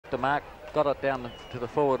the mark, got it down to the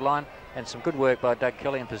forward line, and some good work by Doug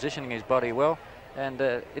Kelly in positioning his body well. And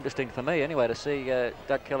interesting for me anyway to see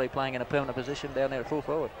Doug Kelly playing in a permanent position down there at full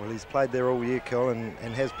forward. Well, he's played there all year, Kel, and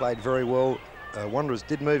has played very well. Wanderers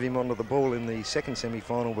did move him onto the ball in the second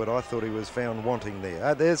semi-final, but I thought he was found wanting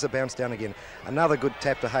there. There's a bounce down again. Another good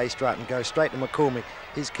tap to Hay Stratton, goes straight to McCormick.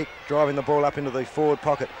 His kick driving the ball up into the forward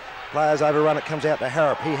pocket. Players overrun it, comes out to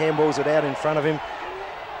Harrop. He handballs it out in front of him.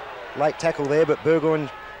 Late tackle there, but Burgoyne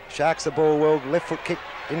sharks the ball well. Left foot kick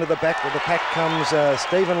into the back. With the pack comes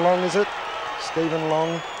Stephen Long, is it? Stephen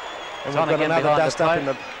Long. And we've got another dust up in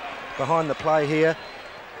behind the play here.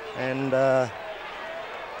 And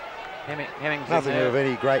nothing of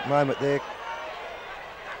any great moment there.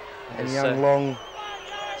 And young Long,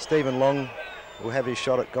 Stephen Long, will have his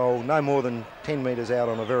shot at goal no more than 10 metres out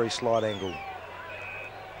on a very slight angle.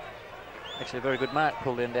 Actually a very good mark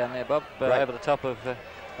pulled in down there, Bob, over the top of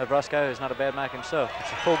Roscoe, who's not a bad mark himself. It's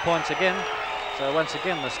full points again. So once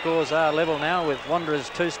again the scores are level now, with Wanderers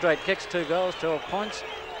 2 straight kicks, 2 goals, 12 points.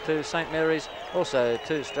 To St Mary's also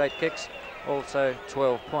 2 straight kicks, also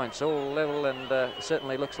 12 points. All level, and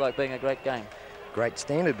certainly looks like being a great game. Great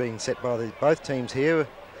standard being set by both teams here.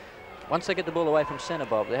 Once they get the ball away from centre,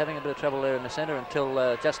 Bob, they're having a bit of trouble there in the centre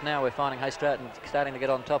until just now we're finding Hay Stratton starting to get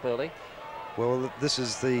on top early. Well, this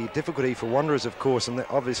is the difficulty for Wanderers, of course, and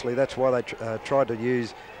obviously that's why they tried to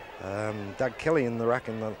use Doug Kelly in the ruck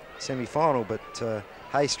in the semi-final, but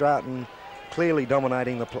Hay Stratton clearly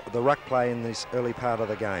dominating the ruck play in this early part of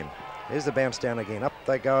the game. There's the bounce down again. Up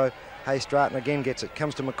they go. Hay Stratton again gets it.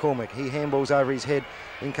 Comes to McCormick. He handballs over his head.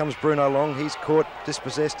 In comes Bruno Long. He's caught,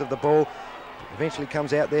 dispossessed of the ball. Eventually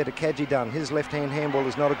comes out there to Kadji Dunn. His left-hand handball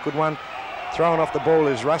is not a good one. Throwing off the ball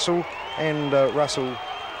is Russell. And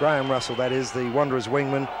Graham Russell, that is, the Wanderers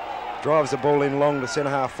wingman, drives the ball in long to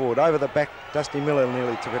centre-half forward. Over the back, Dusty Miller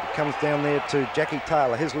nearly took it. Comes down there to Jackie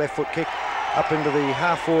Taylor. His left foot kick up into the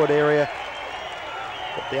half-forward area.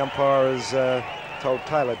 But the umpire has told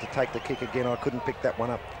Taylor to take the kick again. I couldn't pick that one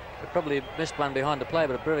up. They probably missed one behind the play,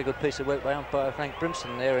 but a really good piece of work by umpire Frank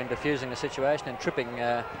Brimson there in diffusing the situation and tripping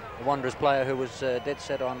the Wanderers player who was dead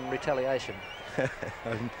set on retaliation.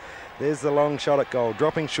 There's the long shot at goal.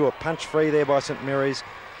 Dropping short, punch free there by St Mary's,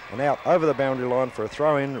 and out over the boundary line for a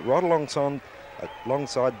throw-in right alongside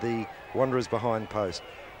the Wanderers behind post.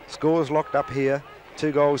 Scores locked up here,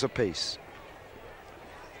 2 goals apiece.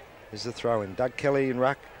 There's the throw-in. Doug Kelly in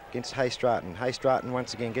ruck against Hay Stratton. Hay Stratton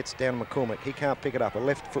once again gets down to McCormick. He can't pick it up. A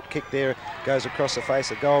left foot kick there goes across the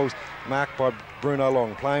face of goals, marked by Bruno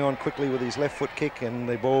Long. Playing on quickly with his left foot kick, and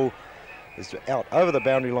the ball is out over the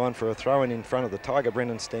boundary line for a throw-in in front of the Tiger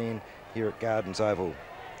Brennan stand here at Gardens Oval.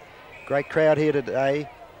 Great crowd here today.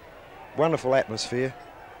 Wonderful atmosphere.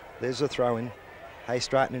 There's the throw-in. Hay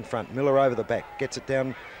Stratton in front. Miller over the back. Gets it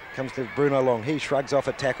down. Comes to Bruno Long. He shrugs off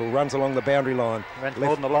a tackle. Runs along the boundary line. Went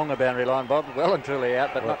more than along the boundary line, Bob. Well and truly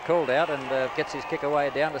out, but not called out, and gets his kick away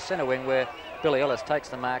down to centre wing, where Billy Ellis takes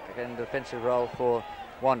the mark in defensive role for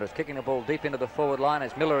Wanderers. Kicking the ball deep into the forward line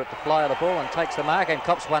as Miller at the fly of the ball and takes the mark and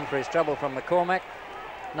cops one for his trouble from McCormack.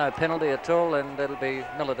 No penalty at all, and it'll be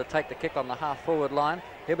Miller to take the kick on the half-forward line.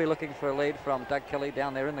 He'll be looking for a lead from Doug Kelly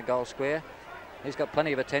down there in the goal square. He's got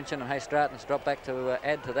plenty of attention, and Hay Stratton's dropped back to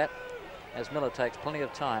add to that as Miller takes plenty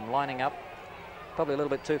of time, lining up. Probably a little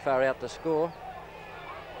bit too far out to score.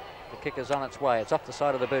 The kick is on its way. It's off the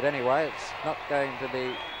side of the boot anyway. It's not going to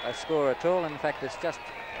be a score at all. In fact, it's just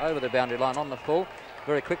over the boundary line on the full.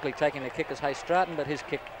 Very quickly taking the kick is Hay Stratton, but his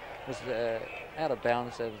kick was out of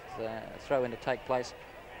bounds as throw-in to take place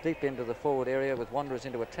deep into the forward area with Wanderers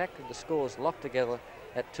into attack. The scores locked together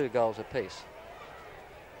at 2 goals apiece.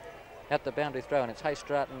 At the boundary throw, and it's Hay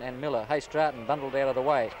Stratton and Miller. Hay Stratton bundled out of the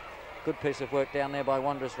way. Good piece of work down there by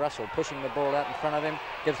Wanderers. Russell pushing the ball out in front of him.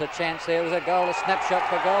 Gives a chance there. There's a goal, a snapshot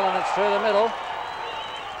for goal, and it's through the middle.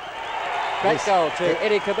 Great goal to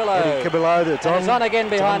Eddie Cabillo. Eddie Cabillo, it's on again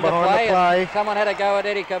behind the play. Someone had a go at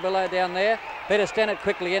Eddie Cabillo down there. Peter Stennett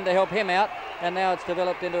quickly in to help him out, and now it's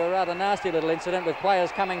developed into a rather nasty little incident with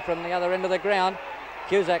players coming from the other end of the ground.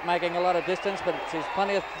 Cusack making a lot of distance, but there's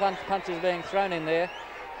plenty of punches being thrown in there.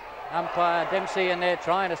 Umpire Dempsey in there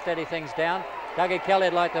trying to steady things down. Dougie Kelly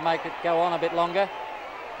would like to make it go on a bit longer.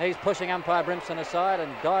 He's pushing umpire Brimson aside and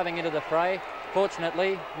diving into the fray.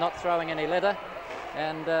 Fortunately, not throwing any leather,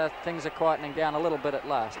 and things are quietening down a little bit at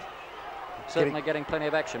last. Certainly getting plenty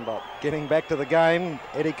of action, Bob. Getting back to the game,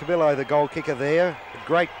 Eddie Cabillo, the goal kicker there. A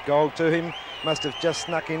great goal to him. Must have just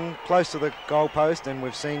snuck in close to the goal post, and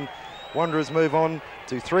we've seen Wanderers move on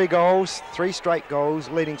to 3 goals, 3 straight goals,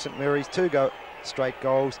 leading St Mary's 2 straight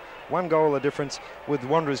goals. 1 goal the difference, with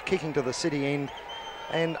Wanderers kicking to the city end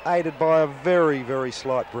and aided by a very, very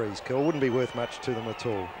slight breeze. Cool, wouldn't be worth much to them at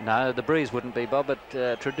all. No, the breeze wouldn't be, Bob,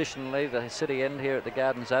 but traditionally the city end here at the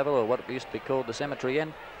Gardens Oval, or what used to be called the cemetery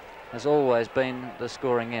end, has always been the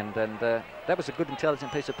scoring end, and that was a good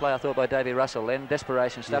intelligent piece of play, I thought, by Davy Russell then.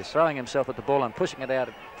 Desperation stuff, Yes. throwing himself at the ball and pushing it out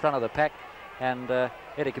in front of the pack, and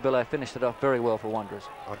Eddie Cabillo finished it off very well for Wanderers.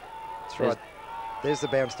 That's right. There's the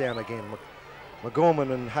bounce down again.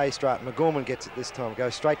 McGorman and Haystrat. McGorman gets it this time,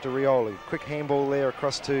 goes straight to Rioli. Quick handball there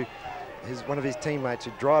across to one of his teammates,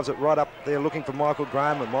 who drives it right up there looking for Michael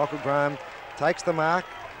Graham, and Michael Graham takes the mark,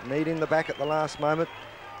 need in the back at the last moment,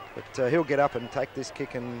 but he'll get up and take this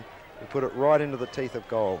kick and put it right into the teeth of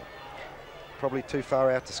goal. Probably too far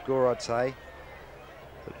out to score, I'd say,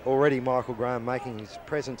 but already Michael Graham making his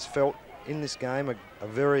presence felt in this game, a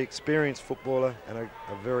very experienced footballer and a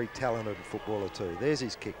very talented footballer too. There's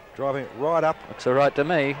his kick, driving it right up. Looks all right to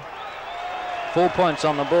me. 4 points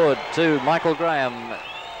on the board to Michael Graham,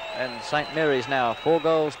 and St Mary's now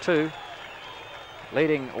 4-2,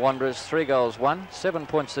 leading Wanderers 3-1. 7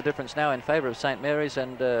 points the difference now in favour of St Mary's,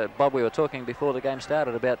 and Bob, we were talking before the game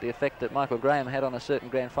started about the effect that Michael Graham had on a certain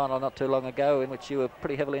grand final not too long ago in which you were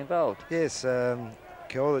pretty heavily involved. Yes,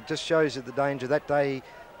 Kel, it just shows you the danger. That day,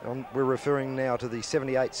 we're referring now to the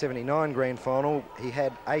 78-79 grand final. He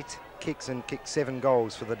had 8 kicks and kicked 7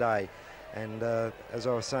 goals for the day. And as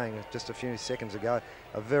I was saying just a few seconds ago,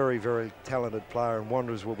 a very, very talented player, and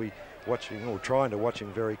Wanderers will be watching, or trying to watch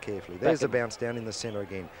him very carefully. There's a bounce down in the centre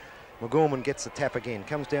again. McGorman gets the tap again,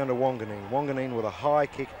 comes down to Wanganeen. Wanganeen with a high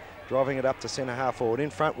kick, driving it up to centre half forward. In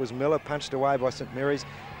front was Miller, punched away by St Mary's.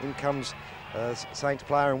 In comes Saints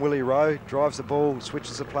player, and Willie Rowe drives the ball,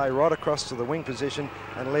 switches the play right across to the wing position,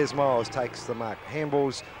 and Les Miles takes the mark.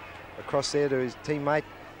 Handballs across there to his teammate,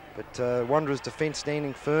 but Wanderers defence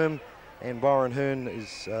standing firm, and Byron Hearn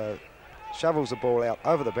shovels the ball out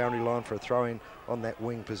over the boundary line for a throw-in on that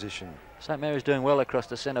wing position. St Mary's doing well across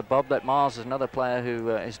the centre, Bob. That Miles is another player who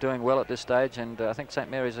is doing well at this stage, and I think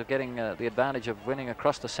St Mary's are getting the advantage of winning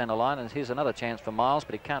across the centre line, and here's another chance for Miles,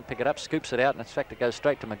 but he can't pick it up, scoops it out, and in fact it goes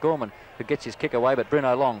straight to McGorman, who gets his kick away, but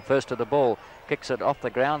Bruno Long first to the ball, kicks it off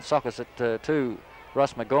the ground, sockers it to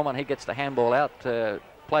Ross McGorman. He gets the handball out,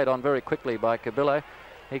 played on very quickly by Cabillo.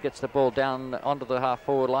 He gets the ball down onto the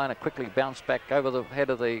half-forward line, and quickly bounced back over the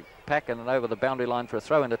head of the pack and over the boundary line for a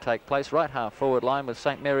throw-in to take place. Right half-forward line with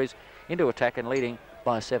St Mary's into attack and leading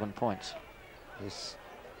by 7 points. Yes,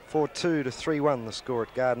 4-2 to 3-1 the score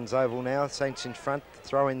at Gardens Oval now. Saints in front,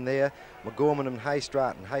 throw in there. McGorman and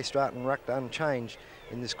Haystratton. Haystratton rucked unchanged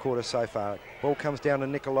in this quarter so far. Ball comes down to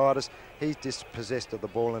Nicolaitis. He's dispossessed of the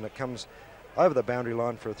ball, and it comes over the boundary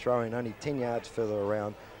line for a throw-in, only 10 yards further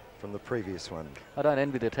around from the previous one. I don't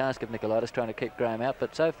envy the task of Nicolaitis trying to keep Graham out,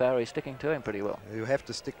 but so far he's sticking to him pretty well. You have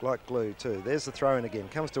to stick like glue too. There's the throw in again,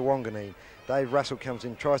 comes to Wanganeen. Dave Russell comes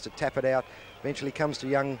in, tries to tap it out, eventually comes to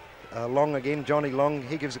young Long again, Johnny Long.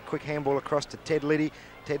 He gives a quick handball across to Ted Liddy.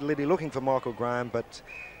 Ted Liddy looking for Michael Graham, but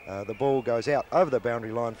the ball goes out over the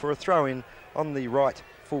boundary line for a throw in on the right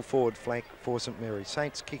full forward flank for St Mary's.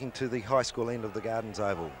 Saints kicking to the high school end of the Gardens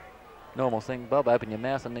Oval. Normal thing, Bob, open your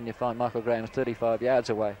mouth and then you find Michael Graham's 35 yards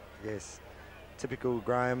away. Yes, typical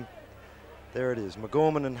Graham. There it is,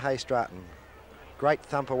 McGorman and Haystratton. Great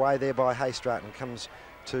thump away there by Haystratton. Comes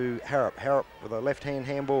to Harrop. Harrop with a left-hand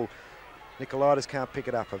handball. Nicolaitis can't pick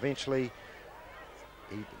it up. Eventually,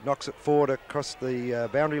 he knocks it forward across the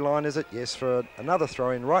boundary line, is it? Yes, for another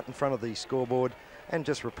throw-in right in front of the scoreboard. And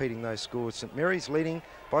just repeating those scores, St Mary's leading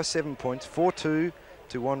by 7 points, 4-2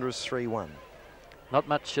 to Wanderers 3-1. Not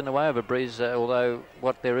much in the way of a breeze, although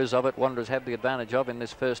what there is of it, Wanderers have the advantage of in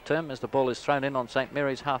this first term as the ball is thrown in on St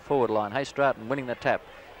Mary's half-forward line. Haystratton winning the tap,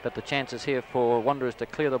 but the chance is here for Wanderers to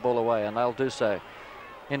clear the ball away, and they'll do so.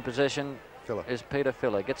 In possession is Peter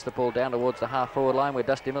Filler. Gets the ball down towards the half-forward line where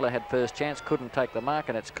Dusty Miller had first chance, couldn't take the mark,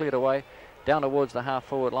 and it's cleared away down towards the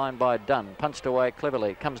half-forward line by Dunn. Punched away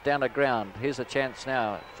cleverly, comes down to ground. Here's a chance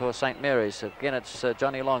now for St Mary's. Again, it's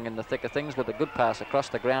Johnny Long in the thick of things with a good pass across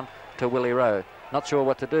the ground to Willie Rowe. Not sure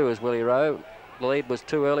what to do is Willie Rowe. The lead was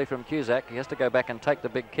too early from Cusack. He has to go back and take the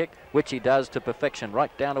big kick, which he does to perfection.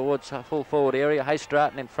 Right down towards full forward area.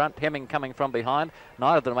 Haystratton in front, Hemming coming from behind.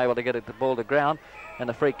 Neither of them able to get the ball to ground, and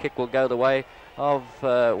the free kick will go the way of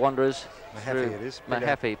Wanderers. Mahaffey it is.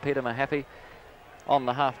 Peter Mahaffey on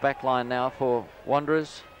the half-back line now for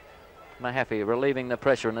Wanderers. Mahaffey relieving the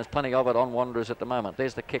pressure, and there's plenty of it on Wanderers at the moment.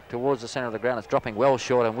 There's the kick towards the centre of the ground. It's dropping well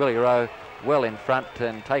short, and Willie Rowe well in front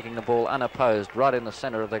and taking the ball unopposed right in the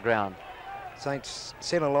centre of the ground. Saints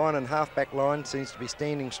centre line and half-back line seems to be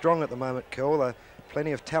standing strong at the moment, Kel.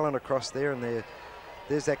 Plenty of talent across there, and they're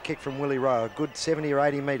There's that kick from Willie Rowe, a good 70 or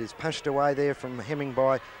 80 metres, punched away there from Hemming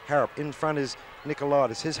by Harrop. In front is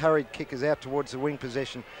Nicolaitis. His hurried kick is out towards the wing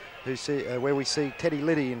possession, where we see Teddy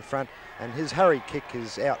Liddy in front, and his hurried kick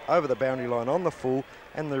is out over the boundary line on the full,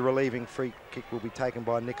 and the relieving free kick will be taken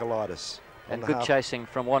by Nicolaitis. And good chasing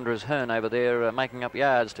from Wanderers Hearn over there, making up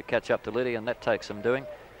yards to catch up to Liddy, and that takes some doing.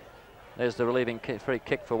 There's the relieving free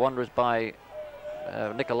kick for Wanderers by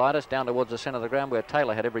Nicolaitis down towards the centre of the ground, where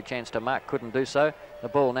Taylor had every chance to mark, couldn't do so. The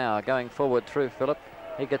ball now going forward through Phillip.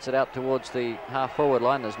 He gets it out towards the half-forward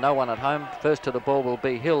line. There's no one at home. First to the ball will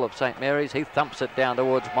be Hill of St Mary's. He thumps it down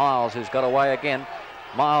towards Miles, who's got away again.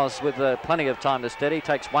 Miles with plenty of time to steady,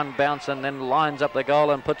 takes one bounce and then lines up the goal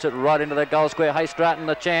and puts it right into the goal square. Hay Stratton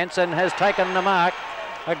the chance and has taken the mark.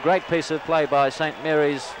 A great piece of play by St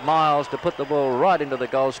Mary's Miles to put the ball right into the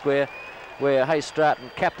goal square, where Hay Stratton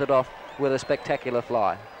capped it off with a spectacular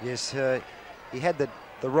fly. Yes, he had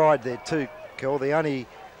the ride there too, Kel. The only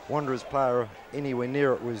Wanderers player anywhere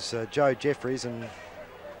near it was Joe Jeffries, and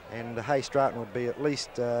Hay Stratton would be at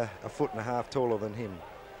least a foot and a half taller than him.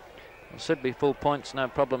 It should be full points, no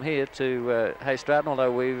problem here to Hay Stratton,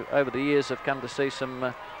 although we over the years have come to see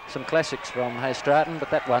some classics from Hay Stratton,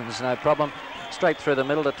 but that one's no problem. Straight through the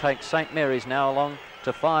middle to take St Mary's now along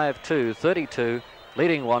to 5-2, 32,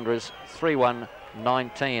 leading Wanderers 3-1,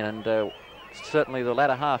 19, and certainly the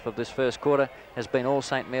latter half of this first quarter has been all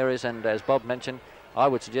St Mary's, and as Bob mentioned, I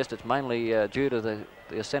would suggest it's mainly due to the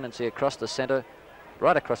ascendancy across the centre,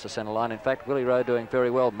 right across the centre line. In fact, Willie Rowe doing very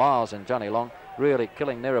well, Miles and Johnny Long really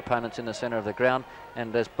killing their opponents in the centre of the ground,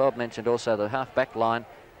 and as Bob mentioned also the half-back line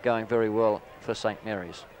going very well for St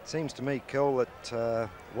Mary's. It seems to me, Kel, that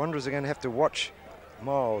Wanderers are going to have to watch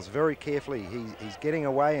Miles very carefully. He's getting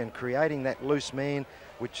away and creating that loose man,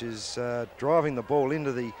 which is driving the ball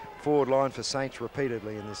into the forward line for Saints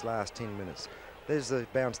repeatedly in this last 10 minutes. There's the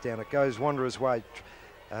bounce down. It goes Wanderers' way.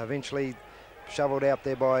 Eventually shoveled out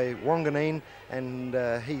there by Wanganeen,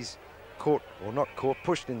 and he's caught, or not caught,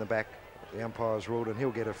 pushed in the back. The umpire's ruled, and he'll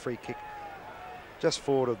get a free kick just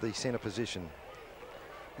forward of the centre position.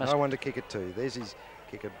 No one to kick it to. There's his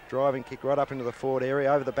kick, a driving kick right up into the forward area,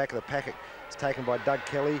 over the back of the packet. It's taken by Doug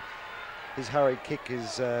Kelly. His hurried kick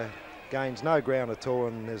is gains no ground at all,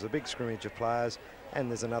 and there's a big scrimmage of players, and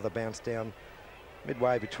there's another bounce down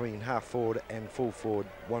midway between half forward and full forward,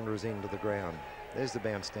 Wanderers end of the ground. There's the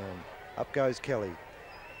bounce down. Up goes Kelly.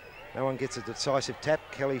 No one gets a decisive tap.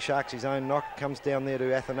 Kelly sharks his own knock, comes down there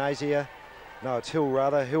to Athanasia. No, it's Hill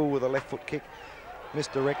rather. Hill with a left foot kick,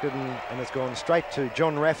 misdirected, and it's gone straight to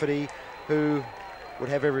John Rafferty, who would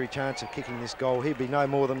have every chance of kicking this goal. He'd be no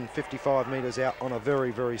more than 55 metres out on a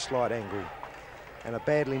very, very slight angle. And a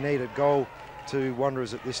badly needed goal to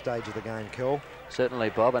Wanderers at this stage of the game, Kel.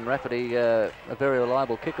 Certainly, Bob, and Rafferty a very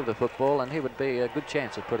reliable kick of the football, and he would be a good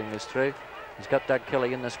chance of putting this through. He's got Doug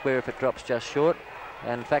Kelly in the square if it drops just short.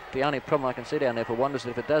 And in fact, the only problem I can see down there for Wanderers is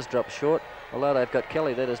if it does drop short, although they've got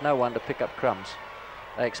Kelly there, there's no one to pick up crumbs.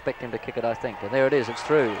 They expect him to kick it, I think. And there it is, it's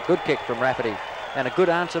through. Good kick from Rafferty. And a good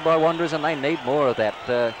answer by Wanderers, and they need more of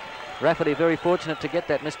that. Rafferty very fortunate to get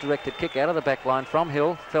that misdirected kick out of the back line from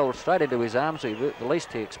Hill. Fell straight into his arms, the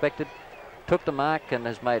least he expected. Took the mark and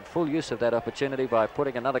has made full use of that opportunity by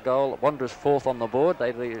putting another goal. Wanderers fourth on the board.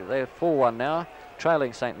 They're 4-1 now,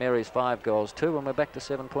 trailing St Mary's 5-2, and we're back to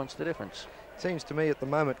 7 points the difference. Seems to me at the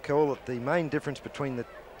moment, Cole, that the main difference between the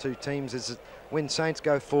two teams is that when Saints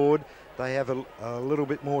go forward, they have a little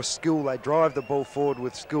bit more skill. They drive the ball forward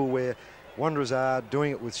with skill, where Wanderers are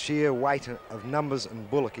doing it with sheer weight of numbers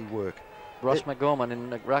and bullocky work. Ross McGorman in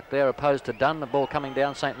the ruck there, opposed to Dunn. The ball coming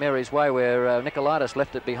down St Mary's way, where Nicolaitis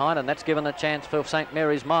left it behind, and that's given a chance for St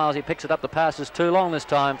Mary's. Miles, he picks it up. The pass is too long this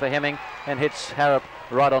time for Hemming and hits Harrop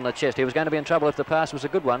right on the chest. He was going to be in trouble if the pass was a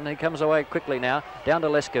good one. He comes away quickly now, down to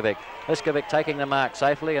Leskovic. Leskovic taking the mark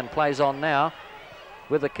safely and plays on now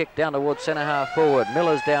with the kick down towards centre half forward.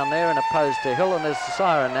 Miller's down there and opposed to Hill, and there's the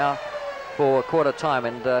siren now for quarter time,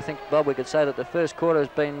 and I think, Bob, we could say that the first quarter has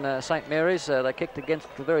been St Mary's. They kicked against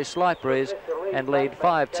a very slight breeze and lead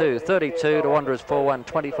 5-2, 32 to Wanderers 4-1,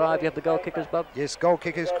 25. You have the goal kickers, Bob? Yes, goal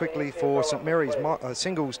kickers quickly for St Mary's.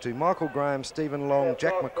 Singles to Michael Graham, Stephen Long,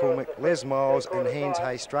 Jack McCormick, Les Miles and Hans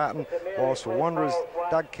Hay Stratton, whilst for Wanderers,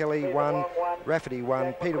 Doug Kelly 1, Rafferty 1,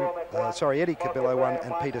 Eddie Cabillo 1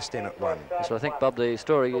 and Peter Stennett 1. So I think, Bob, the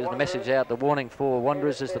story is, the message out, the warning for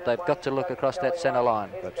Wanderers is that they've got to look across that centre line.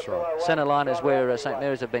 That's right. Centre line is where St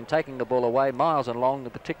Mary's have been taking the ball away. Miles and Long, the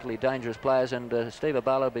particularly dangerous players, and Steve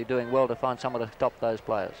Abala will be doing well to find someone to stop those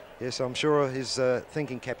players. Yes, I'm sure his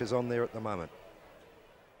thinking cap is on there at the moment.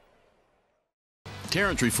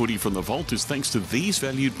 Territory Footy from the Vault is thanks to these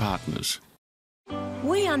valued partners.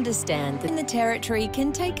 We understand that the territory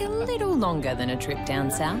can take a little longer than a trip down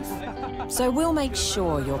south. So we'll make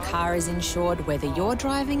sure your car is insured whether you're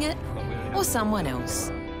driving it or someone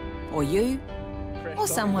else. Or you, or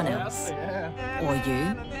someone else. Or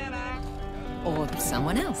you, or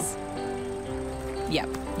someone else. Yep,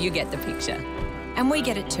 you get the picture. And we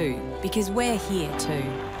get it too, because we're here too.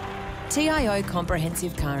 TIO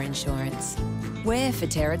Comprehensive Car Insurance. We're for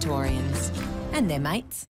Territorians and their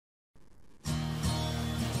mates.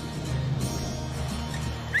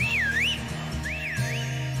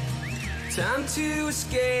 Time to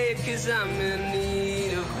escape, 'cause I'm in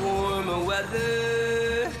need of warmer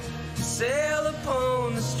weather. Sail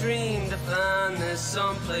upon the stream to find there's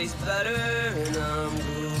someplace better. And I'm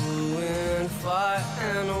going far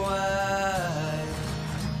and wide.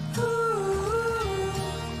 Ooh.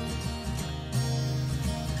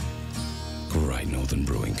 Great Northern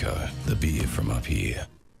Brewing Co., the beer from up here.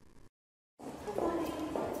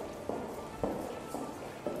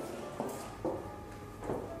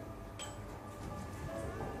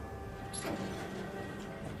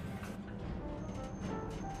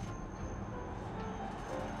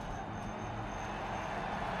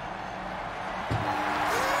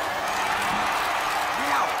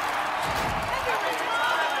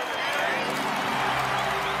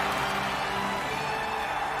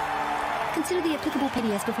 Consider the applicable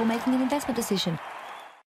PDS before making an investment decision.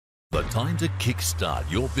 The time to kickstart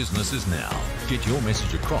your business is now. Get your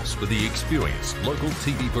message across with the experienced local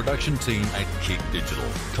TV production team at Kick Digital.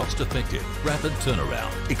 Cost effective, rapid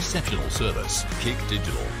turnaround, exceptional service. Kick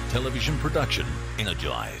Digital, television production,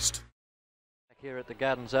 energised. Here at the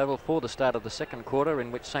Gardens Oval for the start of the second quarter,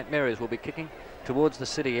 in which St Mary's will be kicking towards the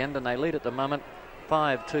city end, and they lead at the moment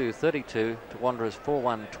 5-2-32 to Wanderers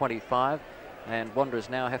 4-1-25. And Wanderers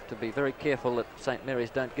now have to be very careful that St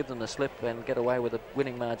Mary's don't give them the slip and get away with a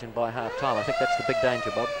winning margin by half-time. I think that's the big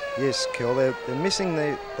danger, Bob. Yes, Kel, they're missing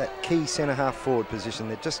that key centre-half forward position.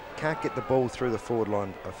 They just can't get the ball through the forward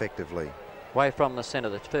line effectively. Away from the centre,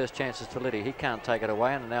 the first chance is to Liddy. He can't take it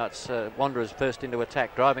away, and now it's Wanderers first into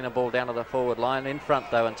attack, driving the ball down to the forward line. In front,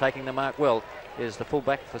 though, and taking the mark well, is the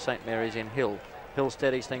fullback for St Mary's in Hill. Hill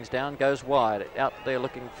steadies things down, goes wide, out there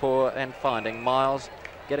looking for and finding Miles.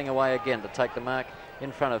 Getting away again to take the mark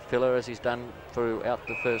in front of Filler, as he's done throughout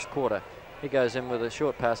the first quarter. He goes in with a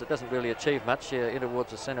short pass. It doesn't really achieve much. In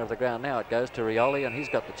towards the centre of the ground now it goes to Rioli, and he's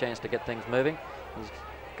got the chance to get things moving. He's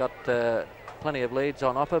got plenty of leads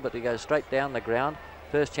on offer, but he goes straight down the ground.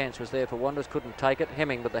 First chance was there for Wanderers, couldn't take it.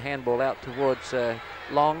 Hemming with the handball out towards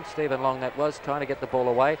Long, Stephen Long that was, trying to get the ball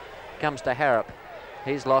away. Comes to Harrop.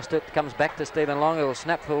 He's lost it. Comes back to Stephen Long. It'll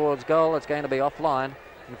snap towards goal. It's going to be offline.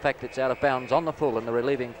 In fact, it's out of bounds on the full, and the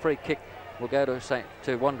relieving free kick will go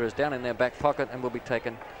to Wanderers down in their back pocket and will be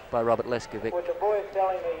taken by Robert Leskovic.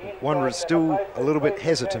 Wanderers still a little bit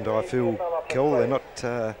hesitant, I feel, Kel. They're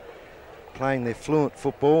not playing their fluent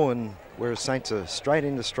football, and whereas Saints are straight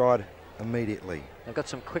into stride immediately. They've got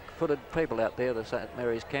some quick-footed people out there, the St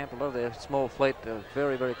Mary's camp. A lot of their small fleet are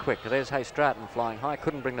very, very quick. There's Hay Stratton flying high,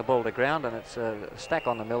 couldn't bring the ball to ground, and it's a stack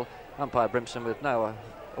on the mill. Umpire Brimson with no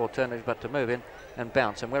alternative but to move in and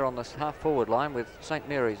bounce, and we're on this half-forward line with St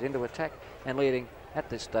Mary's into attack and leading at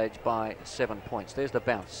this stage by 7 points. There's the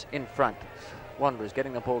bounce in front. Wanderers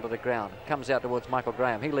getting the ball to the ground. Comes out towards Michael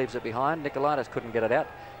Graham. He leaves it behind. Nicolaitis couldn't get it out.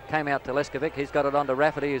 Came out to Leskovic. He's got it on to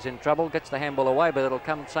Rafferty, who's in trouble. Gets the handball away, but it'll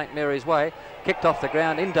come St Mary's way. Kicked off the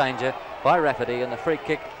ground in danger by Rafferty, and the free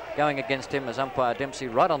kick going against him as umpire Dempsey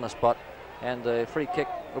right on the spot. And the free kick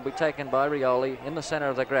will be taken by Rioli in the centre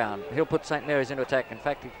of the ground. He'll put St Mary's into attack. In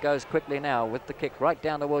fact, he goes quickly now with the kick right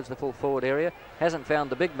down towards the full forward area. Hasn't found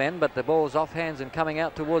the big men, but the ball's off hands and coming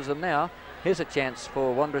out towards them now. Here's a chance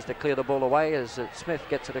for Wanderers to clear the ball away as Smith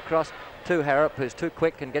gets it across to Harrop, who's too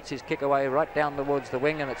quick and gets his kick away right down towards the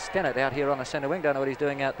wing, and it's Stennett out here on the centre wing. Don't know what he's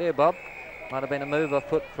doing out there, Bob. Might have been a move off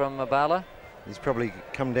foot from Abala. He's probably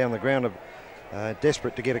come down the ground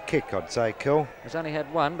desperate to get a kick, I'd say, Kel. He's only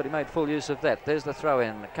had one, but he made full use of that. There's the throw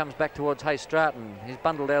in. It comes back towards Hay Stratton. He's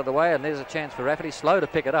bundled out of the way, and there's a chance for Rafferty. Slow to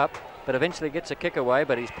pick it up, but eventually gets a kick away,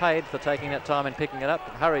 but he's paid for taking that time and picking it up.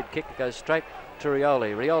 Hurried kick goes straight to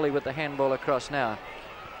Rioli. Rioli with the handball across now.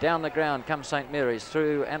 Down the ground comes St Mary's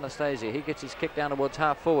through Anastasia. He gets his kick down towards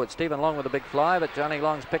half forward. Stephen Long with a big fly, but Johnny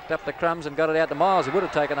Long's picked up the crumbs and got it out to Miles. He would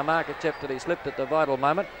have taken a mark, except that he slipped at the vital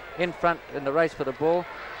moment. In front in the race for the ball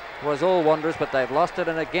was all Wanderers, but they've lost it,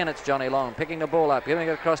 and again it's Johnny Long picking the ball up, giving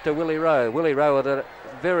it across to Willie Rowe. Willie Rowe with a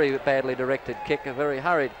very badly directed kick, a very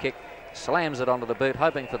hurried kick, slams it onto the boot,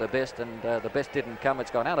 hoping for the best, and the best didn't come.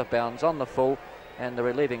 It's gone out of bounds on the full, and the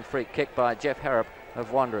relieving free kick by Jeff Harrop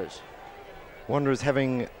of Wanderers. Wanderers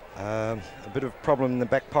having a bit of problem in the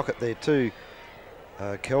back pocket there too.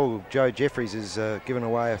 Joe Jeffries has given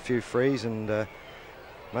away a few frees, and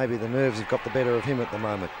maybe the nerves have got the better of him at the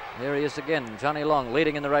moment. There he is again, Johnny Long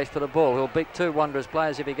leading in the race for the ball. He'll beat 2 Wanderers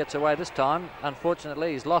players if he gets away this time.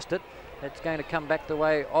 Unfortunately, he's lost it. It's going to come back the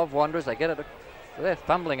way of Wanderers. They get it. They're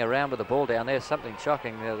fumbling around with the ball down there. Something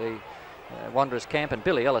shocking. The Wanderers camp, and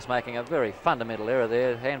Billy Ellis making a very fundamental error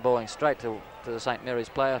there, handballing straight to the St Mary's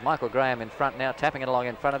player. Michael Graham in front now, tapping it along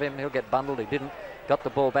in front of him. He'll get bundled. He didn't. Got the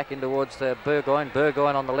ball back in towards Burgoyne.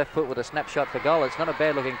 Burgoyne on the left foot with a snapshot for goal. It's not a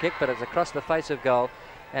bad looking kick, but it's across the face of goal,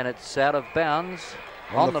 and it's out of bounds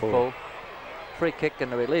on the full. Free kick,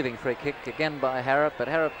 and a relieving free kick again by Harrop, but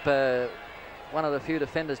Harrop, one of the few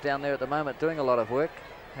defenders down there at the moment, doing a lot of work,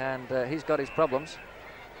 and he's got his problems.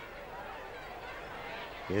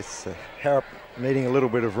 Yes, Harrop needing a little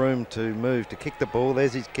bit of room to move to kick the ball.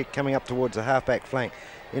 There's his kick coming up towards the half-back flank.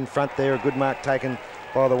 In front there, a good mark taken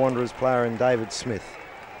by the Wanderers player in David Smith.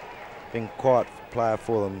 Being quiet player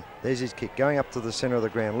for them. There's his kick going up to the centre of the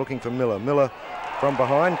ground, looking for Miller. Miller from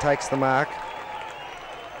behind takes the mark.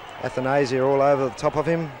 Athanasia all over the top of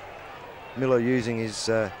him. Miller using his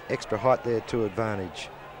extra height there to advantage.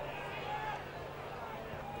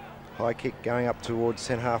 High kick going up towards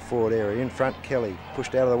centre half forward area. In front, Kelly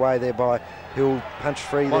pushed out of the way there by Hill. Punch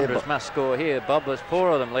free there. Wanderers must score here, Bob. There's 4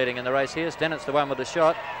 of them leading in the race here. Stennett's the one with the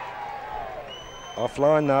shot.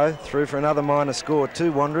 Offline though, through for another minor score.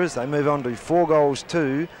 2 Wanderers. They move on to 4 goals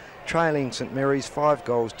 2, trailing St Mary's 5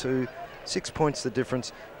 goals 2. 6 points the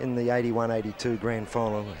difference in the 81-82 grand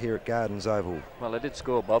final here at Gardens Oval. Well, they did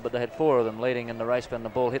score, Bob, but they had 4 of them leading in the race when the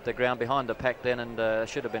ball hit the ground behind the pack then, and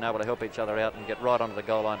should have been able to help each other out and get right onto the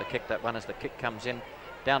goal line to kick that one as the kick comes in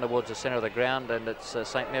down towards the centre of the ground, and it's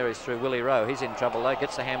St Mary's through Willie Rowe. He's in trouble though,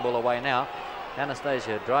 gets the handball away now.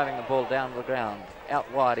 Anastasia driving the ball down to the ground. Out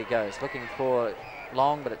wide he goes, looking for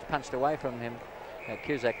Long, but it's punched away from him.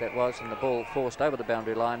 Cusack that was, and the ball forced over the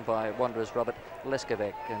boundary line by Wanderers Robert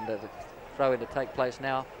Leskovec, and the throw in to take place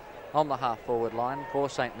now on the half forward line for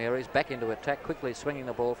St Mary's. Back into attack, quickly swinging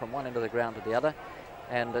the ball from one end of the ground to the other,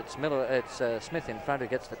 and it's Smith in front who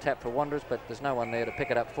gets the tap for Wanderers, but there's no one there to pick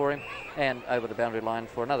it up for him, and over the boundary line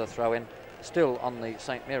for another throw in, still on the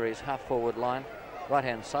St Mary's half forward line, right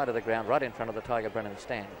hand side of the ground, right in front of the Tiger Brennan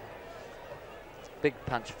stand. Big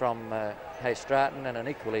punch from Hay Stratton, and an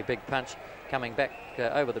equally big punch coming back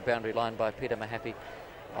over the boundary line by Peter Mahaffey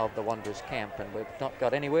of the Wanderers camp, and we've not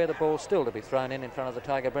got anywhere. The ball still to be thrown in front of the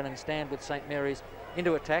Tiger Brennan stand, with St Mary's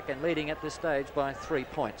into attack and leading at this stage by 3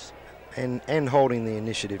 points. And holding the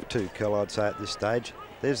initiative too, Kel, I'd say at this stage.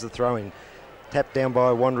 There's the throw in, tapped down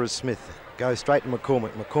by Wanderers Smith. Goes straight to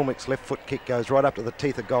McCormick. McCormick's left foot kick goes right up to the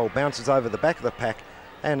teeth of goal, bounces over the back of the pack,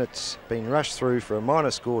 and it's been rushed through for a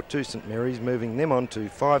minor score to St Mary's, moving them on to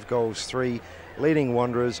 5 goals 3, leading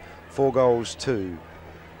Wanderers 4 goals 2.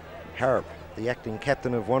 Harrop, the acting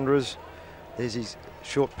captain of Wanderers, there's his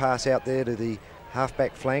short pass out there to the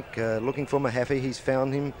half-back flank, looking for Mahaffey. He's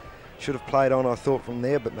found him, should have played on, I thought, from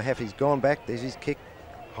there, but Mahaffey's gone back. There's his kick,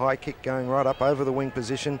 high kick going right up over the wing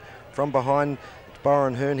position. From behind, it's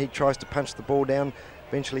Byron Hearn. He tries to punch the ball down,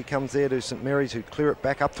 eventually comes there to St Mary's, who clear it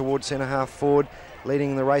back up towards centre half forward.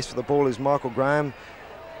 Leading the race for the ball is Michael Graham.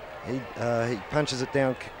 He punches it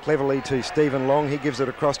down cleverly to Stephen Long. He gives it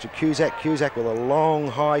across to Cusack. Cusack with a long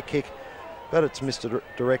high kick, but it's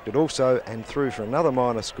misdirected also, and through for another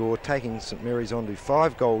minor score, taking St Mary's on to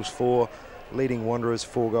 5 goals 4, leading Wanderers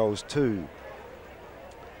 4 goals 2.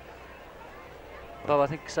 Well, I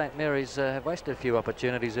think St Mary's have wasted a few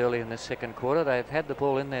opportunities early in this second quarter. They've had the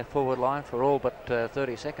ball in their forward line for all but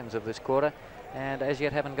 30 seconds of this quarter, and as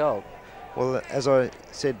yet haven't goaled. Well, as I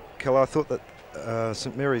said, Kel, I thought that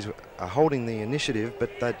St Mary's are holding the initiative, but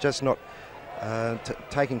they're just not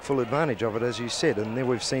taking full advantage of it, as you said. And then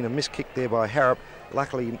we've seen a missed kick there by Harrop.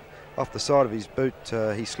 Luckily, off the side of his boot,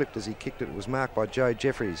 he slipped as he kicked it. It was marked by Joe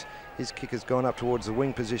Jeffries. His kick has gone up towards the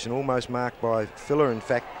wing position, almost marked by Filler. In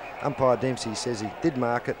fact, umpire Dempsey says he did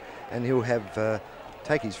mark it, and he'll have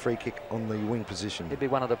take his free kick on the wing position. He'd be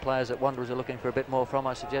one of the players that Wanderers are looking for a bit more from,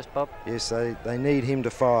 I suggest, Bob. Yes, they need him to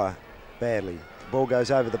fire badly. The ball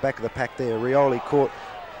goes over the back of the pack there. Rioli caught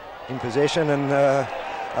in possession, and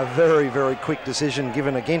a very, very quick decision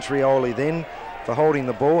given against Rioli then for holding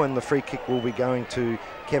the ball, and the free kick will be going to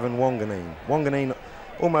Kevin Wanganeen. Wanganeen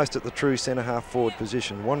almost at the true centre half forward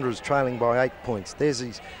position. Wanderers trailing by 8 points. There's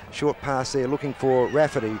his short pass there, looking for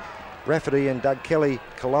Rafferty. Rafferty and Doug Kelly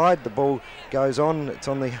collide. The ball goes on. It's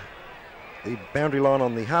on the boundary line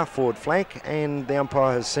on the half forward flank, and the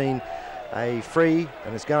umpire has seen a free,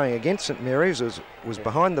 and it's going against St Mary's. Was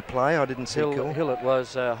behind the play. I didn't see Hill. Hill it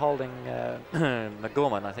was holding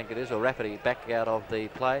McGorman, I think it is, or Rafferty back out of the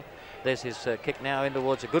play. There's his kick now in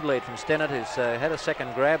towards a good lead from Stennett, who's had a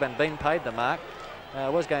second grab and been paid the mark. I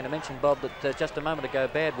was going to mention, Bob, that just a moment ago,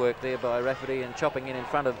 bad work there by Rafferty and chopping in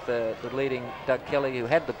front of the leading Doug Kelly, who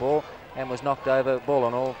had the ball and was knocked over, ball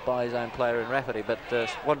and all, by his own player in Rafferty. But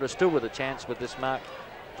Wanderers still with a chance with this mark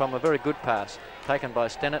from a very good pass taken by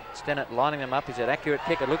Stennett. Stennett lining them up. He's an accurate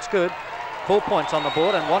kick. It looks good. 4 points on the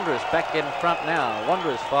board, and Wanderers back in front now.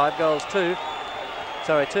 Wanderers 5 goals 2.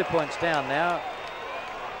 Sorry, 2 points down now.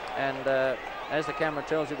 And as the camera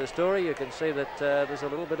tells you the story, you can see that there's a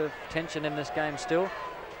little bit of tension in this game still.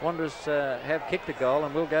 Wanderers have kicked a goal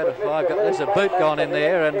and will go to 5. There's a boot gone in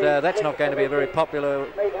there, and that's not going to be a very popular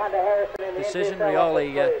decision.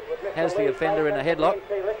 Rioli has the offender in a headlock.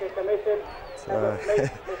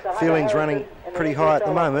 Feelings running pretty high at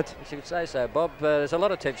the moment. You could say so, Bob. There's a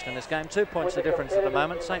lot of tension in this game. 2 points the difference at the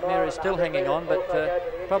moment. St Mary's still hanging on, but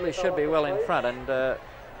probably should be well in front. And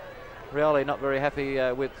Rioli not very happy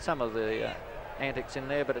with some of the antics in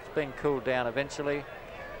there, but it's been cooled down eventually.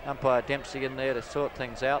 Umpire Dempsey in there to sort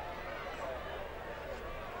things out.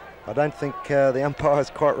 I don't think the umpires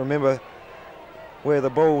quite remember where the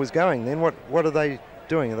ball was going then. What are they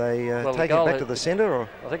doing? Are they taking it back to the centre? Or?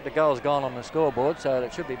 I think the goal's gone on the scoreboard, so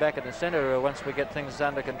it should be back in the centre once we get things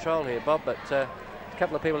under control here, Bob. But a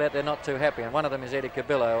couple of people out there not too happy, and one of them is Eddie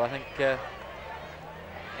Cabillo. I think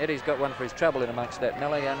Eddie's got one for his trouble in amongst that,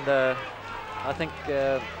 Nelly, and I think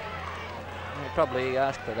he'll probably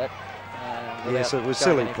ask for that. Yes, it was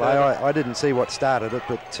silly play. I didn't see what started it,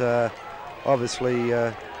 but obviously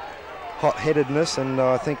hot-headedness, and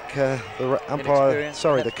I think the umpire,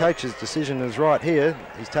 the coach's decision is right here.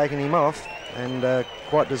 He's taken him off, and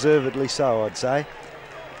quite deservedly so, I'd say.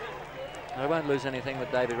 I won't lose anything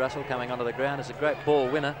with Davey Russell coming onto the ground. He's a great ball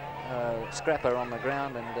winner, scrapper on the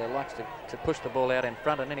ground, and likes to push the ball out in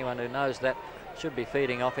front, and anyone who knows that should be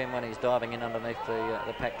feeding off him when he's diving in underneath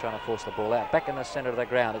the pack trying to force the ball out. Back in the centre of the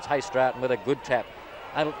ground, it's Hay Stratton with a good tap.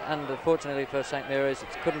 Unfortunately for St Mary's, it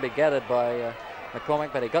couldn't be gathered by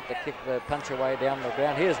McCormick, but he got the punch away down the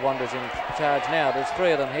ground. Here's Wanderers in charge now. There's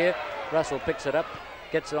 3 of them here. Russell picks it up,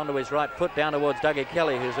 gets it onto his right foot down towards Dougie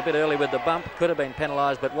Kelly, who's a bit early with the bump. Could have been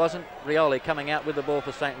penalised, but wasn't. Rioli coming out with the ball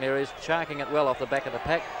for St Mary's, sharking it well off the back of the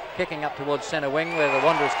pack, kicking up towards centre wing where the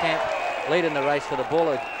Wanderers camp, lead in the race for the ball.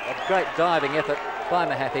 A great diving effort by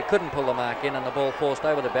Mahaffey. Couldn't pull the mark in, and the ball forced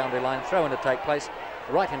over the boundary line. Throw in to take place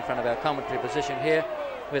right in front of our commentary position here,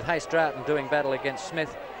 with Hay Stratton doing battle against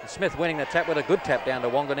Smith. Smith winning the tap with a good tap down to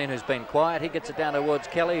Wanganeen, who's been quiet. He gets it down towards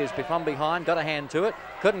Kelly, who's from behind, got a hand to it,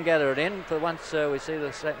 couldn't gather it in. For once we see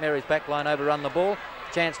the St Mary's back line overrun the ball.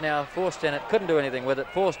 Chance now for Stennett, couldn't do anything with it,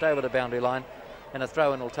 forced over the boundary line, and a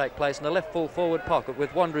throw-in will take place in the left full forward pocket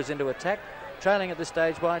with Wanderers into attack, trailing at this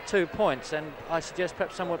stage by 2 points, and I suggest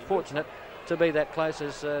perhaps somewhat fortunate to be that close,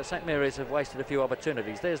 as St Mary's have wasted a few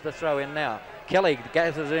opportunities. There's the throw-in now. Kelly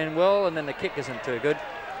gathers it in well, and then the kick isn't too good,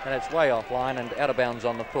 and it's way offline and out of bounds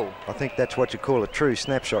on the full. I think that's what you call a true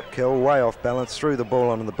snapshot, Kel. Way off balance, threw the ball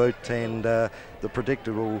onto the boot, and the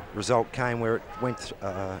predictable result came where it went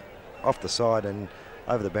off the side and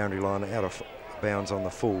over the boundary line, out of bounds on the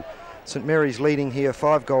full. St Mary's leading here,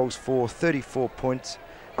 5 goals for 34 points.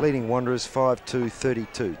 Leading Wanderers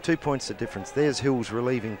 5-2-32. 2 points the difference. There's Hill's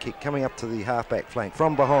relieving kick coming up to the half-back flank.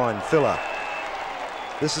 From behind, Filler.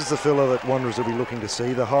 This is the filler that Wanderers will be looking to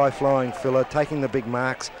see. The high-flying filler, taking the big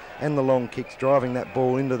marks and the long kicks, driving that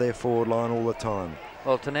ball into their forward line all the time.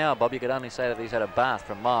 Well, to now, Bob, you could only say that he's had a bath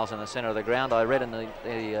from miles in the centre of the ground. I read in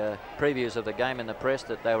the previews of the game in the press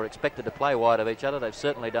that they were expected to play wide of each other. They've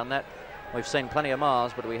certainly done that. We've seen plenty of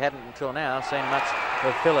miles, but we hadn't until now seen much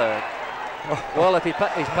of Filler. Well, if he's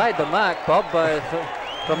paid the mark, Bob,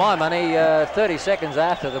 for my money, 30 seconds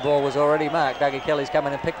after the ball was already marked. Dougie Kelly's come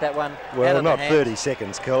in and picked that one. Well, not 30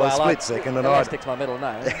 seconds, Kel, a split second. And I stick to my middle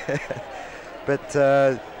nose. But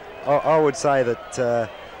I would say that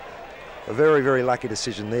a very, very lucky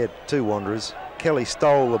decision there, 2 Wanderers. Kelly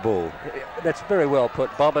stole the ball. That's very well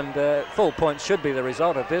put, Bob, and full points should be the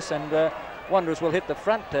result of this, and Wanderers will hit the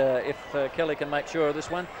front if Kelly can make sure of this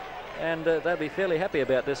one, and they'll be fairly happy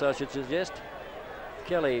about this, I should suggest.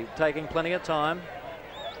 Kelly taking plenty of time.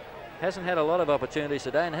 Hasn't had a lot of opportunities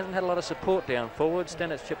today and hasn't had a lot of support down forward.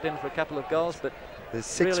 Stennett's chipped in for a couple of goals, but there's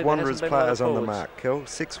 6 really Wanderers players on the mark, Kel.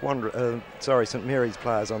 6 St Mary's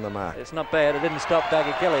players on the mark. It's not bad. It didn't stop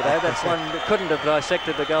Dougie Kelly, though. That's one that couldn't have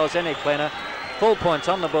dissected the goals any cleaner. Full points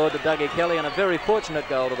on the board to Dougie Kelly, and a very fortunate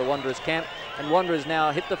goal to the Wanderers camp. And Wanderers now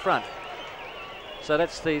hit the front. So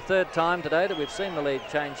that's the 3rd time today that we've seen the lead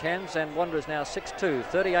change hands, and Wanderers now 6-2,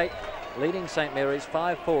 leading St Mary's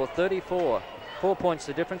 5-4, 34. 4 points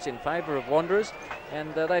the difference in favour of Wanderers,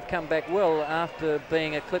 and they've come back well after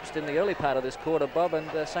being eclipsed in the early part of this quarter, Bob, and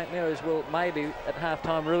St Mary's will maybe at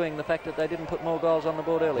half-time ruining the fact that they didn't put more goals on the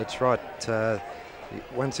board early. That's right.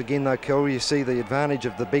 Once again, though, Kel, you see the advantage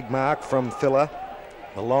of the big mark from Filler.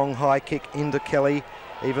 The long high kick into Kelly,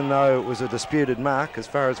 even though it was a disputed mark, as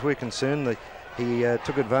far as we're concerned, he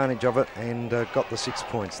took advantage of it and got the 6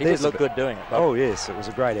 points. He did look good doing it, Bob. Oh, yes, it was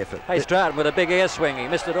a great effort. Hey, Stratton with a big air swing. He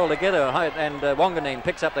missed it altogether, and Wanganeen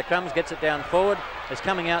picks up the crumbs, gets it down forward. It's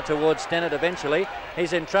coming out towards Stennett eventually.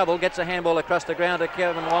 He's in trouble, gets a handball across the ground to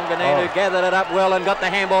Kevin Wanganeen, who gathered it up well and got the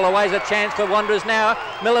handball away. There's a chance for Wanderers now.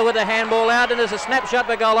 Miller with the handball out, and there's a snapshot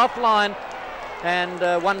for goal offline.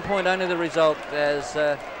 And 1 point only the result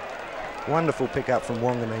as... wonderful pick up from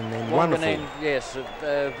Wanganeen then. Wanganeen, wonderful. yes,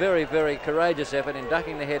 a very, very courageous effort in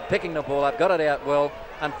ducking the head, picking the ball up, got it out well.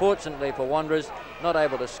 Unfortunately for Wanderers, not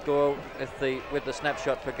able to score with the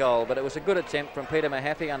snapshot for goal, but it was a good attempt from Peter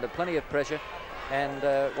Mahaffey under plenty of pressure. And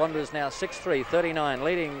Wanderers now 6-3, 39,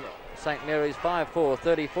 leading St Mary's 5-4,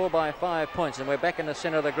 34 by 5 points, and we're back in the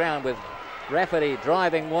centre of the ground with Rafferty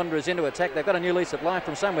driving Wanderers into attack. They've got a new lease of life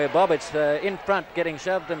from somewhere, Bob. It's in front, getting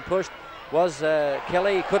shoved and pushed. Was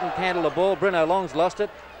Kelly, couldn't handle the ball. Bruno Long's lost it.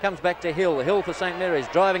 Comes back to Hill. Hill for St Mary's,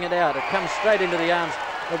 driving it out. It comes straight into the arms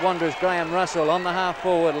of Wanderers. Graham Russell on the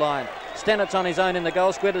half-forward line. Stennett's on his own in the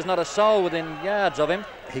goal square. There's not a soul within yards of him.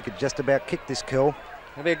 He could just about kick this kill.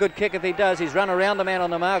 It'll be a good kick if he does. He's run around the man on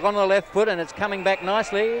the mark on the left foot, and it's coming back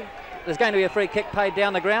nicely. There's going to be a free kick paid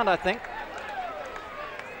down the ground, I think.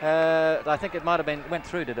 I think it might have been went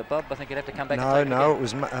through, did it, Bob? I think you'd have to come back. No, it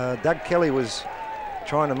was Doug Kelly was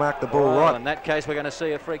trying to mark the ball right. In that case, we're going to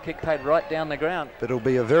see a free kick paid right down the ground. But it'll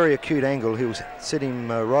be a very acute angle. He'll sit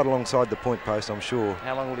him right alongside the point post, I'm sure.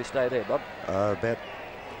 How long will he stay there, Bob? About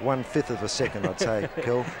 1/5 of a second, I'd say,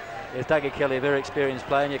 Kel. Yes, Dougie Kelly, a very experienced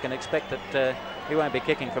player, and you can expect that he won't be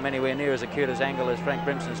kicking from anywhere near as acute as angle as Frank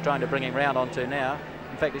Brimson's trying to bring him round onto now.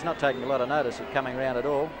 In fact, he's not taking a lot of notice of coming round at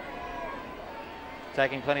all.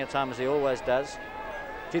 Taking plenty of time as he always does.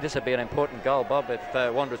 Gee, this would be an important goal, Bob,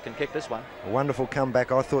 if Wanderers can kick this one. A wonderful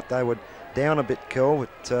comeback. I thought they were down a bit, Kel,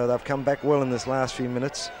 but they've come back well in this last few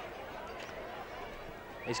minutes.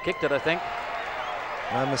 He's kicked it, I think.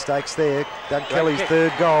 No mistakes there. Doug Great Kelly's kick.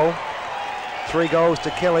 third goal. 3 goals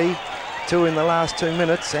to Kelly, 2 in the last 2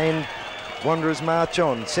 minutes, and Wanderers march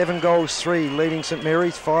on. 7 goals, 3 leading St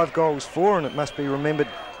Mary's, 5 goals, 4, and it must be remembered,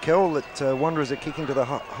 Kel, that Wanderers are kicking to the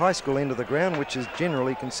high school end of the ground, which is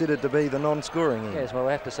generally considered to be the non-scoring end. Yes, well,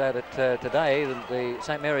 we have to say that today the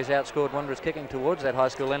St Mary's outscored Wanderers kicking towards that high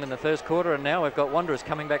school end in the first quarter, and now we've got Wanderers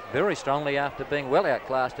coming back very strongly after being well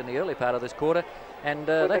outclassed in the early part of this quarter. And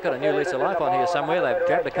they've got a new lease of life on here somewhere. They've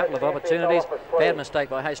grabbed a couple of opportunities. Bad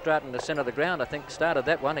mistake by Hay Stratton to centre of the ground. I think started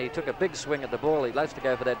that one. He took a big swing at the ball. He loves to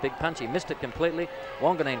go for that big punch. He missed it completely.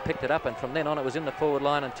 Wanganeen picked it up, and from then on it was in the forward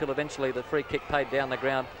line until eventually the free kick paid down the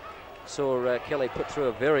ground. Saw Kelly put through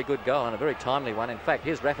a very good goal and a very timely one. In fact,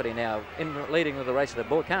 here's Rafferty now leading with the race of the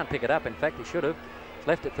ball. Can't pick it up. In fact, he should have.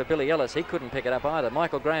 Left it for Billy Ellis. He couldn't pick it up either.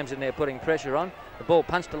 Michael Graham's in there putting pressure on. The ball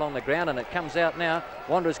punched along the ground and it comes out now.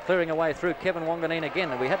 Wanderers clearing away through Kevin Wanganeen again.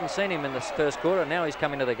 And we hadn't seen him in this first quarter. Now he's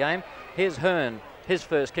coming to the game. Here's Hearn. His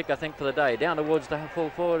first kick, I think, for the day. Down towards the full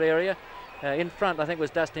forward area. In front, I think, was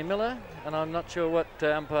Dusty Miller. And I'm not sure what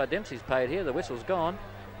umpire Dempsey's paid here. The whistle's gone.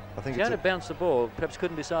 I think he's going to bounce the ball. Perhaps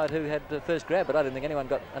couldn't decide who had the first grab, but I didn't think anyone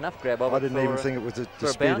got enough grab of it. I didn't even think it was a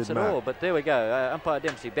disputed bounce at all. But there we go. Umpire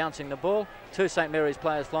Dempsey bouncing the ball. 2 St Mary's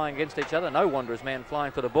players flying against each other. No Wanderers man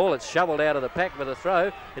flying for the ball. It's shovelled out of the pack with a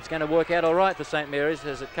throw. It's going to work out all right for St Mary's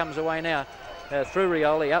as it comes away now through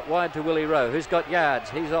Rioli, out wide to Willie Rowe, who's got yards.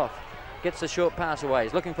 He's off. Gets the short pass away.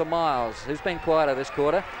 He's looking for Miles, who's been quieter this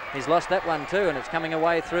quarter. He's lost that one too, and it's coming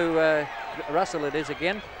away through Russell it is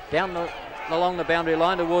again. Down along the boundary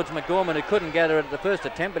line towards McGorman, who couldn't gather it at the first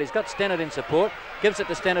attempt, but he's got Stennett in support. Gives it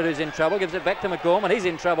to Stennett, who's in trouble. Gives it back to McGorman. He's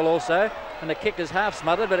in trouble also. And the kick is half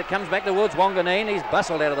smothered, but it comes back towards Wanganeen. He's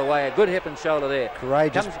bustled out of the way. A good hip and shoulder there.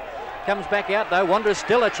 Courageous. Comes back out, though. Wanderers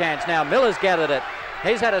still a chance now. Miller's gathered it.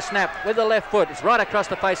 He's had a snap with the left foot. It's right across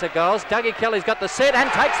the face of goals. Dougie Kelly's got the set and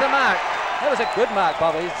takes the mark. That was a good mark,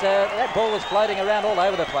 Bobby. That ball was floating around all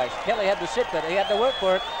over the place. Kelly had to sit, but he had to work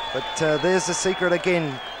for it. But there's the secret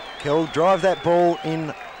again, Kel. Drive that ball in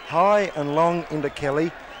high and long into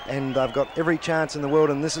Kelly, and they've got every chance in the world,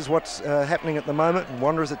 and this is what's happening at the moment, and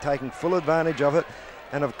Wanderers are taking full advantage of it.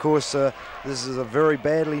 And of course, this is a very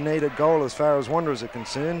badly needed goal as far as Wanderers are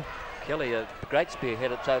concerned. Kelly, a great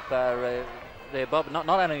spearhead so far there, Bob. Not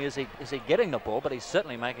only is he getting the ball, but he's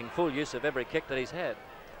certainly making full use of every kick that he's had.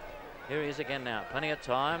 Here he is again now. Plenty of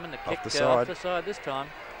time, and the kick off the side this time.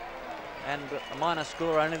 and a minor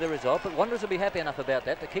score only the result. But Wanderers will be happy enough about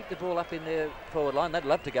that to keep the ball up in their forward line. They'd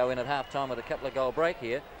love to go in at half-time with a couple of goal break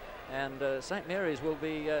here. And St Mary's will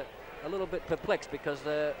be a little bit perplexed because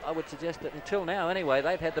I would suggest that until now, anyway,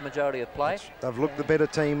 they've had the majority of play. They've looked the better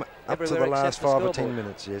team up to the last 5 or 10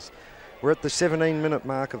 minutes, yes. We're at the 17-minute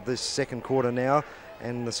mark of this second quarter now,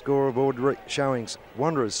 and the scoreboard showing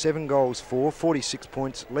Wanderers 7 goals for, 46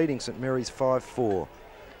 points, leading St Mary's 5-4.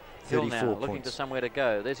 Hill now looking for somewhere to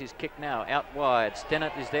go. There's his kick now, out wide.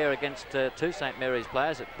 Stennett is there against 2 St Mary's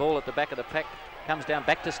players. Ball at the back of the pack. Comes down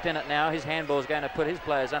back to Stennett now. His handball is going to put his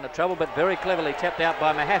players under trouble, but very cleverly tapped out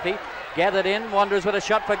by Mahaffey. Gathered in, Wanderers with a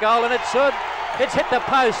shot for goal, and it's hit the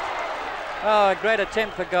post. Oh, a great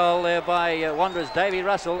attempt for goal there by Wanderers' Davy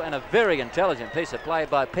Russell, and a very intelligent piece of play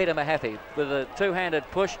by Peter Mahaffey. With a two-handed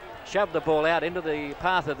push, shoved the ball out into the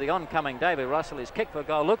path of the oncoming Davy Russell. His kick for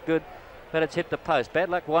goal looked good, but it's hit the post. Bad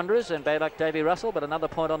luck Wanderers and bad luck Davy Russell, but another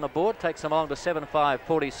point on the board takes them along to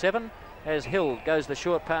 7-5-47 as Hill goes the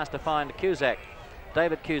short pass to find Cusack.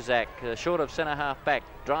 David Cusack, short of centre half back,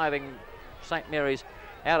 driving St Mary's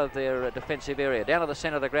out of their defensive area, down to the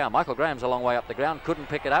centre of the ground. Michael Graham's a long way up the ground, couldn't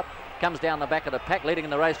pick it up. Comes down the back of the pack, leading in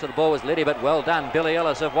the race to the ball was Liddy, but well done. Billy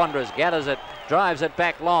Ellis of Wanderers gathers it, drives it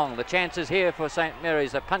back long. The chance is here for St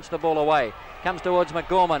Mary's. They punch the ball away. Comes towards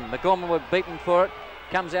McGorman. McGorman was beaten for it.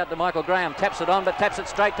 Comes out to Michael Graham, taps it on, but taps it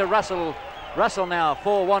straight to Russell. Russell now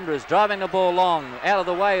for Wanderers, driving the ball long. Out of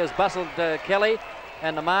the way has bustled Kelly.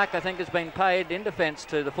 And the mark, I think, has been paid in defence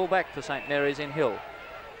to the fullback for St Mary's in Hill.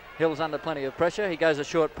 Hill's under plenty of pressure. He goes a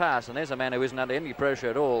short pass, and there's a man who isn't under any pressure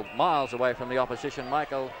at all, miles away from the opposition,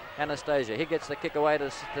 Michael Anastasia. He gets the kick away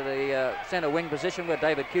to the centre wing position where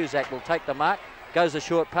David Cusack will take the mark. Goes a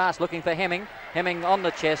short pass, looking for Hemming. Hemming on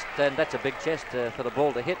the chest, and that's a big chest for the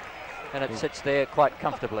ball to hit, and it sits there quite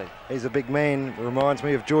comfortably. He's a big man. Reminds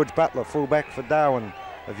me of George Butler, fullback for Darwin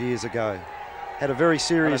of years ago. Had a very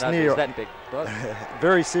serious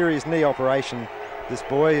very serious knee operation, this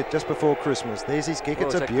boy, just before Christmas. There's his kick.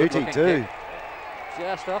 It's a beauty too. Kick.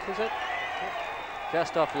 Just off, is it?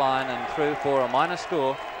 Just off line and through for a minor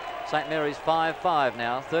score. St Mary's 5-5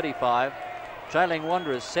 now, 35. Trailing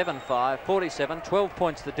Wanderers 7-5, 47. 12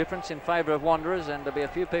 points the difference in favour of Wanderers, and there'll be a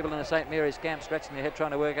few people in the St Mary's camp scratching their head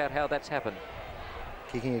trying to work out how that's happened.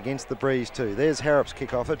 Kicking against the breeze too. There's Harrop's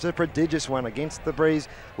kick-off. It's a prodigious one against the breeze.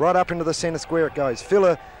 Right up into the centre square it goes.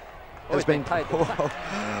 Filler has been paid.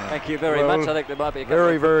 Thank you very much. I think there might be a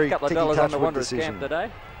couple of dollars on the Wanderers camp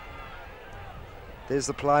today. There's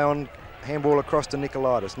the play on, handball across to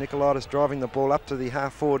Nicolaitis. Nicolaitis driving the ball up to the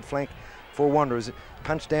half-forward flank for Wanderers.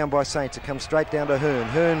 Punched down by Saints. It comes straight down to Hearn.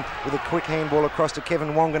 Hearn with a quick handball across to Kevin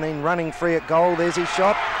Wanganeen, running free at goal. There's his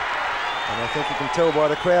shot. And I think you can tell by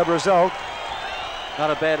the crowd result. Not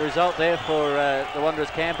a bad result there for the Wanderers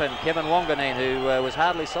camp, and Kevin Wanganeen, who was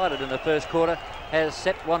hardly sighted in the first quarter, has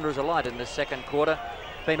set Wanderers alight in this second quarter.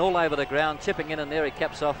 Been all over the ground, chipping in, and there he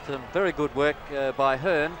caps off some very good work by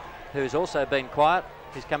Hearn, who's also been quiet.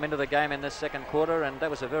 He's come into the game in this second quarter, and that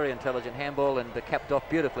was a very intelligent handball and capped off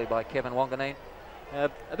beautifully by Kevin Wanganeen. A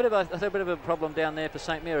bit of a problem down there for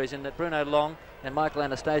St Mary's in that Bruno Long and Michael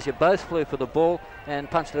Anastasia both flew for the ball and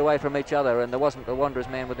punched it away from each other, and there wasn't a Wanderers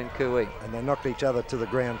man within cooee. And they knocked each other to the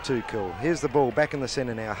ground too, cool. Here's the ball back in the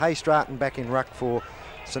centre now. Hay Stratton back in ruck for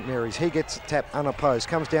St Mary's. He gets a tap unopposed,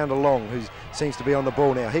 comes down to Long, who seems to be on the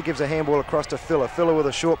ball now. He gives a handball across to Filler. Filler with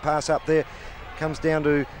a short pass up there, comes down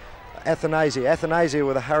to Athanasia. Athanasia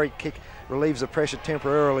with a hurried kick relieves the pressure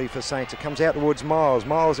temporarily for Saints. It comes out towards Miles.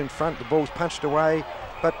 Miles in front, the ball's punched away,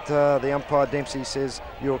 but the umpire Dempsey says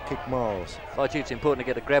your kick, Miles. I think it's important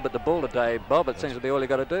to get a grab at the ball today, Bob. It seems to be all you've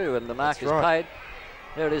got to do, and the mark is paid.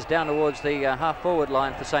 There it is down towards the half-forward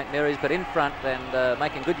line for St Mary's, but in front and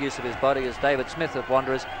making good use of his body is David Smith of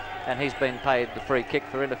Wanderers, and he's been paid the free kick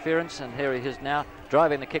for interference, and here he is now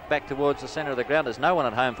driving the kick back towards the centre of the ground. There's no one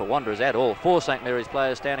at home for Wanderers at all. 4 St Mary's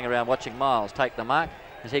players standing around watching Miles take the mark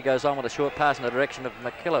as he goes on with a short pass in the direction of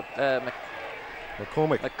McKillop.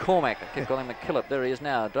 McCormack. I keep calling him McKillop. There he is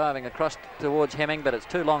now, driving across towards Hemming, but it's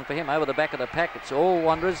too long for him. Over the back of the pack, it's all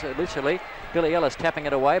Wanderers initially. Billy Ellis tapping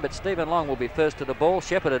it away, but Stephen Long will be first to the ball.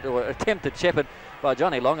 Shepherded, or attempted shepherd by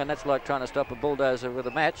Johnny Long, and that's like trying to stop a bulldozer with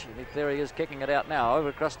a match. There he is, kicking it out now. Over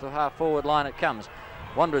across the half-forward line it comes.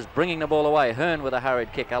 Wanderers bringing the ball away. Hearn with a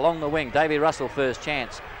hurried kick. Along the wing, Davy Russell first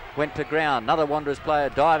chance. Went to ground. Another Wanderers player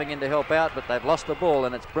diving in to help out, but they've lost the ball,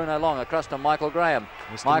 and it's Bruno Long across to Michael Graham.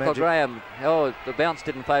 Michael Graham, the bounce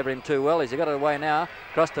didn't favour him too well. He's got it away now.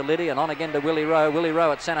 Across to Liddy and on again to Willie Rowe. Willie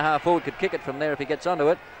Rowe at centre half forward could kick it from there if he gets onto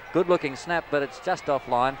it. Good looking snap, but it's just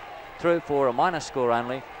offline. Through for a minor score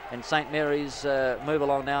only. And St Mary's move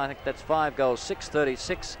along now. I think that's 5 goals,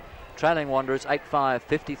 6-36. Trailing Wanderers 8-5,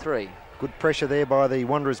 53. Good pressure there by the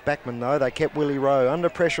Wanderers backman, though. They kept Willie Rowe under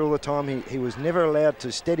pressure all the time. He was never allowed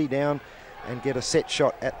to steady down and get a set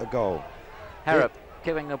shot at the goal. Harrop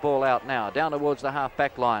giving the ball out now, down towards the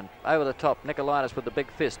half-back line. Over the top, Nicolaitis with the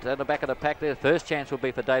big fist. At the back of the pack there, first chance will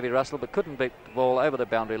be for Davy Russell, but couldn't beat the ball over the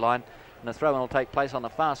boundary line. And the throw-in will take place on the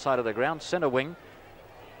far side of the ground, centre wing.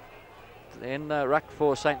 In ruck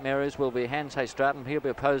for St Mary's will be Hans Haystratton. He'll be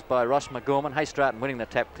opposed by Ross McGorman. Haystratton winning the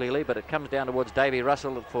tap clearly, but it comes down towards Davy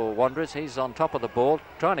Russell for Wanderers. He's on top of the ball,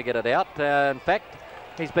 trying to get it out. In fact,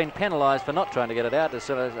 he's been penalised for not trying to get it out,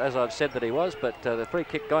 as I've said that he was, but the free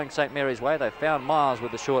kick going St Mary's way. They found Miles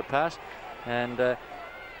with the short pass, and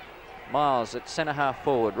Miles at centre half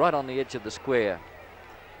forward, right on the edge of the square.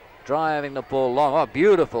 Driving the ball long. Oh,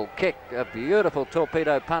 beautiful kick, a beautiful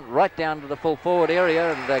torpedo punt right down to the full forward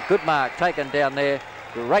area, and a good mark taken down there.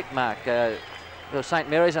 Great mark for St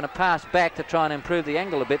Mary's, and a pass back to try and improve the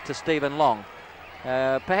angle a bit to Stephen Long.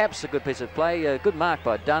 Perhaps a good piece of play, a good mark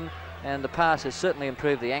by Dunn, and the pass has certainly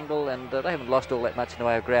improved the angle, and they haven't lost all that much in the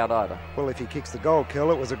way of ground either. Well, if he kicks the goal,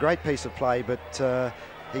 Kel, it was a great piece of play, but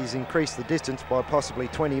he's increased the distance by possibly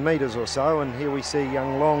 20 metres or so, and here we see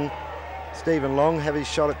young Long, Stephen Long, have his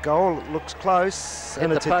shot at goal. It looks close,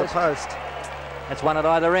 and it's hit the post. It's one at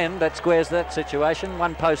either end. That squares that situation.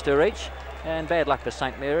 One poster each, and bad luck for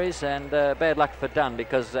St Mary's, and bad luck for Dunn,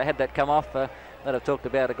 because had that come off, they'd have talked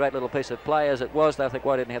about a great little piece of play. As it was, they'll think,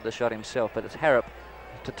 why didn't he have the shot himself? But it's Harrop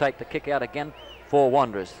to take the kick out again for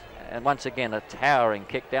Wanderers. And once again, a towering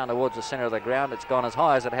kick down towards the centre of the ground. It's gone as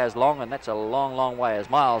high as it has long, and that's a long, long way, as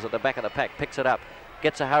Miles at the back of the pack picks it up.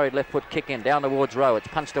 Gets a hurried left foot kick in, down towards Rowe. It's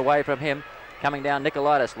punched away from him. Coming down,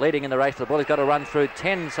 Nicolaitis leading in the race for the ball. He's got to run through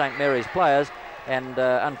 10 St Mary's players, and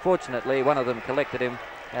unfortunately one of them collected him,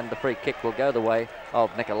 and the free kick will go the way of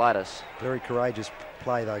Nicolaitis. Very courageous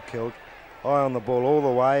play though, Killed. Eye on the ball all the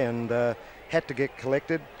way, and had to get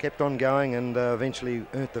collected, kept on going, and eventually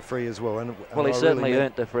earned the free as well. And well, he certainly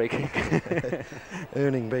earned the free kick.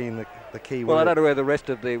 Earning being the key well, word. I don't know where the rest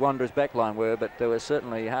of the Wanderers backline were, but there were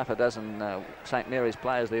certainly half a dozen St Mary's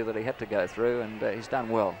players there that he had to go through, and he's done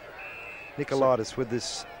well. Nicolaitis with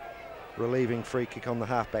this relieving free kick on the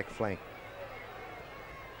half-back flank.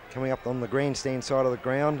 Coming up on the grandstand side of the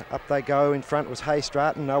ground. Up they go. In front was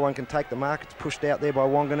Haystratton. No one can take the mark. It's pushed out there by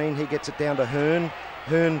Wanganeen. He gets it down to Hearn.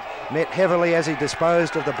 Hearn met heavily as he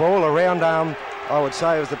disposed of the ball. Around arm, I would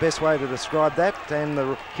say, was the best way to describe that. And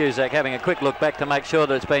the Cusack having a quick look back to make sure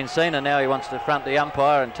that it's been seen, and now he wants to front the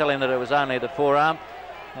umpire and tell him that it was only the forearm.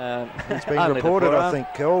 It's been reported, I think,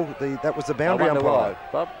 Kel. That was the boundary umpire. Why,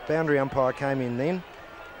 Bob? Boundary umpire came in then,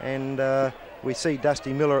 and we see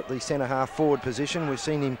Dusty Miller at the centre half forward position. We've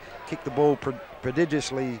seen him kick the ball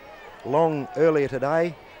prodigiously long earlier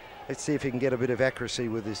today. Let's see if he can get a bit of accuracy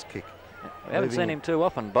with this kick. We haven't seen him too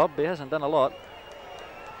often, Bob. He hasn't done a lot.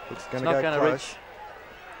 It's going to go close.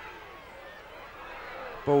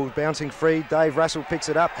 Ball bouncing free. Dave Russell picks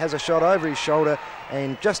it up, has a shot over his shoulder,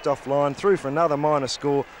 and just offline, through for another minor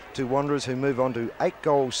score to Wanderers, who move on to 8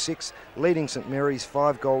 goals 6, leading St Mary's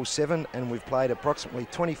 5 goals 7, and we've played approximately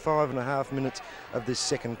 25.5 minutes of this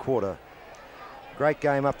second quarter. Great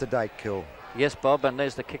game up to date, Kill. Yes, Bob, and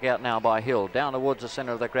there's the kick out now by Hill, down towards the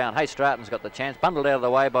centre of the ground. Haystratton's got the chance, bundled out of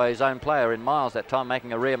the way by his own player in Miles that time,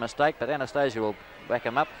 making a rare mistake, but Anastasia will back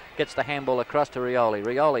him up, gets the handball across to Rioli.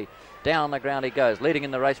 Rioli, down the ground he goes, leading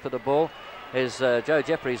in the race for the ball is Joe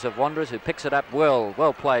Jeffries of Wanderers, who picks it up well.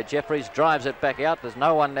 Well played, Jeffries, drives it back out. There's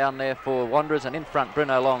no one down there for Wanderers, and in front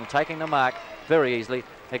Bruno Long taking the mark very easily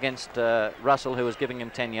against Russell, who was giving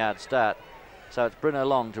him 10-yard start. So it's Bruno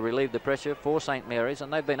Long to relieve the pressure for St Mary's,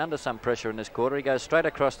 and they've been under some pressure in this quarter. He goes straight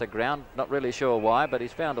across the ground, not really sure why, but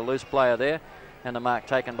he's found a loose player there, and the mark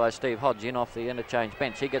taken by Steve Hodge in off the interchange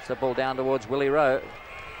bench. He gets the ball down towards Willie Rowe.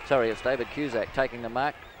 Sorry, it's David Cusack taking the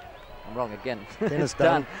mark. I'm wrong again. Dennis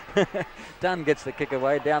Dunn. Dunn gets the kick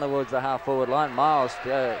away down towards the half-forward line. Miles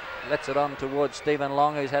lets it on towards Stephen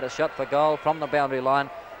Long, who's had a shot for goal from the boundary line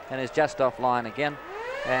and is just offline again.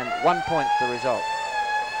 And 1 point the result.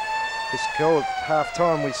 This goal at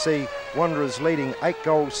half-time, we see Wanderers leading 8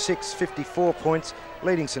 goals 6, 54 points,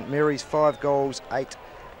 leading St Mary's 5 goals 8,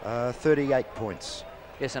 38 points.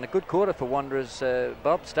 Yes, and a good quarter for Wanderers,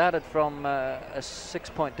 Bob. Started from a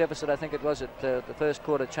 6-point deficit, I think it was, at the first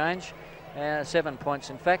quarter change. 7 points,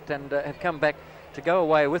 in fact, and have come back to go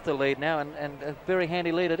away with the lead now, and a very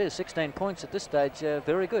handy lead it is. 16 points at this stage,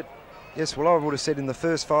 very good. Yes, well, I would have said in the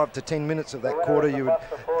first 5 to 10 minutes of that quarter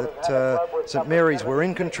that St Mary's were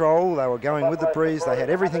in control. They were going with the breeze. They had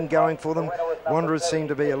everything going for them. Wanderers seemed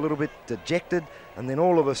to be a little bit dejected, and then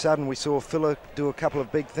all of a sudden we saw Filler do a couple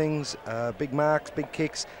of big things, big marks, big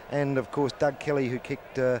kicks, and of course Doug Kelly, who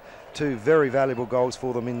kicked 2 very valuable goals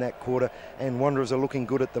for them in that quarter, and Wanderers are looking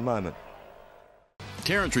good at the moment.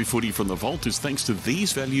 Territory footy from the vault is thanks to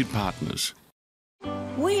these valued partners.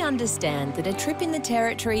 We understand that a trip in the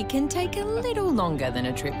Territory can take a little longer than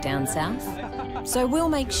a trip down south. So we'll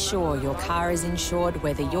make sure your car is insured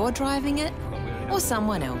whether you're driving it or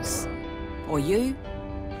someone else. Or you,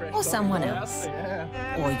 or someone else.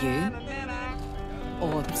 Or you,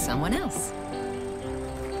 or someone else.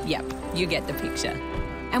 Yep, you get the picture.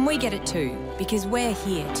 And we get it too, because we're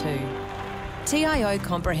here too. TIO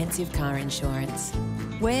Comprehensive Car Insurance.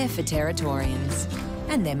 We're for Territorians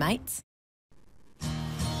and their mates.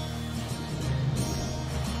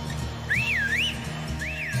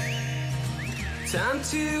 Time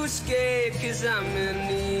to escape, 'cause I'm in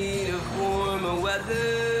need of warmer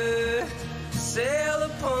weather. Sail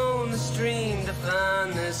upon the stream to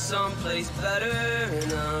find there's someplace better,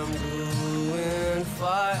 and I'm going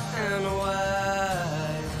far and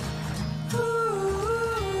wide.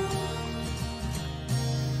 Ooh.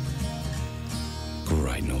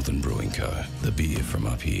 Great Northern Brewing Co., the beer from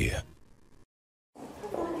up here.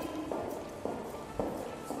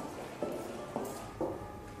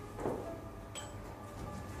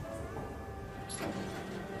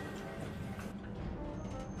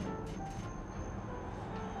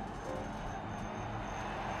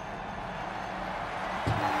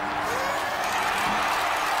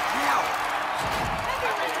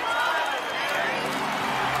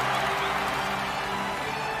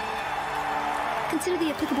 Consider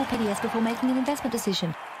the applicable PDS before making an investment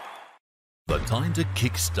decision. The time to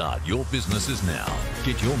kickstart your business is now.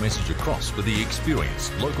 Get your message across with the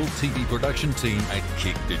experienced local TV production team at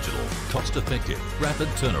Kick Digital. Cost effective, rapid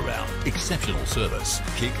turnaround, exceptional service.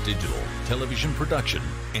 Kick Digital. Television production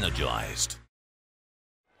energised.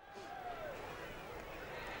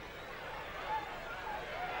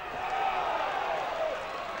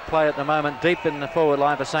 Play at the moment deep in the forward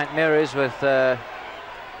line for St Mary's, with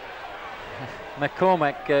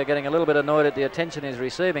McCormack getting a little bit annoyed at the attention he's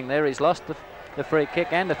receiving there. He's lost the free kick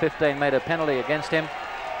and a 15-metre penalty against him,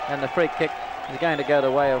 and the free kick is going to go the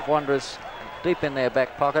way of Wanderers deep in their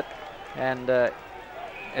back pocket, and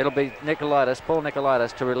it'll be Paul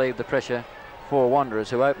Nicolaitis to relieve the pressure for Wanderers,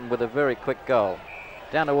 who opened with a very quick goal.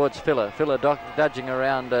 Down towards Filler dodging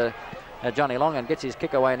around Johnny Long, and gets his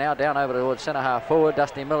kick away now, down over towards centre half forward.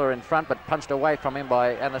 Dusty Miller in front, but punched away from him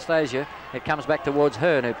by Anastasia. It comes back towards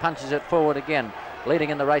Hearn, who punches it forward again.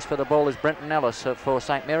 Leading in the race for the ball is Brenton Ellis for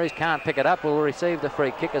St Mary's. Can't pick it up, will receive the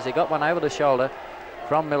free kick as he got one over the shoulder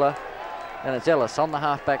from Miller. And it's Ellis on the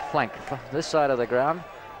half-back flank, this side of the ground.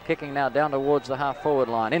 Kicking now down towards the half-forward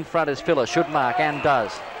line. In front is Filler, should mark and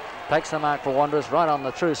does. Takes the mark for Wanderers right on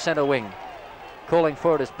the true centre wing. Calling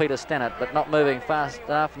for it is Peter Stennett, but not moving fast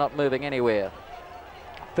enough, not moving anywhere.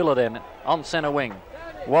 Filler then on centre wing.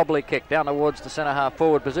 Wobbly kick down towards the centre half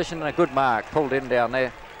forward position, and a good mark pulled in down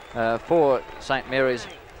there for St Mary's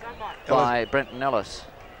by Brenton Ellis.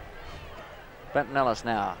 Brenton Ellis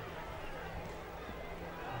now.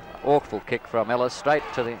 Awful kick from Ellis, straight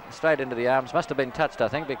into the arms. Must have been touched, I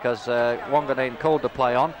think, because Wanganeen called to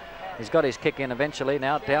play on. He's got his kick in eventually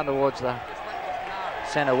now, down towards the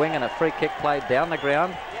centre wing, and a free kick played down the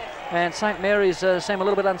ground. And St Mary's seem a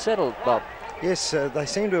little bit unsettled, Bob. Yes, they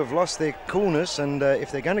seem to have lost their coolness, and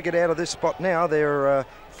if they're going to get out of this spot now, they're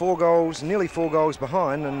nearly four goals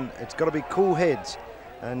behind, and it's got to be cool heads.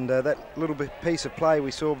 And that little piece of play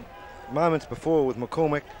we saw moments before with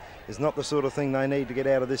McCormack is not the sort of thing they need to get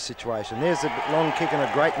out of this situation. There's a long kick and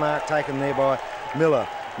a great mark taken there by Miller.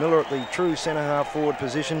 Miller at the true centre half forward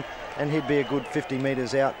position, and he'd be a good 50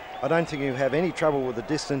 metres out. I don't think he'll have any trouble with the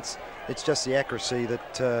distance. It's just the accuracy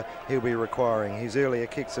that he'll be requiring. His earlier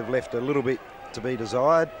kicks have left a little bit to be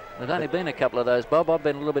desired. There's only been a couple of those, Bob. I've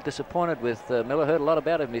been a little bit disappointed with Miller. Heard a lot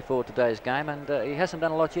about him before today's game, and he hasn't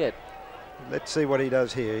done a lot yet. Let's see what he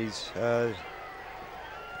does here. He's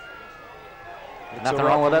nothing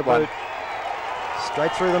wrong with that one.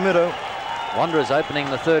 Straight through the middle. Wanderers opening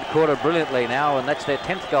the third quarter brilliantly now, and that's their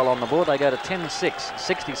 10th goal on the board. They go to 10-6,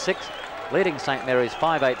 66, leading St Mary's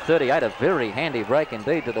 5-8-38. A very handy break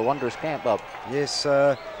indeed to the Wanderers camp, Bob. Yes,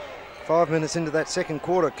 5 minutes into that second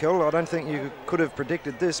quarter, Kel. I don't think you could have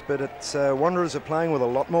predicted this, but it's Wanderers are playing with a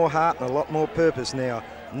lot more heart and a lot more purpose now.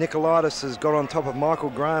 Nicolaitis has got on top of Michael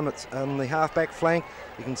Graham on the half-back flank.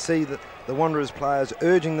 You can see that the Wanderers players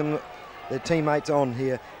urging their teammates on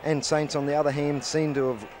here, and Saints on the other hand seem to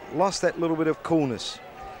have lost that little bit of coolness.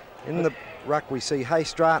 In the ruck we see Hay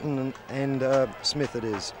Stratton and Smith it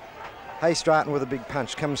is. Hay Stratton with a big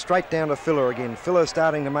punch. Comes straight down to Filler again. Filler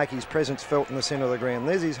starting to make his presence felt in the centre of the ground.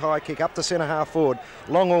 There's his high kick up to centre half forward.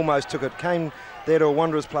 Long almost took it. Came there to a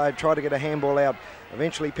Wanderers player. Tried to get a handball out.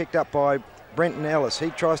 Eventually picked up by Brenton Ellis.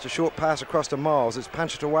 He tries to short pass across to Miles. It's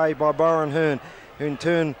punched away by Byron Hearn, who in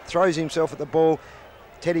turn throws himself at the ball.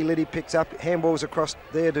 Teddy Liddy picks up. Handballs across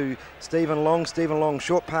there to Stephen Long. Stephen Long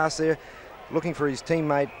short pass there. Looking for his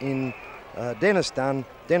teammate in Dennis Dunn.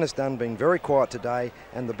 Dennis Dunn being very quiet today,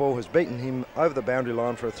 and the ball has beaten him over the boundary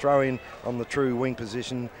line for a throw-in on the true wing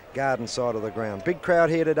position, garden side of the ground. Big crowd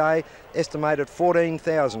here today, estimated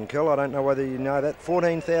 14,000, Kel. I don't know whether you know that.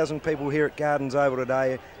 14,000 people here at Gardens Oval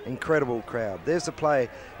today. Incredible crowd. There's the play.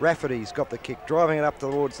 Rafferty's got the kick, driving it up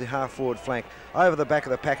towards the half-forward flank. Over the back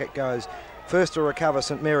of the pack it goes. First to recover,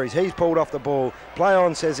 St Mary's. He's pulled off the ball. Play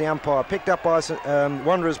on, says the umpire. Picked up by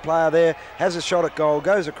Wanderers player there. Has a shot at goal.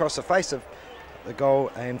 Goes across the face of the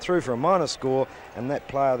goal and through for a minor score. And that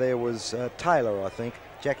player there was Taylor, I think.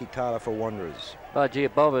 Jackie Taylor for Wanderers. Oh, gee,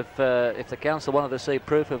 Bob, if the council wanted to see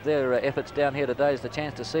proof of their efforts down here today, is the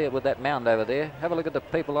chance to see it with that mound over there. Have a look at the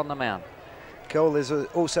people on the mound. Kel, there's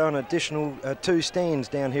also an additional 2 stands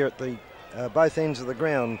down here at the both ends of the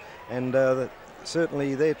ground. And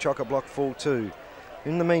certainly they're chock-a-block full too.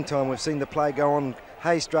 In the meantime, we've seen the play go on.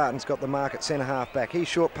 Hay Stratton's got the mark at centre half back. He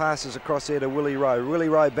short passes across there to Willie Rowe. Willie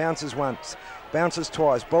Rowe bounces once, bounces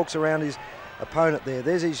twice, bulks around his opponent there.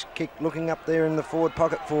 There's his kick looking up there in the forward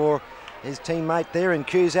pocket for his teammate there in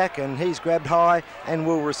Cusack, and he's grabbed high and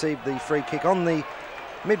will receive the free kick on the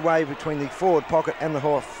midway between the forward pocket and the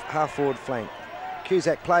half forward flank.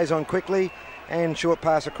 Cusack plays on quickly and short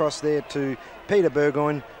pass across there to Peter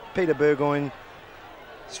Burgoyne. Peter Burgoyne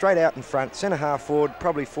straight out in front, centre half forward,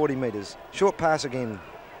 probably 40 metres. Short pass again.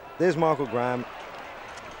 There's Michael Graham,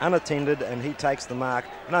 unattended, and he takes the mark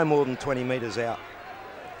no more than 20 metres out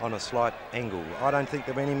on a slight angle. I don't think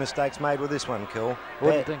there have been any mistakes made with this one, Kel.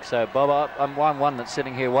 Wouldn't think so, Bob. I'm one that's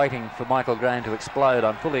sitting here waiting for Michael Graham to explode.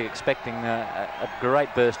 I'm fully expecting a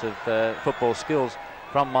great burst of football skills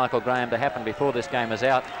from Michael Graham to happen before this game is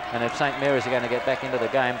out, and if St Mary's are going to get back into the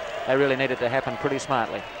game, they really need it to happen pretty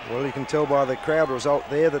smartly. Well, you can tell by the crowd result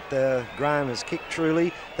there that Graham has kicked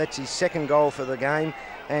truly. That's his 2nd goal for the game,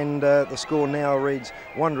 and the score now reads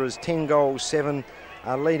Wanderers 10 goals 7,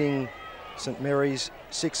 leading St Mary's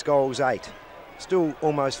 6 goals 8. Still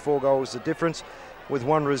almost 4 goals the difference, with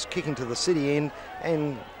Wanderers kicking to the city end,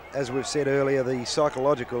 and as we've said earlier, the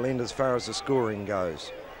psychological end as far as the scoring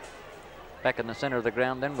goes. Back in the centre of the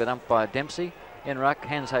ground then with umpire Dempsey. In ruck,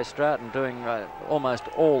 Hans Hay Stratton doing almost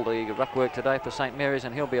all the ruck work today for St Mary's,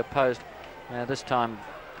 and he'll be opposed this time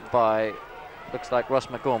by, looks like, Ross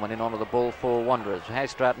McGorman in onto the ball for Wanderers. Hay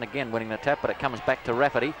Stratton again winning the tap, but it comes back to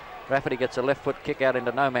Rafferty. Rafferty gets a left foot kick out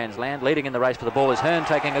into no man's land. Leading in the race for the ball is Hearn,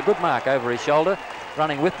 taking a good mark over his shoulder,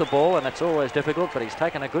 running with the ball, and it's always difficult, but he's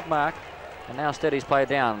taken a good mark. And now steadies play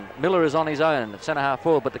down. Miller is on his own at centre half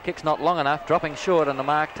forward, but the kick's not long enough, dropping short, and the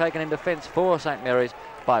mark taken in defence for St Mary's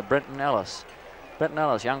by Brenton Ellis. Brenton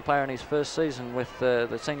Ellis, young player in his first season with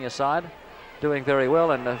the senior side, doing very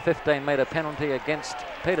well, and a 15-metre penalty against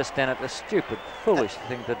Peter Stennett, a stupid, foolish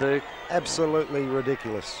thing to do. Absolutely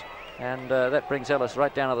ridiculous. And that brings Ellis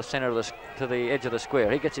right down to the centre of to the edge of the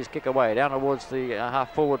square. He gets his kick away down towards the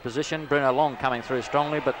half-forward position. Bruno Long coming through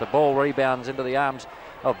strongly, but the ball rebounds into the arms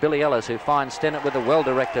of Billy Ellis, who finds Stennett with a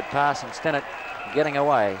well-directed pass, and Stennett getting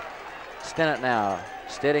away. Stennett now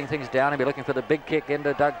steadying things down. He'll be looking for the big kick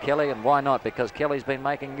into Doug Kelly, and why not? Because Kelly's been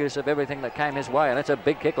making use of everything that came his way, and it's a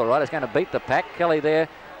big kick, all right. It's going to beat the pack. Kelly there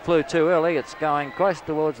flew too early. It's going close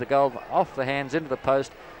towards the goal, off the hands, into the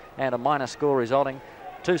post, and a minor score resulting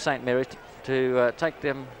to St Mary's to take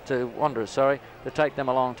them to Wanderers, to take them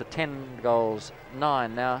along to 10 goals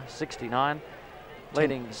 9 now, 69,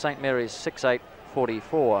 leading St Mary's 6-8.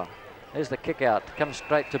 44. There's the kick out, comes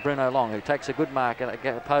straight to Bruno Long, who takes a good mark and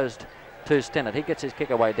opposed to Stennett. He gets his kick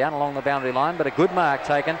away down along the boundary line, but a good mark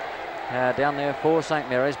taken down there for St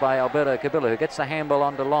Mary's by Alberto Cabilla, who gets the handball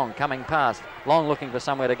onto Long, coming past. Long looking for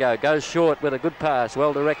somewhere to go, goes short with a good pass,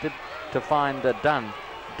 well directed to find Dunn.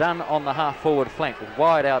 Dunn on the half-forward flank,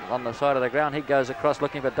 wide out on the side of the ground. He goes across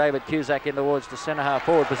looking for David Cusack in towards the centre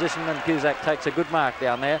half-forward position, and Cusack takes a good mark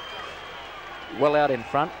down there, well out in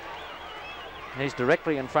front. He's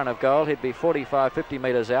directly in front of goal. He'd be 45, 50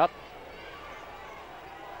 metres out.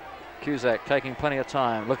 Cusack taking plenty of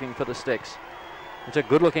time, looking for the sticks. It's a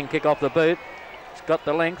good-looking kick off the boot. It's got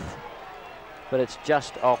the length, but it's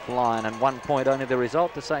just offline, and 1 point only the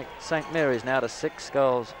result to St Mary's now to 6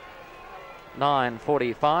 goals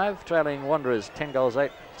 9-45, trailing Wanderers 10 goals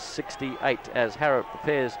 8-68 as Harrop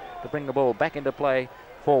prepares to bring the ball back into play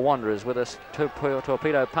for Wanderers with a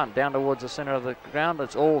torpedo punt down towards the centre of the ground.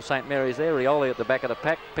 It's all St Mary's there. Rioli at the back of the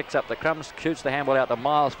pack, picks up the crumbs, shoots the handball out to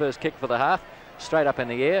Miles, first kick for the half, straight up in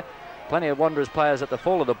the air. Plenty of Wanderers players at the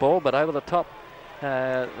fall of the ball, but over the top,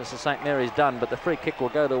 this is St Mary's done, but the free kick will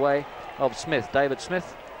go the way of Smith. David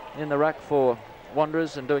Smith in the ruck for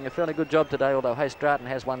Wanderers and doing a fairly good job today, although Hayes Stratton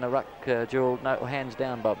has won the ruck duel, no hands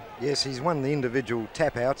down, Bob. Yes, he's won the individual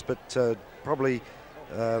tap-outs, but probably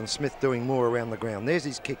Smith doing more around the ground. There's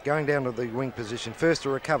his kick going down to the wing position. First to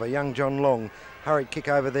recover, young John Long. Hurried kick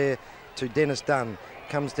over there to Dennis Dunn.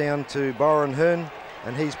 Comes down to Byron Hearn,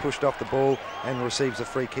 and he's pushed off the ball and receives a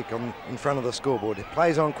free kick in front of the scoreboard. It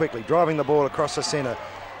plays on quickly, driving the ball across the centre.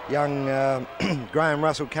 Young Graham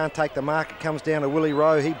Russell can't take the mark. It comes down to Willie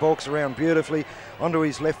Rowe. He balks around beautifully. Onto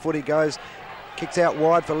his left foot he goes. Kicks out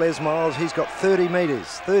wide for Les Miles. He's got 30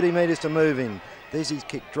 metres to move in. There's his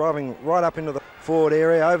kick, driving right up into the forward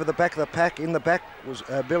area, over the back of the pack. In the back was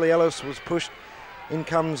Billy Ellis was pushed. In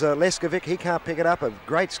comes Leskovic. He can't pick it up. A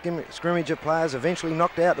great scrimmage of players. Eventually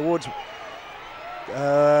knocked out towards,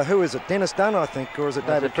 who is it? Dennis Dunn, I think, or is it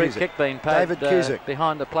David Cusack? Cusack? Free kick being paid David Cusack.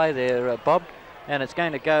 Behind the play there, Bob. And it's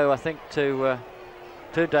going to go, I think, to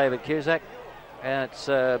David Cusack. And it's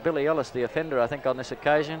Billy Ellis, the offender, I think, on this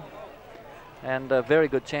occasion. And a very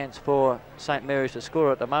good chance for St Mary's to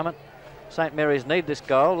score at the moment. St Mary's need this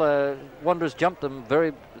goal. Wanderers jumped them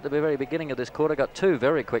at the very beginning of this quarter, got two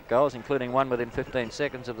very quick goals, including one within 15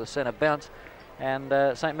 seconds of the centre bounce.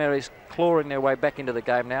 And St Mary's clawing their way back into the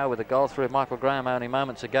game now with a goal through Michael Graham only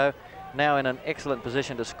moments ago. Now in an excellent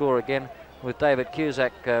position to score again with David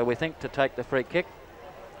Cusack, we think, to take the free kick.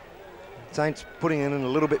 Saints putting in a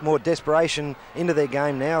little bit more desperation into their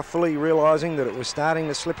game now, fully realising that it was starting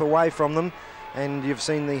to slip away from them. And you've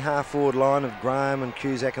seen the half-forward line of Graham and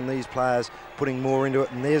Cusack and these players putting more into it.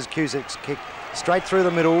 And there's Cusack's kick straight through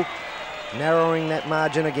the middle, narrowing that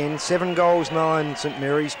margin again. 7 goals, 9 St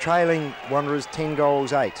Mary's, trailing Wanderers 10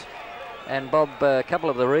 goals, 8. And Bob, a couple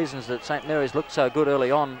of the reasons that St Mary's looked so good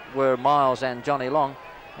early on were Miles and Johnny Long,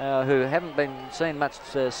 who haven't been seen much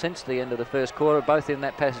since the end of the first quarter, both in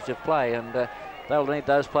that passage of play. And they'll need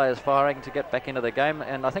those players firing to get back into the game.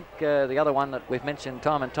 And I think the other one that we've mentioned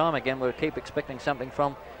time and time again, we'll keep expecting something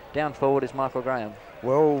from down forward, is Michael Graham.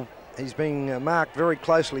 Well, he's being marked very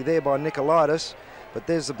closely there by Nicolaitis, but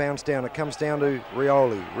there's the bounce down. It comes down to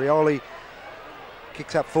Rioli. Rioli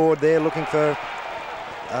kicks up forward there, looking for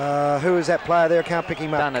who is that player there? I can't pick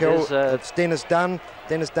him up. It's Dennis Dunn.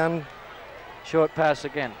 Dennis Dunn. Short pass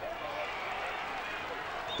again.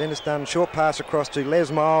 Dennis Dunn, short pass across to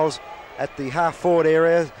Les Miles at the half-forward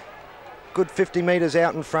area. Good 50 metres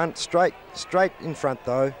out in front, straight in front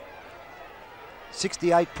though.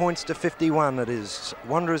 68 points to 51 it is.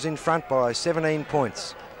 Wanderers in front by 17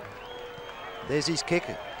 points. There's his kick,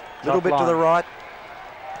 a little bit to the right,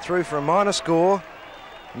 through for a minor score.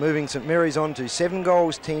 Moving St Mary's on to 7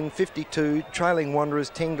 goals, 10, 52, trailing Wanderers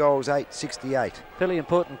 10 goals, 8, 68. Fairly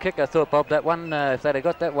important kick, I thought, Bob, that one. If they'd have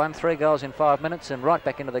got that one, 3 goals in 5 minutes and right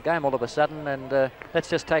back into the game all of a sudden. And that's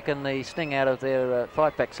just taken the sting out of their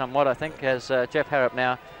fight back somewhat, I think, as Jeff Harrop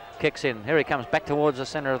now kicks in. Here he comes back towards the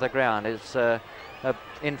centre of the ground.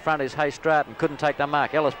 In front is Hayes Stratton, couldn't take the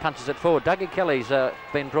mark. Ellis punches it forward. Dougie Kelly's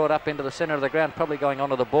been brought up into the centre of the ground, probably going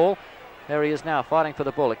onto the ball. There he is now, fighting for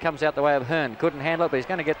the ball. It comes out the way of Hearn. Couldn't handle it, but he's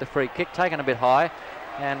going to get the free kick, taken a bit high.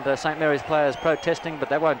 And St Mary's players protesting, but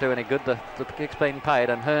that won't do any good. The kick's been paid,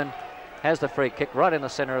 and Hearn has the free kick right in the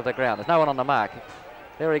centre of the ground. There's no one on the mark.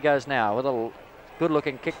 There he goes now with a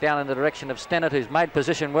good-looking kick down in the direction of Stennett, who's made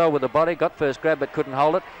position well with the body. Got first grab, but couldn't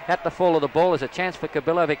hold it. At the fall of the ball, there's a chance for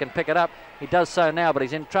Kabila if he can pick it up. He does so now, but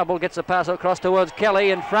he's in trouble. Gets the pass across towards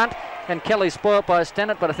Kelly in front. And Kelly's spoilt by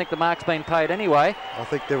Stennett, but I think the mark's been paid anyway. I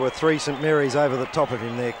think there were 3 St Mary's over the top of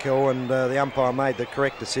him there, Kel, and the umpire made the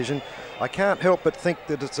correct decision. I can't help but think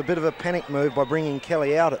that it's a bit of a panic move by bringing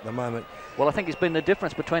Kelly out at the moment. Well, I think he's been the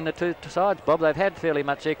difference between the two sides, Bob. They've had fairly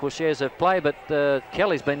much equal shares of play, but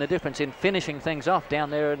Kelly's been the difference in finishing things off down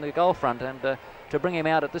there in the goal front. And to bring him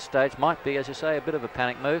out at this stage might be, as you say, a bit of a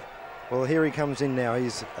panic move. Well, here he comes in now.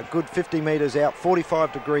 He's a good 50 metres out,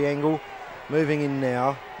 45-degree angle, moving in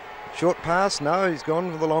now. Short pass, no, he's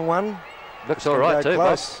gone for the long one. Looks all right too,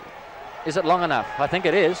 Boss. Is it long enough? I think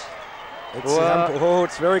it is.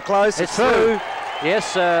 It's very close. It's through.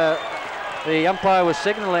 Yes, the umpire was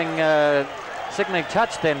signalling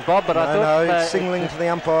touch then, Bob, but I thought... No, signalling to the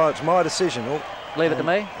umpire, it's my decision. Leave it to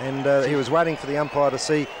me. And he was waiting for the umpire to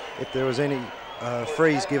see if there was any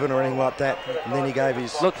freeze given or anything like that, and then he gave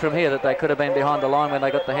his... Looked from here that they could have been behind the line when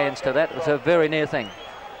they got the hands to that. It was a very near thing.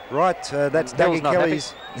 Right, that's Dougie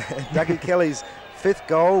Kelly's 5th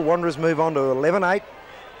goal. Wanderers move on to 11-8.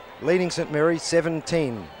 leading St Mary's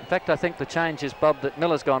 7-10. In fact, I think the change is, Bob, that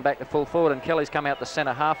Miller's gone back to full forward and Kelly's come out the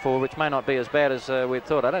centre half forward, which may not be as bad as we'd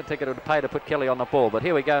thought. I don't think it would pay to put Kelly on the ball, but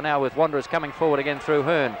here we go now with Wanderers coming forward again through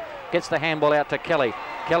Hearn. Gets the handball out to Kelly.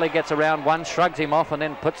 Kelly gets around one, shrugs him off and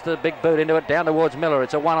then puts the big boot into it down towards Miller.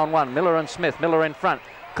 It's a one-on-one. Miller and Smith. Miller in front.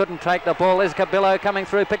 Couldn't take the ball. There's Cabillo coming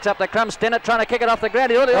through, picks up the crumb. Stennett trying to kick it off the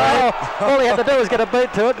ground. All he had to do was get a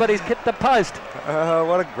boot to it, but he's hit the post.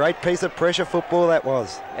 What a great piece of pressure football that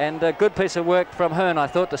was. And a good piece of work from Hearn, I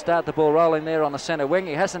thought, to start the ball rolling there on the centre wing.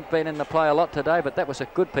 He hasn't been in the play a lot today, but that was a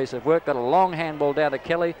good piece of work. Got a long handball down to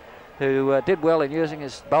Kelly, who did well in using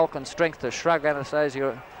his bulk and strength to shrug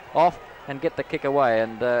Anastasia off and get the kick away,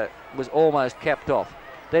 and was almost capped off.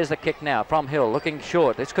 There's the kick now from Hill, looking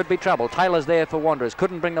short. This could be trouble. Taylor's there for Wanderers.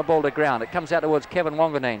 Couldn't bring the ball to ground. It comes out towards Kevin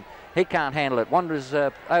Wanganeen. He can't handle it. Wanderers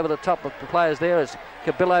over the top of the players there as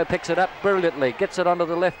Cabillo picks it up brilliantly. Gets it onto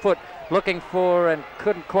the left foot, looking for and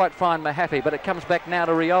couldn't quite find Mahaffey. But it comes back now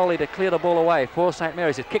to Rioli to clear the ball away for St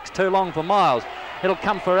Mary's. It kicks too long for Miles. It'll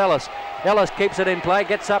come for Ellis. Ellis keeps it in play,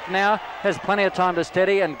 gets up now, has plenty of time to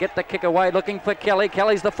steady and get the kick away, looking for Kelly.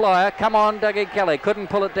 Kelly's the flyer. Come on, Dougie Kelly. Couldn't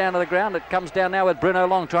pull it down to the ground. It comes down now with Bruno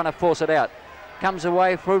Long trying to force it out. Comes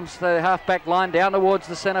away from the half-back line down towards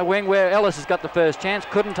the centre wing where Ellis has got the first chance.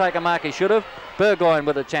 Couldn't take a mark he should have. Burgoyne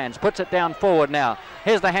with a chance. Puts it down forward now.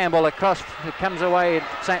 Here's the handball across. It comes away.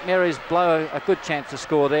 St Mary's blow a good chance to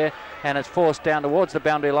score there, and it's forced down towards the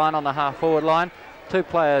boundary line on the half-forward line. Two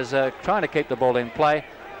players trying to keep the ball in play,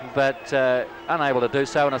 but unable to do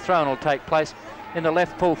so, and a throw-in will take place in the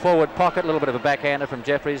left full forward pocket. A little bit of a backhander from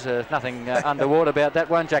Jeffries. Nothing underwater about that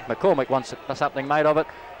one. Jack McCormick wants something made of it,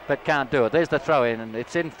 but can't do it. There's the throw-in, and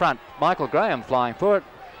it's in front. Michael Graham flying for it,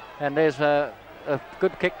 and there's a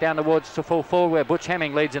good kick down towards the full forward where Butch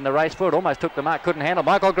Hemming leads in the race for it. Almost took the mark, couldn't handle.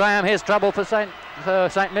 Michael Graham, here's trouble for St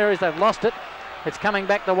Mary's. They've lost it. It's coming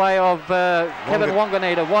back the way of Kevin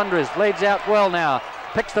Wanganeen of Wanderers. Leads out well now.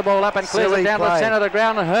 Picks the ball up and clears it down the centre of the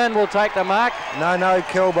ground, and Hearn will take the mark. No,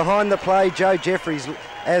 Kel, behind the play, Joe Jeffries,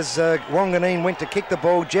 as Wanganeen went to kick the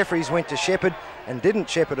ball, Jeffries went to shepherd and didn't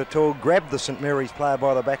shepherd at all, grabbed the St Mary's player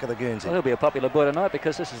by the back of the Guernsey. Well, he'll be a popular boy tonight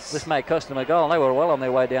because this may cost them a goal, and they were well on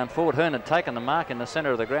their way down forward. Hearn had taken the mark in the centre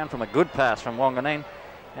of the ground from a good pass from Wanganeen,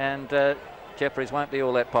 and Jeffries won't be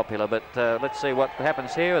all that popular, but let's see what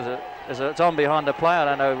happens here as it's on behind the play. I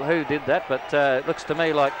don't know who did that, but it looks to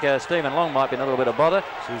me like Stephen Long might be in a little bit of bother.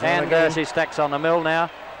 And she stacks on the mill now.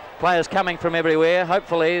 Players coming from everywhere.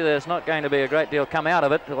 Hopefully there's not going to be a great deal come out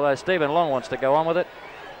of it, although Stephen Long wants to go on with it.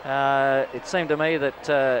 It seemed to me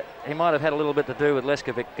that he might have had a little bit to do with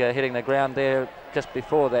Leskovic hitting the ground there just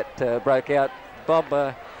before that broke out.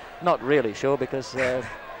 Bob, not really sure because...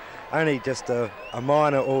 only just a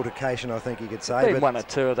minor altercation, I think you could say. Been one or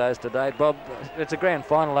two of those today, Bob. It's a grand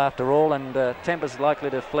final after all, and temper's likely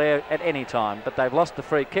to flare at any time. But they've lost the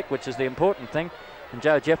free kick, which is the important thing, and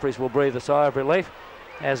Joe Jeffries will breathe a sigh of relief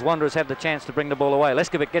as Wanderers have the chance to bring the ball away.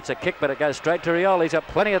 Leskovic gets a kick, but it goes straight to Rioli. He's got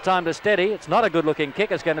plenty of time to steady. It's not a good-looking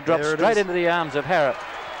kick. It's going to drop straight into the arms of Harrop.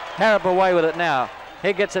 Harrop away with it now.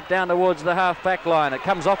 He gets it down towards the half-back line. It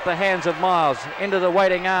comes off the hands of Miles into the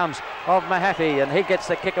waiting arms of Mahaffey, and he gets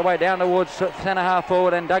the kick away down towards centre half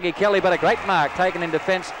forward and Dougie Kelly, but a great mark taken in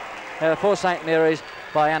defence for St Mary's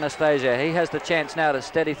by Anastasia. He has the chance now to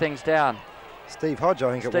steady things down. Steve Hodge,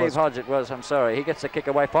 I think it was. Steve Hodge it was, I'm sorry. He gets the kick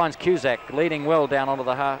away, finds Cusack leading well down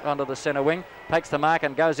onto the centre wing, takes the mark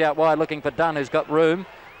and goes out wide looking for Dunn, who's got room.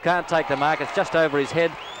 Can't take the mark, it's just over his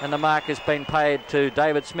head, and the mark has been paid to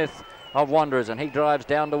David Smith of Wanderers, and he drives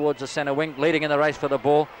down towards the centre wing, leading in the race for the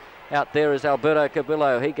ball. Out there is Alberto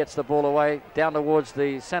Cabillo. He gets the ball away down towards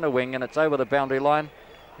the centre wing, and it's over the boundary line,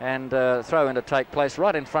 and throw in to take place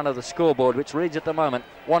right in front of the scoreboard, which reads at the moment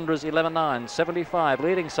Wanderers 11-9, 75,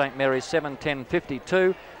 leading St Mary's 7-10,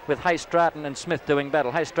 52, with Hay Stratton and Smith doing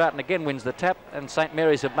battle. Hay Stratton again wins the tap, and St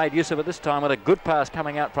Mary's have made use of it this time with a good pass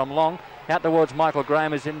coming out from Long, out towards Michael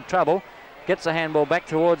Graham, who's in trouble. Gets the handball back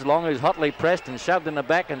towards Long, who's hotly pressed and shoved in the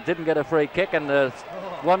back and didn't get a free kick, and the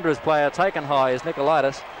Wanderers player taken high is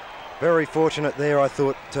Nicolaitis. Very fortunate there, I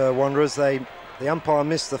thought, Wanderers. The umpire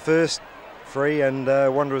missed the first free, and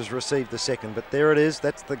Wanderers received the second. But there it is.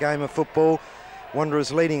 That's the game of football.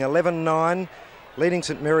 Wanderers leading 11-9, leading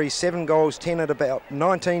St Mary's 7 goals 10 at about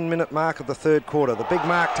 19-minute mark of the third quarter. The big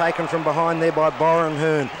mark taken from behind there by Byron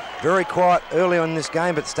Hearn. Very quiet early on in this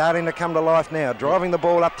game, but starting to come to life now. Driving the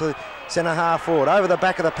ball up to centre half forward. Over the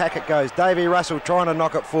back of the pack it goes. Davey Russell trying to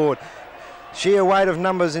knock it forward. Sheer weight of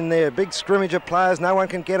numbers in there. Big scrimmage of players. No one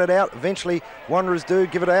can get it out. Eventually, Wanderers do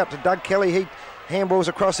give it out to Doug Kelly. He handballs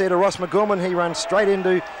across there to Ross McGorman. He runs straight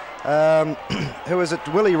into, who is it,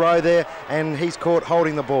 Willie Rowe there, and he's caught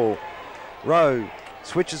holding the ball. Rowe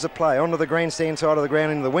switches the play onto the grandstand side of the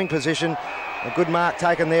ground into the wing position. A good mark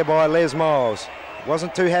taken there by Les Miles.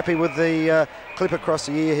 Wasn't too happy with the clip across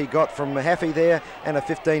the ear he got from Haffey there, and a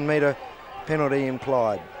 15-metre penalty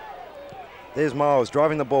implied. There's Miles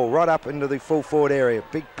driving the ball right up into the full forward area.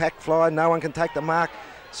 Big pack fly, no one can take the mark.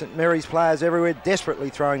 St Mary's players everywhere desperately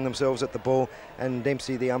throwing themselves at the ball, and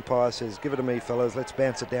Dempsey, the umpire, says, give it to me, fellas, let's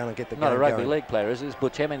bounce it down and get the game going. Not a rugby league player, is this?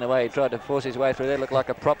 Butch Hemming, the way he tried to force his way through there, looked like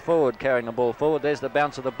a prop forward carrying the ball forward. There's the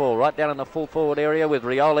bounce of the ball right down in the full forward area with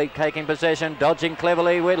Rioli taking possession, dodging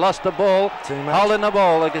cleverly. We lost the ball, holding the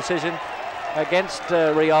ball. A decision against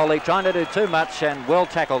Rioli, trying to do too much, and well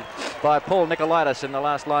tackled by Paul Nicolaitis in the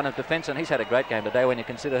last line of defence, and he's had a great game today when you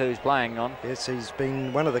consider who he's playing on. Yes, he's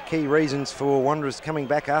been one of the key reasons for Wanderers coming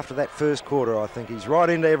back after that first quarter, I think. He's right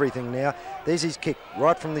into everything now. There's his kick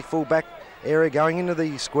right from the full back area going into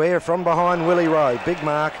the square from behind Willie Rowe. Big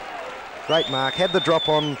mark, great mark. Had the drop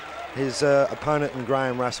on his opponent and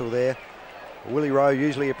Graham Russell there. Willie Rowe,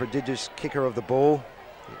 usually a prodigious kicker of the ball.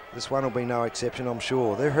 This one will be no exception, I'm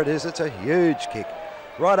sure. There it is. It's a huge kick.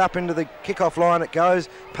 Right up into the kick-off line it goes.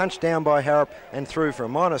 Punched down by Harrop and through for a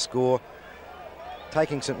minor score.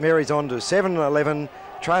 Taking St Mary's on to 7-11,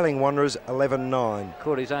 trailing Wanderers 11-9.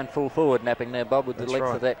 Caught his own full forward napping there, Bob, with the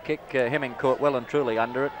length of that kick. Hemming caught well and truly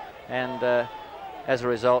under it, and as a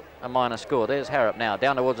result, a minor score. There's Harrop now,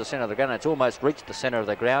 down towards the centre of the ground. It's almost reached the centre of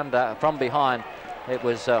the ground. From behind, it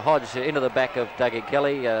was Hodge into the back of Dougie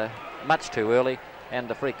Kelly, much too early. And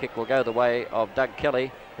the free kick will go the way of Doug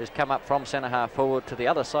Kelly, who's come up from centre half forward to the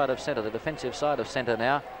other side of centre, the defensive side of centre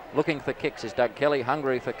now. Looking for kicks is Doug Kelly,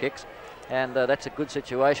 hungry for kicks. And that's a good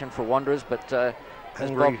situation for Wanderers, but as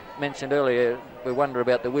Bob mentioned earlier, we wonder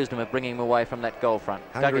about the wisdom of bringing him away from that goal front.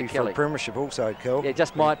 Hungry Dougie for Kelly. premiership also, Kel. Yeah, it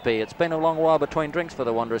just might be. It's been a long while between drinks for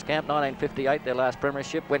the Wanderers camp. 1958, their last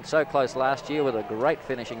premiership. Went so close last year with a great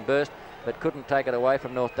finishing burst, but couldn't take it away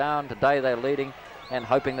from North Darwin. Today they're leading and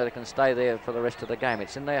hoping that it can stay there for the rest of the game.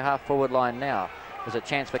 It's in their half-forward line now. There's a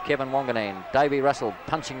chance for Kevin Wanganeen. Davey Russell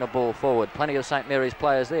punching the ball forward. Plenty of St Mary's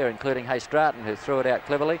players there, including Hay Stratton, who threw it out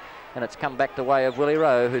cleverly, and it's come back the way of Willie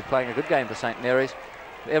Rowe, who's playing a good game for St Mary's.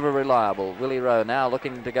 Ever reliable. Willie Rowe now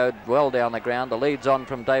looking to go well down the ground. The lead's on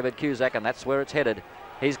from David Cusack, and that's where it's headed.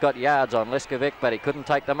 He's got yards on Leskovic, but he couldn't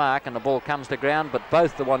take the mark, and the ball comes to ground, but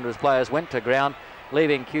both the Wanderers players went to ground,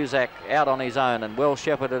 leaving Cusack out on his own, and well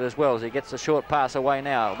shepherded as well as he gets the short pass away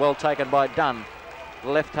now. Well taken by Dunn.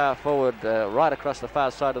 Left half forward, right across the far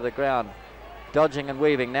side of the ground. Dodging and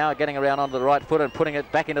weaving now, getting around onto the right foot and putting it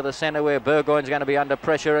back into the centre where Burgoyne's going to be under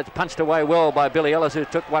pressure. It's punched away well by Billy Ellis, who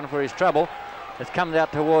took one for his trouble. It's come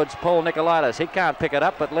out towards Paul Nicolaitis. He can't pick it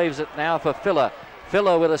up, but leaves it now for Filler.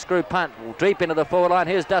 Filler with a screw punt, deep into the forward line.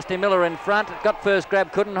 Here's Dusty Miller in front. Got first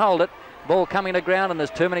grab, couldn't hold it. Ball coming to ground, and there's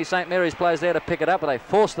too many St Mary's players there to pick it up, but they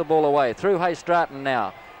force the ball away through Hay Stratton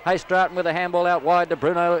now. Hay Stratton with a handball out wide to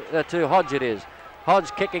Bruno, to Hodge it is.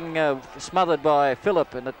 Hodge kicking smothered by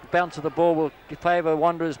Phillip, and the bounce of the ball will favour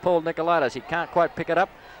Wanderers Paul Nicolaitis. He can't quite pick it up.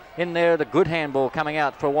 In there, the good handball coming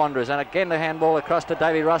out for Wanderers, and again the handball across to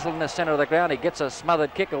Davey Russell in the centre of the ground. He gets a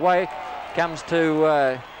smothered kick away, comes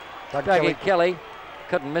to Dougie Kelly.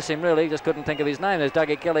 Couldn't miss him really, just couldn't think of his name. There's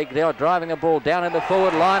Dougie Kelly now driving the ball down in the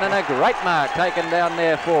forward line, and a great mark taken down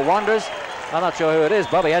there for Wanderers. I'm not sure who it is.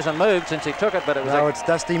 Bobby hasn't moved since he took it, but it was... No, it's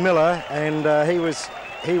Dusty Miller, and he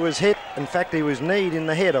was hit. In fact, he was kneed in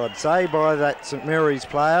the head, I'd say, by that St Mary's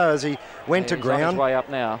player as he went to ground. On his way up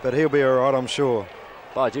now. But he'll be all right, I'm sure.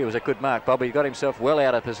 By gee, it was a good mark, Bobby. He got himself well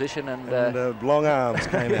out of position, and long arms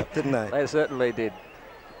came out, didn't they? They certainly did.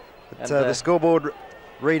 But, the scoreboard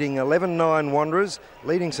reading 11-9 Wanderers,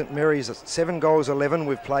 leading St Mary's at 7-11.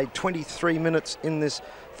 We've played 23 minutes in this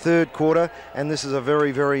third quarter, and this is a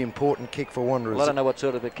very, very important kick for Wanderers. Well, I don't know what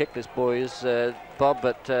sort of a kick this boy is, Bob,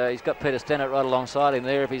 but he's got Peter Stennett right alongside him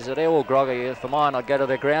there. If he's at all groggy for mine, I'd go to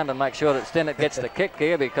the ground and make sure that Stennett gets the kick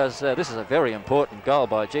here, because this is a very important goal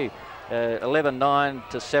by gee. 11-9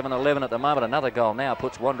 to 7-11 at the moment. Another goal now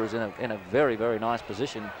puts Wanderers in a very, very nice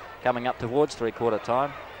position coming up towards three-quarter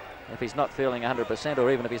time. If he's not feeling 100%,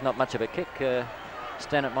 or even if he's not much of a kick,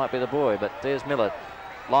 Stennett might be the boy. But there's Miller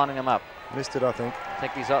lining him up. Missed it, I think. I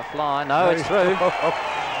think he's offline. No, it's through.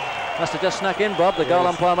 Must have just snuck in, Bob. The goal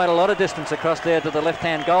umpire made a lot of distance across there to the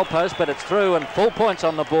left-hand goal post, but it's through, and full points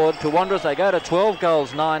on the board to Wanderers. They go to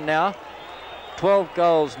 12-9 now.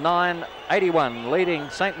 12-9, 81, leading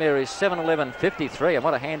St Mary's 7-11, 53, and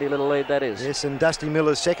what a handy little lead that is. Yes, and Dusty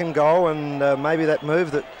Miller's second goal, and maybe that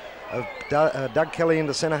move that Doug Kelly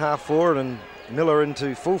into centre half forward and Miller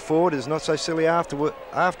into full forward is not so silly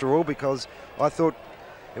after all, because I thought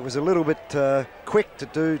It was a little bit quick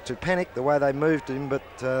to panic the way they moved him, but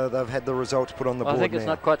they've had the results put on the board. I think it's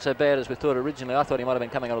not quite so bad as we thought originally. I thought he might have been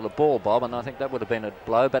coming onto the ball, Bob, and I think that would have been a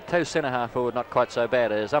blow. But two centre-half forward, not quite so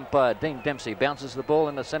bad. As umpire Dean Dempsey bounces the ball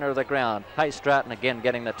in the centre of the ground. Hayes Stratton again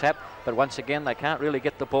getting the tap, but once again they can't really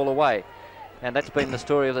get the ball away. And that's been the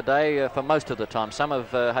story of the day for most of the time. Some of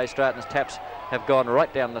Hayes Stratton's taps have gone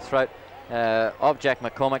right down the throat of Jack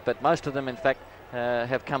McCormick, but most of them, in fact,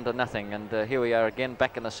 have come to nothing. And here we are again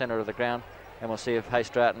back in the centre of the ground, and we'll see if Hayes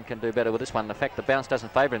Stratton can do better with this one. The fact the bounce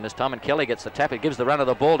doesn't favour him this time, and Kelly gets the tap. It gives the run of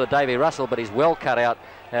the ball to Davy Russell, but he's well cut out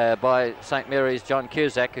by St Mary's John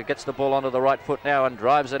Cusack, who gets the ball onto the right foot now and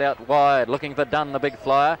drives it out wide, looking for Dunn, the big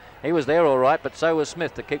flyer. He was there all right, but so was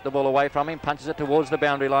Smith to keep the ball away from him. Punches it towards the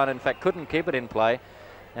boundary line. In fact, couldn't keep it in play,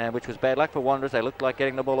 which was bad luck for Wanderers. They looked like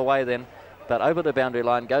getting the ball away then. But over the boundary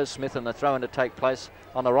line goes Smith, and the throw-in to take place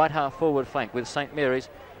on the right half forward flank with St Mary's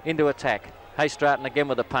into attack. Hayes Stratton again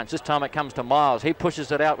with a punch. This time it comes to Miles. He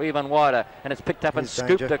pushes it out even wider, and it's picked up and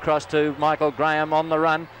scooped across to Michael Graham on the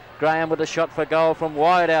run. Graham with a shot for goal from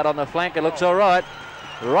wide out on the flank. It looks all right.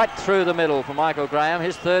 Right through the middle for Michael Graham.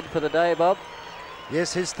 His third for the day, Bob.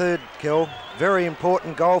 Yes, his third kill. Very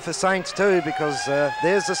important goal for Saints too, because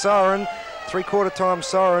there's the siren. Three-quarter time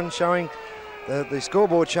siren showing the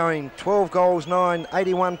scoreboard showing 12 goals, 9,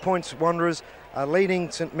 81 points. Wanderers are leading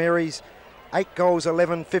St Mary's 8 goals,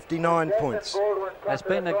 11, 59 points. It's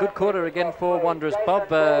been a good quarter again for Wanderers, Bob.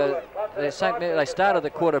 They started the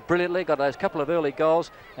quarter brilliantly, got those couple of early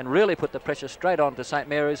goals and really put the pressure straight on to St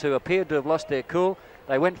Mary's, who appeared to have lost their cool.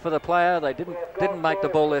 They went for the player. They didn't make the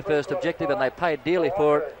ball their first objective, and they paid dearly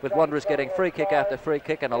for it, with Wanderers getting free kick after free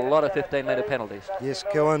kick and a lot of 15-metre penalties. Yes,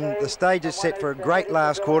 Kellen, the stage is set for a great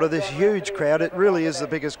last quarter. This huge crowd, it really is the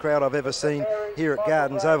biggest crowd I've ever seen here at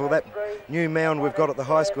Gardens Oval. That new mound we've got at the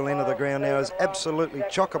high school end of the ground now is absolutely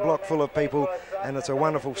chock-a-block full of people, and it's a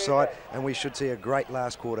wonderful sight, and we should see a great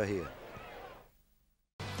last quarter here.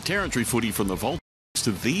 Territory footy from the vault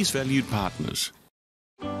to these valued partners.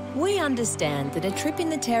 We understand that a trip in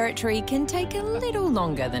the Territory can take a little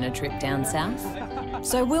longer than a trip down south.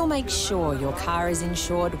 So we'll make sure your car is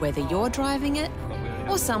insured whether you're driving it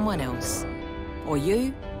or someone else. Or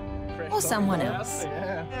you, or someone else.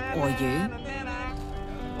 Or you,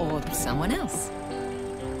 or someone else.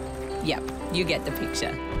 Yep, you get the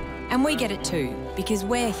picture. And we get it too, because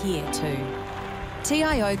we're here too.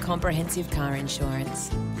 TIO Comprehensive Car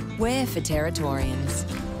Insurance. We're for Territorians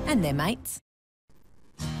and their mates.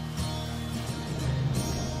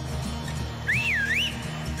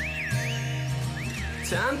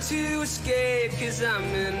 Time to escape, 'cause I'm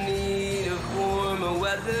in need of warmer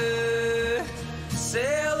weather.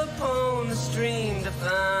 Sail upon the stream to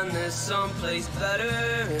find there's someplace better.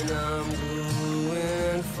 And I'm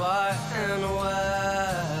going far and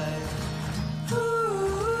wide.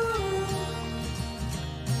 Ooh.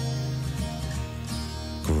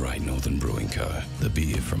 Great Northern Brewing Co., the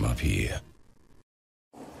beer from up here.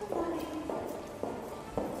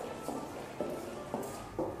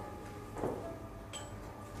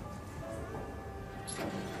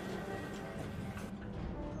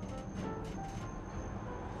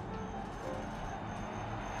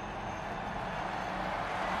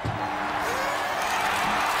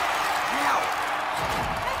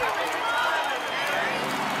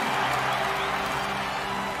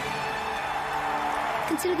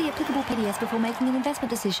 Consider the applicable PDS before making an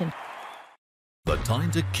investment decision. The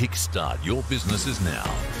time to kickstart your business is now.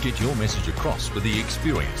 Get your message across with the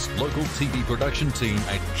experienced local TV production team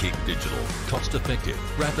at Kick Digital. Cost effective,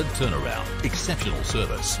 rapid turnaround, exceptional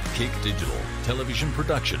service. Kick Digital, television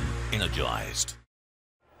production, energised.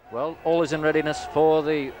 Well, all is in readiness for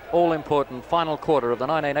the all-important final quarter of the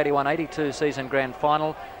 1981-82 season grand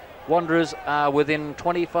final. Wanderers are within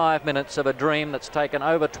 25 minutes of a dream that's taken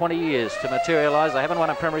over 20 years to materialise. They haven't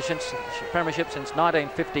won a premiership since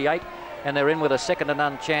 1958, and they're in with a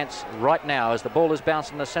second-to-none chance right now as the ball is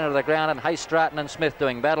bounced in the centre of the ground, and Hayes Stratton and Smith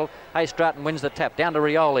doing battle. Hayes Stratton wins the tap down to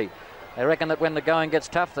Rioli. They reckon that when the going gets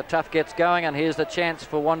tough, the tough gets going, and here's the chance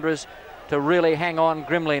for Wanderers to really hang on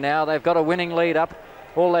grimly now. They've got a winning lead up.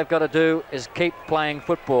 All they've got to do is keep playing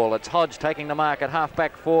football. It's Hodge taking the mark at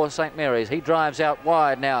half-back for St Mary's. He drives out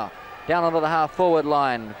wide now, down onto the half-forward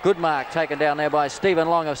line. Good mark taken down there by Stephen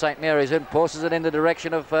Long of St Mary's, and forces it in the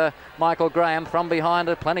direction of Michael Graham. From behind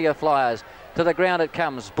it, plenty of flyers. To the ground it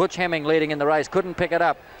comes. Butch Hemming leading in the race. Couldn't pick it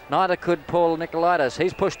up. Neither could Paul Nicolaitis.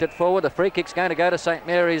 He's pushed it forward. The free kick's going to go to St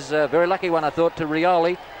Mary's. Very lucky one, I thought, to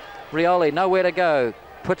Rioli. Rioli, nowhere to go.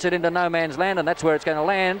 Puts it into no man's land, and that's where it's going to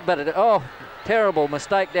land. But, terrible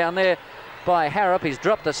mistake down there by Harrop. He's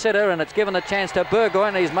dropped the sitter, and it's given the chance to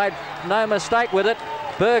Burgoyne. He's made no mistake with it.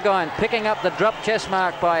 Burgoyne picking up the drop chest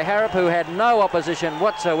mark by Harrop, who had no opposition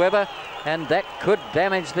whatsoever, and that could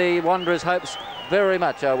damage the Wanderers' hopes very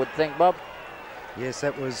much, I would think, Bob. Yes,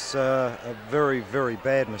 that was a very, very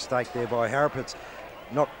bad mistake there by Harrop. It's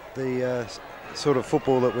not the sort of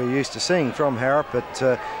football that we're used to seeing from Harrop,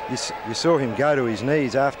 but you saw him go to his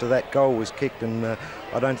knees after that goal was kicked, and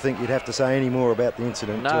I don't think you'd have to say any more about the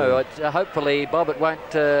incident. No, hopefully, Bob, it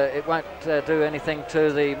won't do anything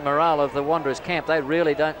to the morale of the Wanderers camp. They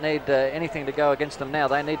really don't need anything to go against them now.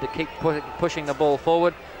 They need to keep pushing the ball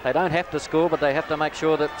forward. They don't have to score, but they have to make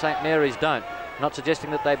sure that St Mary's don't. Not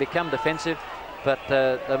suggesting that they become defensive, but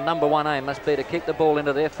the number one aim must be to keep the ball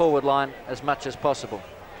into their forward line as much as possible.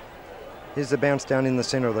 Here's the bounce down in the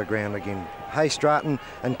centre of the ground again. Hay Stratton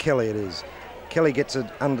and Kelly it is. Kelly gets an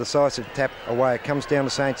undecisive tap away. It comes down to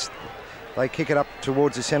Saints. They kick it up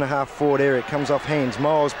towards the centre half forward area. It comes off hands.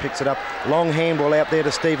 Miles picks it up. Long handball out there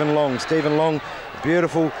to Stephen Long. Stephen Long,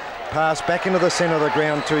 beautiful pass back into the centre of the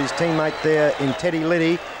ground to his teammate there in Teddy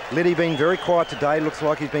Liddy. Liddy being very quiet today. Looks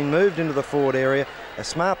like he's been moved into the forward area. A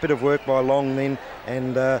smart bit of work by Long then.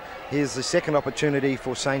 And here's the second opportunity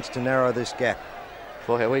for Saints to narrow this gap.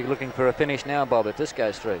 Are we looking for a finish now, Bob, if this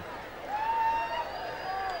goes through?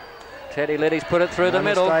 Teddy Liddy's put it through the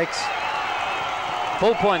middle. Mistakes.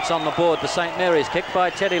 Full points on the board for St Mary's. Kicked by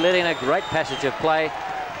Teddy Liddy in a great passage of play.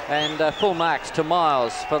 And full marks to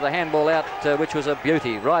Miles for the handball out, which was a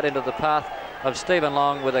beauty, right into the path of Stephen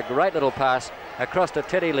Long with a great little pass across to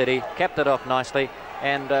Teddy Liddy. Capped it off nicely.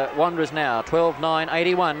 And Wanderers now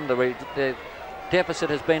 12-9-81. The deficit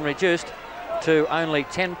has been reduced to only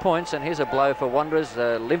 10 points, and here's a blow for Wanderers.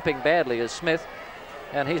 Limping badly is Smith,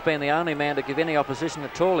 and he's been the only man to give any opposition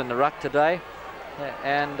at all in the ruck today,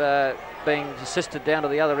 and being assisted down to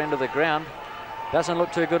the other end of the ground. Doesn't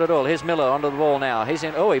look too good at all. Here's Miller onto the ball now. He's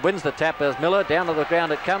in. Oh, he wins the tap as Miller. Down to the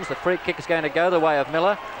ground it comes. The free kick is going to go the way of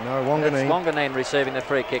Miller. No, Wanganeen. It's Wanganeen receiving the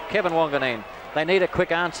free kick. Kevin Wanganeen. They need a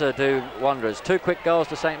quick answer to Wanderers. 2 quick goals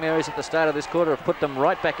to St Mary's at the start of this quarter have put them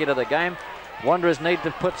right back into the game. Wanderers need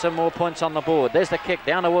to put some more points on the board. There's the kick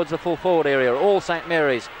down towards the full forward area. All St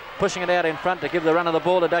Mary's pushing it out in front to give the run of the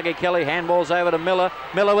ball to Dougie Kelly. Handballs over to Miller.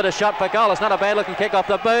 Miller with a shot for goal. It's not a bad looking kick off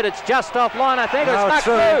the boot. It's just offline, I think. No, it's stuck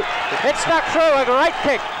through. It's stuck through. A great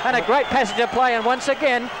kick and a great passage of play. And once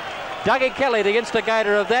again, Dougie Kelly, the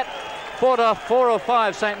instigator of that, fought off 4 or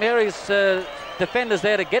 5 St Mary's defenders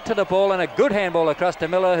there to get to the ball, and a good handball across to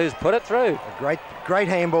Miller, who's put it through. A great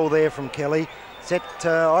handball there from Kelly.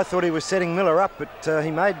 I thought he was setting Miller up, but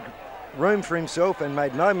he made room for himself and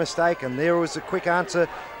made no mistake, and there was a quick answer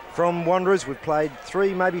from Wanderers. We've played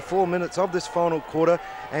 3, maybe 4 minutes of this final quarter,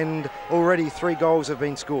 and already 3 goals have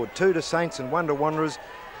been scored. 2 to Saints and 1 to Wanderers,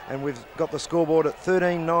 and we've got the scoreboard at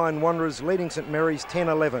 13-9 Wanderers, leading St Mary's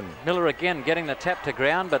 10-11. Miller again getting the tap to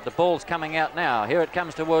ground, but the ball's coming out now. Here it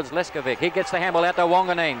comes towards Leskovic. He gets the handball out to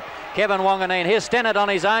Wanganeen. Kevin Wanganeen. Here's Stennett on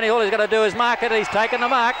his own. All he's got to do is mark it. He's taken the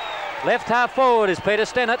mark. Left half forward is Peter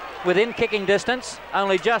Stennett, within kicking distance,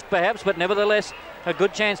 only just perhaps, but nevertheless a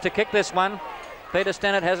good chance to kick this one. Peter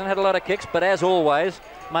Stennett hasn't had a lot of kicks, but as always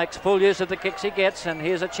makes full use of the kicks he gets, and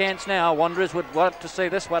here's a chance now. Wanderers would want to see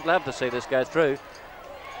this, would love to see this go through.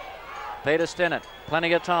 Peter Stennett,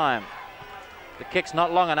 plenty of time. The kick's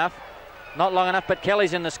not long enough, but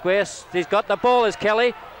Kelly's in the square. He's got the ball as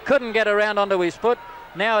Kelly, couldn't get around onto his foot.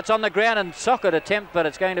 Now it's on the ground and socket attempt, but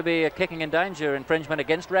it's going to be a kicking in danger infringement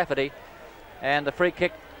against Rafferty. And the free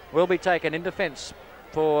kick will be taken in defence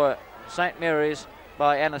for St Mary's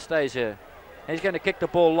by Anastasia. He's going to kick the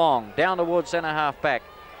ball long, down towards centre half back.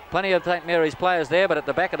 Plenty of St Mary's players there, but at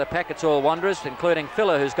the back of the pack it's all Wanderers, including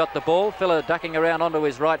Filler, who's got the ball. Filler ducking around onto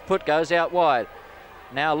his right foot, goes out wide.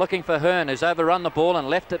 Now looking for Hearn, who's overrun the ball and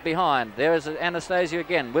left it behind. There is Anastasia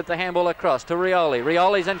again with the handball across to Rioli.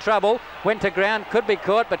 Rioli's in trouble, went to ground, could be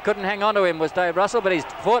caught, but couldn't hang on to him was Dave Russell, but he's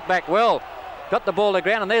fought back well. Got the ball to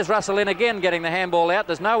ground, and there's Russell in again, getting the handball out.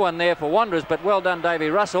 There's no one there for Wanderers, but well done, Davey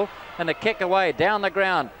Russell. And the kick away down the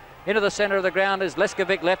ground. Into the centre of the ground is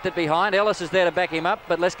Leskovic, left it behind. Ellis is there to back him up,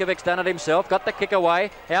 but Leskovic's done it himself. Got the kick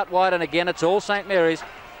away, out wide, and again it's all St Mary's.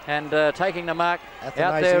 And taking the mark Athanasia.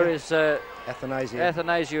 out there is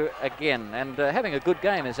Athanasia again, and having a good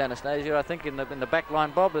game is Anastasia, I think, in the back line,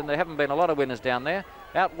 Bob, and there haven't been a lot of winners down there.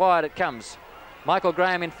 Out wide it comes. Michael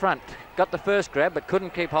Graham in front, got the first grab but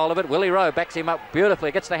couldn't keep hold of it. Willie Rowe backs him up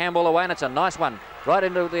beautifully, gets the handball away, and it's a nice one right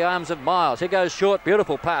into the arms of Miles. He goes short,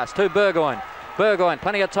 beautiful pass to Burgoyne. Burgoyne,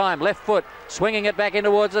 plenty of time, left foot, swinging it back in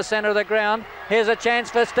towards the centre of the ground. Here's a chance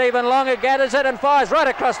for Stephen Long, who gathers it and fires right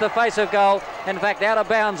across the face of goal. In fact, out of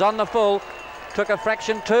bounds on the full. Took a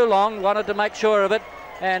fraction too long, wanted to make sure of it,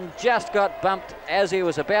 and just got bumped as he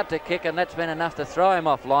was about to kick, and that's been enough to throw him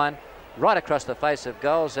offline. right across the face of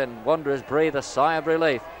goals, and Wanderers breathe a sigh of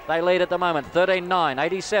relief. They lead at the moment 13-9,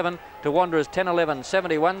 87 to Wanderers 10-11,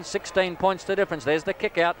 71, 16 points the difference. There's the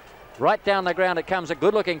kick out. Right down the ground it comes, a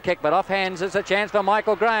good-looking kick, but off hands is a chance for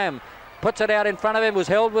Michael Graham. Puts it out in front of him, was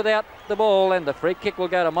held without the ball, and the free kick will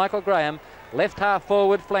go to Michael Graham. Left half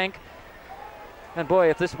forward flank. And boy,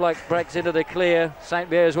 if this bloke breaks into the clear, St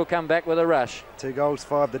Mary's will come back with a rush. 2 goals,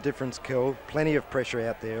 5 the difference, Kill. Plenty of pressure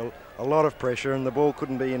out there, a lot of pressure, and the ball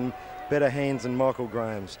couldn't be in better hands than Michael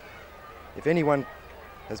Graham's. If anyone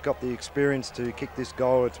has got the experience to kick this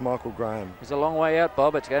goal, it's Michael Graham. He's a long way out,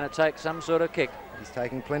 Bob. It's going to take some sort of kick. He's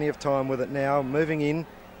taking plenty of time with it now, moving in.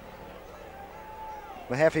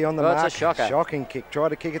 Mahaffey on the mark. It's a shocker. Shocking kick. Tried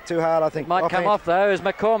to kick it too hard, I think. Might come off, though, as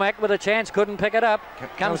McCormack with a chance, couldn't pick it up.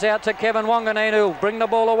 Comes out to Kevin Wanganeen, who'll bring the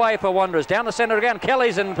ball away for Wanderers. Down the centre of the ground,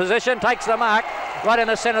 Kelly's in position, takes the mark. Right in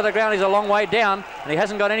the centre of the ground, he's a long way down, and he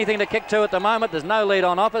hasn't got anything to kick to at the moment. There's no lead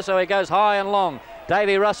on offer, so he goes high and long.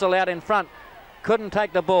 Davy Russell out in front. Couldn't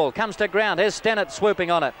take the ball. Comes to ground. Here's Stennett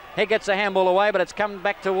swooping on it. He gets the handball away, but it's come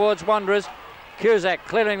back towards Wanderers. Cusack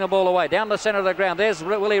clearing the ball away. Down the centre of the ground. There's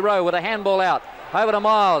Willie Rowe with a handball out. Over to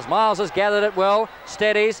Miles. Miles has gathered it well.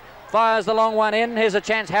 Steadies. Fires the long one in. Here's a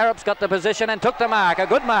chance. Harrop's got the position and took the mark. A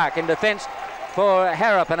good mark in defence for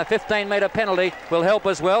Harrop, and a 15-metre penalty will help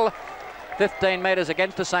as well. 15 metres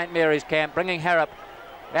against the St Mary's camp, bringing Harrop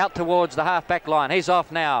out towards the half-back line. He's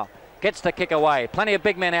off now. Gets the kick away. Plenty of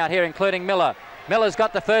big men out here, including Miller. Miller's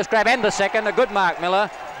got the first grab and the second. A good mark, Miller,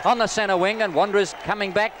 on the centre wing, and Wanderers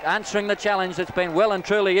coming back, answering the challenge that's been well and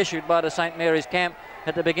truly issued by the St Mary's camp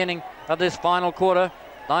at the beginning of this final quarter.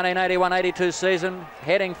 1981-82 season,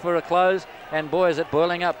 heading for a close, and boy, is it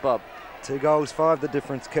boiling up, Bob. 2 goals, 5 the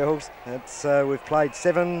difference, Kells. We've played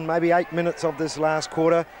 7, maybe 8 minutes of this last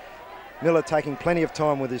quarter. Miller taking plenty of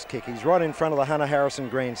time with his kick. He's right in front of the Hunter Harrison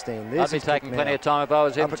grandstand. There's I'd be taking plenty of time if I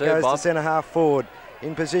was him too, Bob. Up it goes to centre half forward.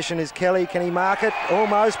 In position is Kelly. Can he mark it?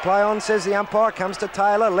 Almost. Play on, says the umpire. Comes to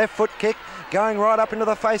Taylor. Left foot kick. Going right up into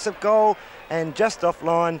the face of goal. And just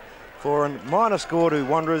offline for a minor score to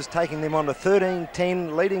Wanderers, taking them on to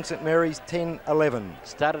 13-10, leading St Mary's 10-11.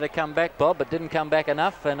 Started to come back, Bob, but didn't come back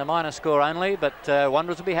enough, and a minor score only. But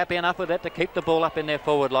Wanderers will be happy enough with that to keep the ball up in their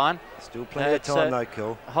forward line. Still plenty of time though,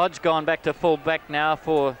 Kill. Hodge gone back to full back now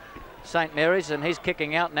for St Mary's, and he's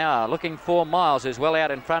kicking out now, looking for Miles, who's well out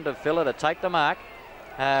in front of Filler to take the mark.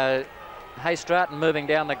 Hay Stratton moving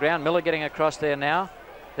down the ground. Miller getting across there now.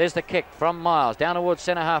 There's the kick from Miles down towards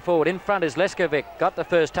centre half forward. In front is Leskovic. Got the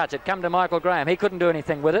first touch. It come to Michael Graham. He couldn't do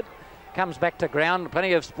anything with it. Comes back to ground.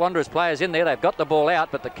 Plenty of Wanderers players in there. They've got the ball out,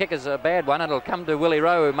 but the kick is a bad one. It'll come to Willie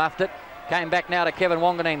Rowe, who muffed it. Came back now to Kevin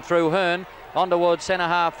Wanganeen through Hearn. On towards centre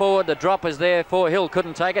half forward. The drop is there for Hill.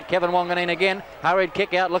 Couldn't take it. Kevin Wanganeen again. Hurried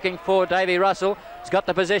kick out looking for Davy Russell. He's got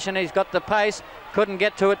the position. He's got the pace. Couldn't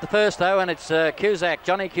get to it the first though, and it's Cusack,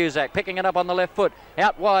 Johnny Cusack, picking it up on the left foot.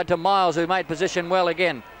 Out wide to Miles, who made position well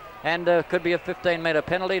again. And could be a 15-metre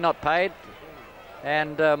penalty, not paid.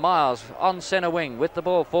 And Miles on centre wing with the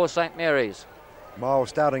ball for St Mary's. Miles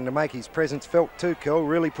starting to make his presence felt too, Kel,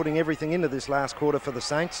 really putting everything into this last quarter for the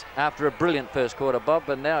Saints. After a brilliant first quarter, Bob,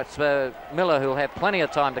 and now it's Miller who'll have plenty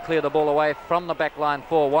of time to clear the ball away from the back line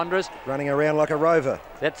for Wanderers. Running around like a rover.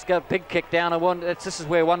 That's got a big kick down. This is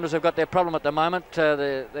where Wanderers have got their problem at the moment.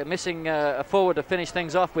 They're missing a forward to finish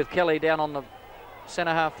things off with Kelly down on the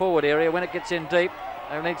centre half forward area. When it gets in deep,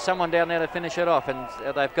 they need someone down there to finish it off, and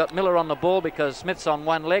they've got Miller on the ball because Smith's on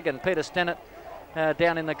one leg and Peter Stennett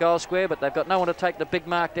down in the goal square, but they've got no one to take the big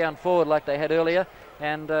mark down forward like they had earlier,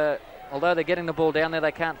 and although they're getting the ball down there,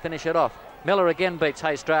 they can't finish it off. Miller again beats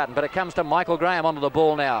Hay Stratton, but it comes to Michael Graham onto the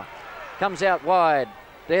ball now. Comes out wide.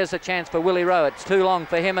 There's a chance for Willie Rowe. It's too long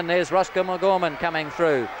for him, and there's Roscoe McGorman coming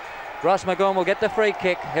through. Ross McGorman will get the free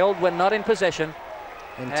kick, held when not in possession.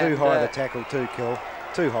 And too high the tackle too, Kill.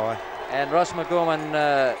 Too high. And Ross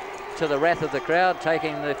McGorman, to the wrath of the crowd,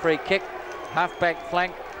 taking the free kick. Half-back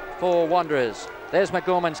flank for Wanderers. There's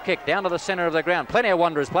McGorman's kick down to the centre of the ground. Plenty of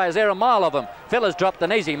Wanderers players there, a mile of them. Feller's dropped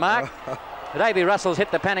an easy mark. Davy Russell's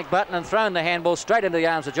hit the panic button and thrown the handball straight into the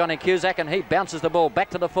arms of Johnny Cusack, and he bounces the ball back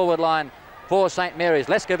to the forward line for St Mary's.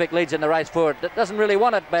 Leskovic leads in the race for it. Doesn't really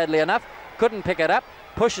want it badly enough. Couldn't pick it up.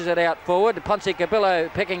 Pushes it out forward. Ponce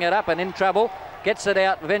Cabillo picking it up and in trouble. Gets it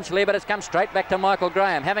out eventually, but it's come straight back to Michael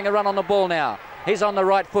Graham. Having a run on the ball now. He's on the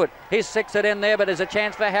right foot. He's sixed it in there, but there's a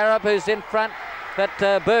chance for Harrop, who's in front.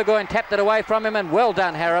 But Burgoyne tapped it away from him, and well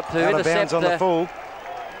done, Harrop, to out intercept. Out of bounds on the full.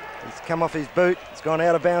 He's come off his boot. It's gone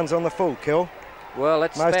out of bounds on the full, Kill. Well,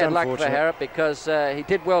 that's bad luck for Harrop, because he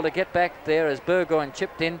did well to get back there as Burgoyne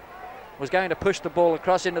chipped in. Was going to push the ball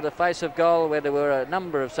across into the face of goal, where there were a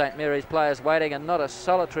number of St Mary's players waiting and not a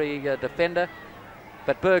solitary defender.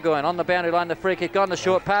 But Burgoyne on the boundary line, the free kick on the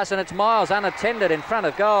short pass, and it's Miles unattended in front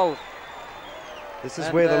of goal. This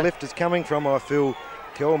is where the lift is coming from, I feel.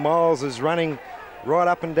 Kel Miles is running right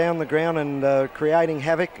up and down the ground and creating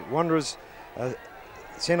havoc. Wanderers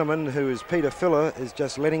centreman, who is Peter Filler, is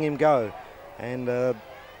just letting him go. And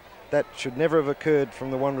that should never have occurred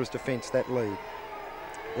from the Wanderers defence, that lead.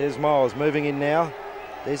 There's Miles moving in now.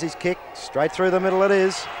 There's his kick, straight through the middle it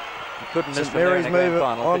is. St Mary's move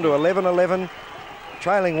on to 11-11.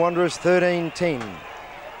 Trailing Wanderers 13-10.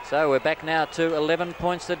 So we're back now to 11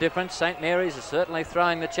 points the difference. St Mary's is certainly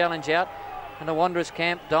throwing the challenge out, and the Wanderers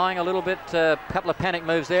camp dying a little bit. A couple of panic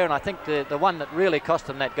moves there, and I think the one that really cost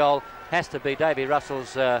them that goal has to be Davy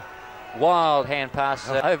Russell's wild hand pass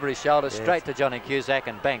over his shoulder, straight to Johnny Cusack,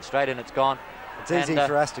 and bang, straight in, it's gone. It's easy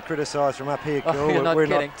for us to criticise from up here, Gil. We're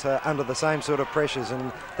not under the same sort of pressures,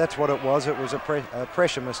 and that's what it was. It was a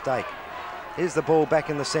pressure mistake. Here's the ball back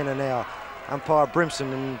in the centre now. Umpire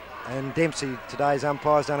Brimson and Dempsey, today's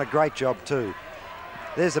umpires, done a great job too.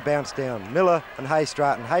 There's the bounce down. Miller and Hay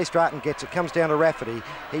Stratton. Hay Stratton gets it, comes down to Rafferty.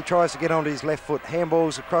 He tries to get onto his left foot.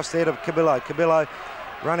 Handballs across there to Cabillo. Cabillo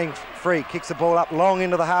running free, kicks the ball up long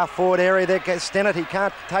into the half-forward area. There gets Stennett. He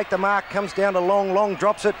can't take the mark, comes down to Long,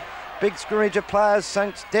 drops it. Big scrimmage of players.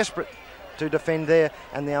 Saints desperate to defend there,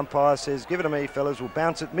 and the umpire says, give it to me, fellas. We'll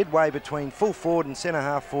bounce it midway between full forward and centre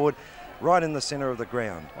half forward, right in the centre of the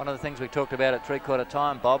ground. One of the things we talked about at three-quarter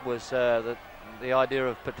time, Bob, was the idea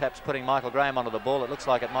of perhaps putting Michael Graham onto the ball. It looks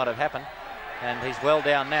like it might have happened, and he's well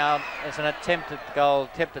down now. It's an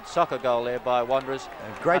attempted soccer goal there by Wanderers.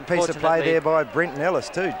 A great piece of play there by Brenton Ellis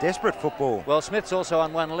too. Desperate football. Well, Smith's also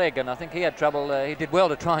on one leg, and I think he had trouble. He did well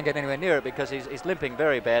to try and get anywhere near it because he's limping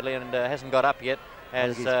very badly and hasn't got up yet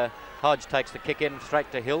as Hodge takes the kick in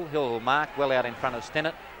straight to Hill. Hill will mark well out in front of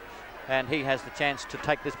Stennett, and he has the chance to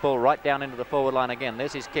take this ball right down into the forward line again.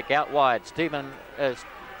 There's his kick out wide. Stephen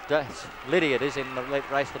Lydiard is in the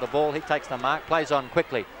race for the ball. He takes the mark, plays on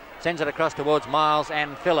quickly, sends it across towards Miles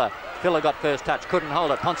and Filler. Filler got first touch, couldn't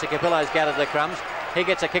hold it. Ponce Capillo's gathered the crumbs. He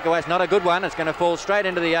gets a kick away. It's not a good one. It's going to fall straight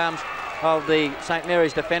into the arms of the St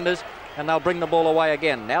Mary's defenders, and they'll bring the ball away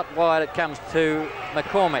again. Out wide it comes to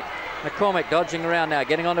McCormick. McCormick dodging around now,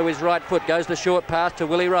 getting onto his right foot, goes the short pass to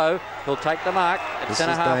Willie Rowe. He'll take the mark at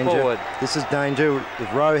centre half forward. This is danger.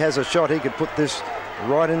 If Rowe has a shot, he could put this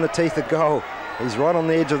right in the teeth of goal. He's right on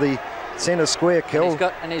the edge of the centre square, Kel.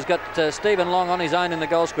 And he's got Stephen Long on his own in the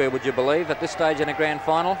goal square, would you believe, at this stage in a grand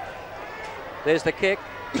final. There's the kick.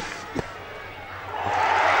 And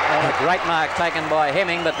a great mark taken by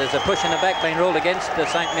Hemming, but there's a push in the back being ruled against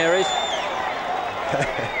St Mary's.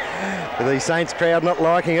 The Saints crowd not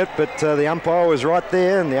liking it, but the umpire was right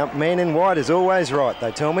there, and the man in white is always right,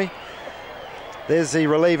 they tell me. There's the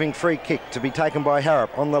relieving free kick to be taken by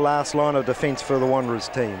Harrop on the last line of defence for the Wanderers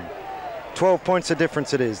team. 12 points of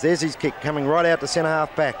difference it is. There's his kick coming right out to centre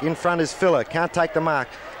half back. In front is Filler, can't take the mark.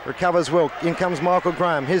 Recovers well. In comes Michael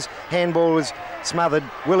Graham. His handball was smothered.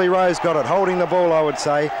 Willie Rowe's got it, holding the ball, I would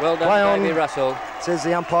say. Well done, Davy Russell. Says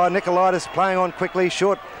the umpire. Nicolaitis playing on quickly.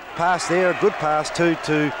 Short pass there, a good pass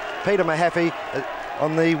to Peter Mahaffey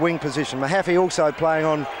on the wing position. Mahaffey also playing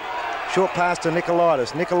on short pass to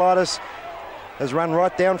Nicolaitis. Nicolaitis has run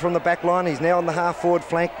right down from the back line. He's now on the half-forward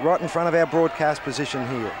flank, right in front of our broadcast position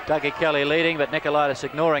here. Dougie Kelly leading, but Nicolaitis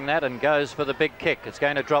ignoring that and goes for the big kick. It's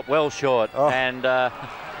going to drop well short. And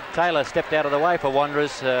Taylor stepped out of the way for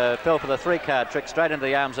Wanderers, fell for the three-card trick straight into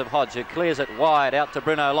the arms of Hodge, who clears it wide out to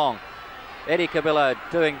Bruno Long. Eddie Cabillo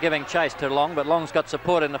giving chase to Long, but Long's got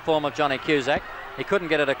support in the form of Johnny Cusack. He couldn't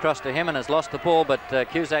get it across to him and has lost the ball, but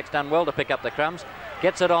Cusack's done well to pick up the crumbs.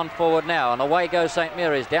 Gets it on forward now, and away goes St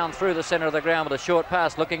Mary's down through the centre of the ground with a short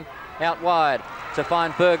pass looking out wide to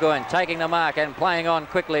find Burgoyne taking the mark and playing on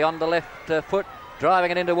quickly on the left foot, driving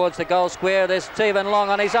it in towards the goal square. There's Stephen Long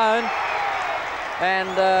on his own,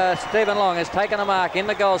 and Stephen Long has taken the mark in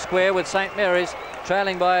the goal square with St Mary's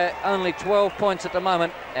trailing by only 12 points at the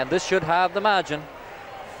moment, and this should halve the margin.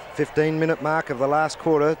 15-minute mark of the last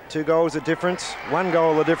quarter. 2 goals of difference. 1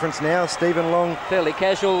 goal of difference now. Stephen Long. Fairly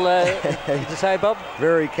casual, to say, Bob.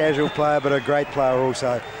 Very casual player, but a great player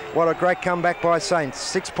also. What a great comeback by Saints.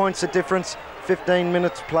 6 points of difference. 15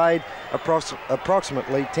 minutes played.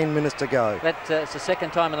 Approximately 10 minutes to go. It's the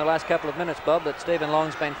second time in the last couple of minutes, Bob, that Stephen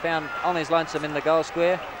Long's been found on his lonesome in the goal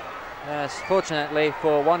square. Fortunately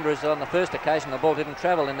for Wanderers, on the first occasion the ball didn't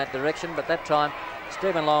travel in that direction, but that time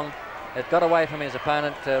Stephen Long had got away from his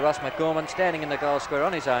opponent, Ross McGorman, standing in the goal square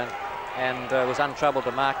on his own, and was untroubled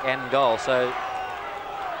to mark and goal. So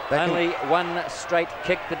only 1 straight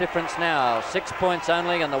kick the difference now. 6 points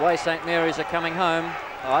only, and the way St Mary's are coming home,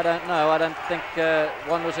 I don't know. I don't think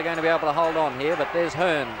Wanderers are going to be able to hold on here, but there's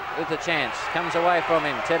Hearn with the chance. Comes away from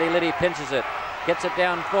him. Teddy Liddy pinches it. Gets it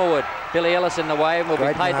down forward. Billy Ellis in the way and will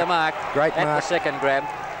be paid the mark at the second grab.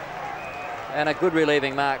 And a good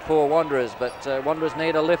relieving mark for Wanderers, but Wanderers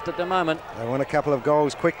need a lift at the moment. They want a couple of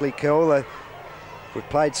goals quickly, Kel. We've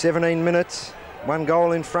played 17 minutes, 1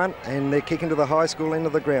 goal in front, and they're kicking to the high school end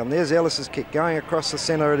of the ground. There's Ellis's kick going across the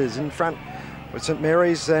centre. It is in front with St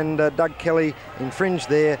Mary's, and Doug Kelly infringed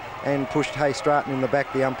there and pushed Hay Stratton in the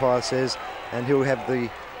back, the umpire says, and he'll have the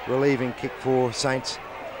relieving kick for Saints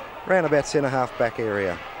round about centre-half back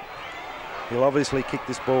area. He'll obviously kick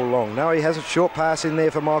this ball long. No, he has a short pass in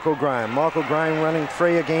there for Michael Graham. Michael Graham running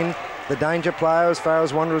free again. The danger player as far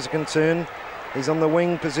as Wanderers are concerned. He's on the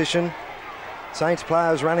wing position. Saints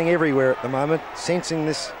players running everywhere at the moment, sensing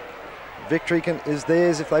this victory is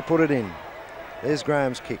theirs if they put it in. There's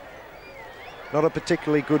Graham's kick. Not a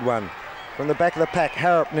particularly good one. From the back of the pack,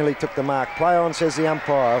 Harrop nearly took the mark. Play on, says the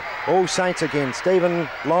umpire. All Saints again. Stephen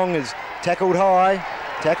Long is tackled high.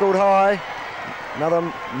 Tackled high. Another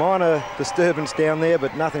minor disturbance down there,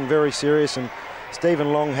 but nothing very serious, and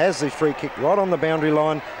Stephen Long has the free kick right on the boundary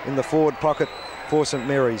line in the forward pocket for St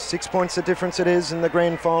Mary's. 6 points the difference it is in the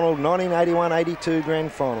grand final, 1981-82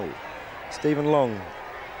 grand final. Stephen Long,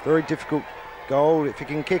 very difficult goal if he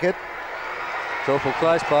can kick it. It's awful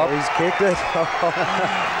close, Bob. He's kicked it.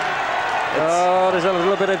 Oh, there's a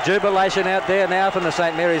little bit of jubilation out there now from the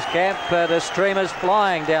St Mary's camp. The streamers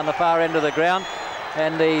flying down the far end of the ground,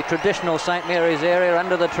 and the traditional St Mary's area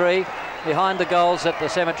under the tree behind the goals at the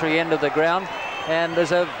cemetery end of the ground. And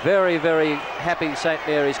there's a very, very happy St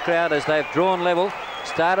Mary's crowd as they've drawn level,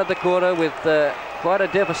 started the quarter with quite a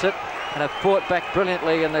deficit and have fought back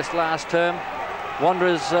brilliantly in this last term.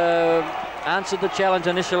 Wanderers answered the challenge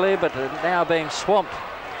initially, but are now being swamped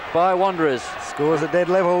by Wanderers. Scores a dead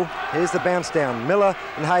level. Here's the bounce down. Miller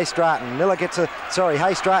and Hay Stratton.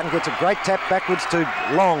 Hay Stratton gets a great tap backwards to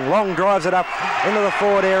Long. Long drives it up into the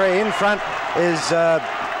forward area. In front is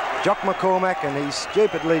Jock McCormack, and he's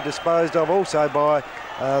stupidly disposed of also by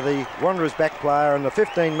the Wanderers back player, and the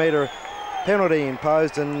 15-metre penalty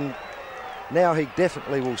imposed, and now he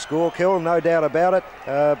definitely will score, Kel, no doubt about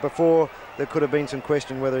it. Before there could have been some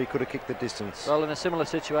question whether he could have kicked the distance. Well, in a similar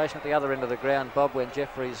situation at the other end of the ground, Bob, when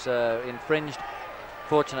Jeffries infringed,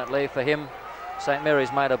 fortunately for him, St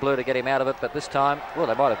Mary's made a blue to get him out of it, but this time, well,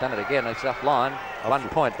 they might have done it again. It's offline. 1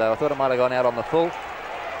 point, though. I thought it might have gone out on the full.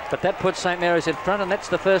 But that puts St Mary's in front, and that's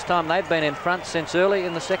the first time they've been in front since early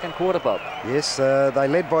in the second quarter, Bob. Yes, they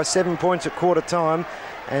led by 7 points at quarter time,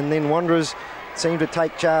 and then Wanderers seemed to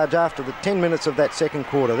take charge after the 10 minutes of that second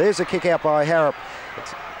quarter. There's a kick out by Harrop.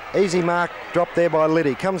 It's easy mark dropped there by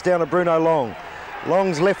Liddy. Comes down to Bruno Long.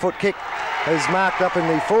 Long's left foot kick is marked up in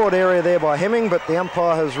the forward area there by Hemming, but the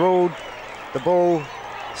umpire has ruled the ball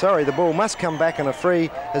must come back, and a free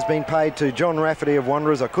has been paid to John Rafferty of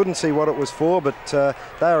Wanderers. I couldn't see what it was for, but they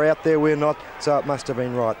are out there, we're not, so it must have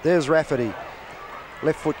been right. There's Rafferty.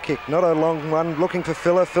 Left foot kick, not a long one, looking for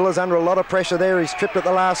Filler. Filler's under a lot of pressure there. He's tripped at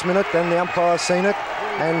the last minute, and the umpire's seen it,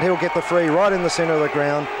 and he'll get the free right in the centre of the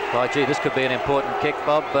ground. Oh, gee, this could be an important kick,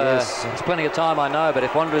 Bob. Yes. There's plenty of time, I know, but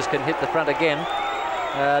if Wanderers can hit the front again,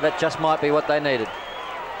 that just might be what they needed.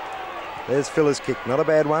 There's Filler's kick, not a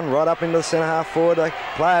bad one, right up into the centre half forward. The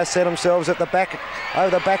players set themselves at the back.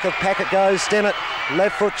 Over the back of Pack it goes. Stennett,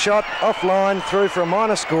 left foot shot, offline, through for a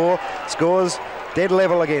minor score. Scores dead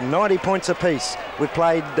level again, 90 points apiece. We've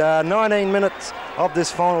played 19 minutes of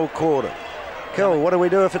this final quarter. Cool, what do we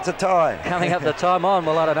do if it's a tie? Coming up the time on,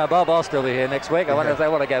 well, I don't know, Bob, I'll still be here next week. I wonder if they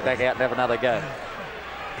want to go back out and have another go.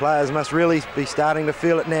 Players must really be starting to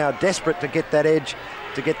feel it now, desperate to get that edge,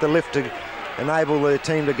 to get the lift to enable the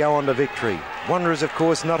team to go on to victory. Wanderers, of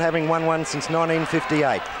course, not having won one since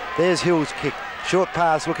 1958. There's Hill's kick. Short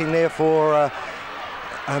pass looking there for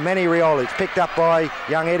Manny Rioli. It's picked up by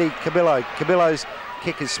young Eddie Cabillo. Cabillo's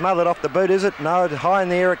kick is smothered off the boot, is it? No, high in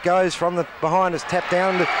the air it goes from the behind. It's tapped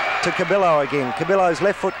down to Cabillo again. Cabillo's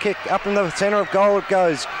left foot kick up in the centre of goal it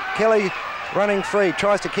goes. Kelly running free,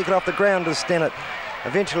 tries to kick it off the ground to Stennett.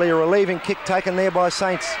 Eventually a relieving kick taken there by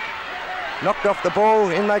Saints. Knocked off the ball,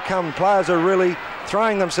 in they come. Players are really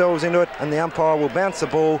throwing themselves into it, and the umpire will bounce the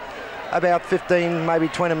ball about 15, maybe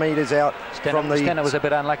 20 metres out from the... Stennett was a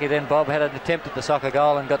bit unlucky then, Bob. Had an attempt at the soccer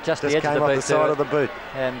goal and got just the edge of the boot. Came off the side of the boot.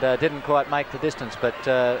 And didn't quite make the distance, but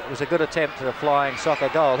it was a good attempt at a flying soccer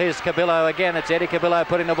goal. Here's Cabillo again. It's Eddie Cabillo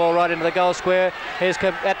putting the ball right into the goal square. Here's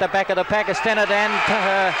at the back of the pack is Stennett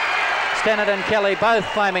and Kelly both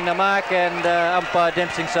claiming the mark, and umpire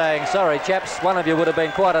Dempsey saying, sorry chaps, one of you would have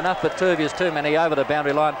been quite enough, but two of you is too many over the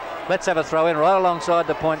boundary line. Let's have a throw in right alongside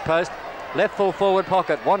the point post. Left full forward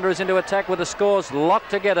pocket. Wanderers into attack with the scores locked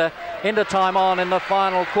together into time on in the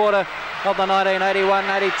final quarter of the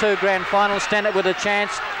 1981-82 grand final. Stennett with a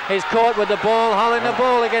chance. He's caught with the ball, holding the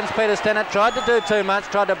ball against Peter Stennett. Tried to do too much,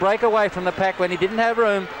 tried to break away from the pack when he didn't have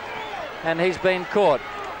room, and he's been caught.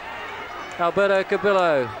 Alberto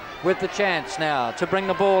Cabillo with the chance now to bring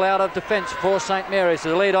the ball out of defence for St Mary's.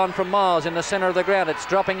 The lead on from Miles in the centre of the ground. It's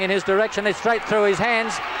dropping in his direction. It's straight through his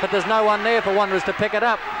hands, but there's no one there for Wanderers to pick it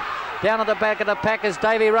up. Down at the back of the pack is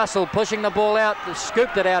Davy Russell pushing the ball out,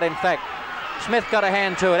 scooped it out in fact. Smith got a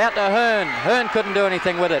hand to it, out to Hearn. Hearn couldn't do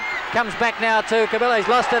anything with it. Comes back now to Cabillo. He's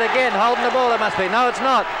lost it again, holding the ball it must be. No, it's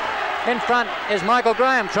not. In front is Michael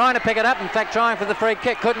Graham trying to pick it up, in fact trying for the free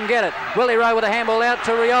kick, couldn't get it. Willie Rowe with a handball out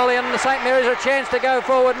to Rioli, and the St Mary's are a chance to go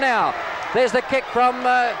forward now. There's the kick from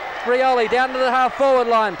Rioli down to the half forward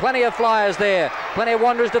line. Plenty of flyers there, plenty of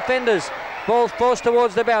Wanderers defenders. Ball's forced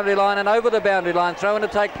towards the boundary line and over the boundary line. Throwing to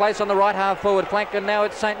take place on the right half forward flank, and now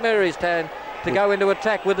it's St Mary's turn to go into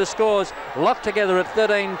attack with the scores locked together at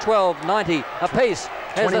 13-12, 90 apiece.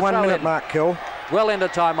 21-minute mark, Kill. Well into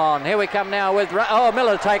time on. Here we come now with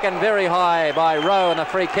Miller taken very high by Rowe, and a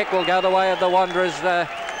free kick will go the way of the Wanderers.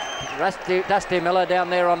 Dusty Miller down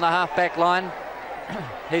there on the half-back line.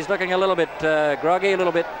 He's looking a little bit groggy, a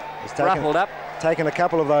little bit ruffled up. Taken a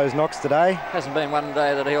couple of those knocks today. Hasn't been one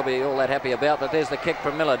day that he'll be all that happy about, but there's the kick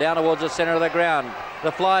from Miller down towards the centre of the ground.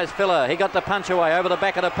 The Flyers Filler, he got the punch away over the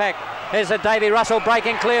back of the pack. There's a Davy Russell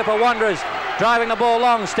breaking clear for Wanderers, driving the ball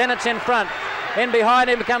long. Stennett's in front. In behind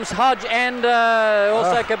him comes Hodge and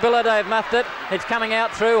also Cabillo. They've muffed it. It's coming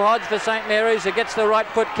out through Hodge for St Mary's, who gets the right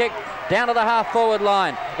foot kick down to the half forward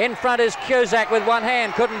line. In front is Cusack with one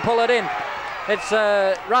hand, couldn't pull it in. It's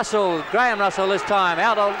Russell, Graham Russell this time.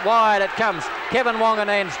 Out wide it comes. Kevin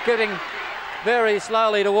Wanganeen scooting very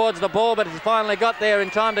slowly towards the ball, but he's finally got there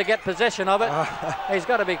in time to get possession of it. He's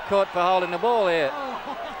got to be caught for holding the ball here.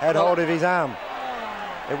 Had hold of his arm.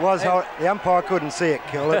 It was, the umpire couldn't see it,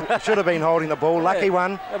 Kill. It should have been holding the ball. Lucky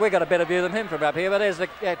one. We got a better view than him from up here, but there's the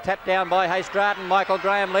tap down by Hay Stratton. Michael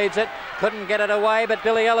Graham leads it. Couldn't get it away, but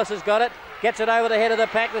Billy Ellis has got it. Gets it over the head of the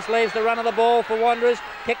pack. This leaves the run of the ball for Wanderers.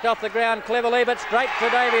 Kicked off the ground cleverly, but straight to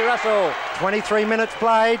Davy Russell. 23 minutes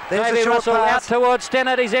played. There's Davy a short Russell pass. out towards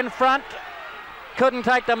Stennett. He's in front. Couldn't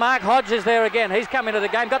take the mark. Hodge is there again. He's come into the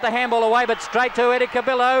game. Got the handball away, but straight to Eddie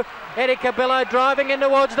Cabillo. Eddie Cabillo driving in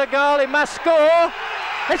towards the goal. He must score.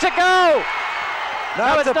 It's a goal.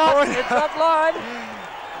 No, it's not. Point. It's offline.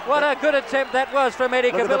 What a good attempt that was from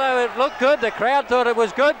Eddie Cabillo. It looked good. The crowd thought it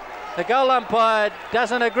was good. The goal umpire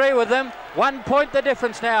doesn't agree with them. 1 point the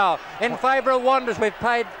difference now in favour of Wanderers. We've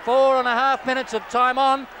played 4.5 minutes of time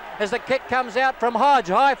on as the kick comes out from Hodge.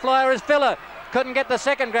 High flyer is Filler. Couldn't get the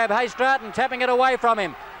second grab. Hay Stratton tapping it away from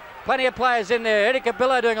him. Plenty of players in there. Eddie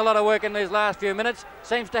Cabillo doing a lot of work in these last few minutes.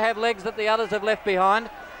 Seems to have legs that the others have left behind.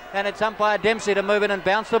 And it's umpire Dempsey to move in and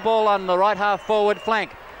bounce the ball on the right half forward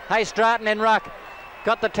flank. Hay Stratton in ruck.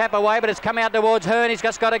 Got the tap away, but it's come out towards Hearn. He's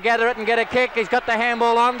just got to gather it and get a kick. He's got the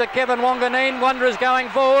handball on to Kevin Wanganeen. Wanderers going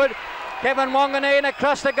forward. Kevin Wanganeen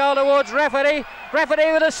across the goal towards Rafferty.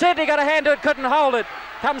 Rafferty with a sit. He got a hand to it, couldn't hold it.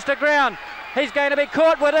 Comes to ground. He's going to be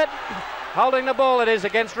caught with it. Holding the ball it is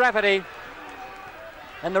against Rafferty.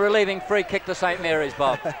 And the relieving free kick to St Mary's,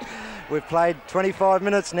 Bob. We've played 25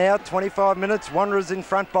 minutes now. 25 minutes. Wanderers in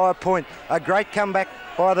front by a point. A great comeback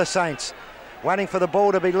by the Saints. Waiting for the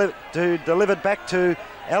ball to be delivered back to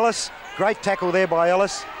Ellis. Great tackle there by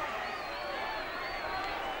Ellis.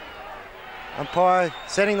 Umpire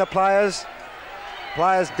setting the players.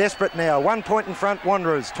 Players desperate now. 1 point in front,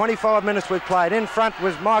 Wanderers. 25 minutes we've played. In front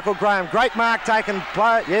was Michael Graham. Great mark taken.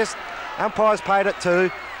 Yes, umpires paid it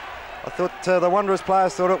too. I thought the Wanderers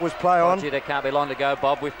players thought it was play on. There can't be long to go,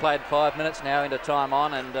 Bob. We've played 5 minutes now into time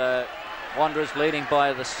on, and Wanderers leading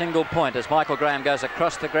by the single point as Michael Graham goes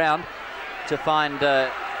across the ground to find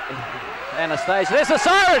Anastasia. There's the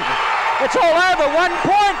siren. It's all over. 1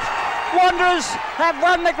 point. Wanderers have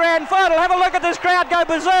won the grand final. Have a look at this crowd go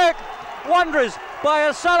berserk. Wanderers by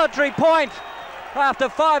a solitary point. After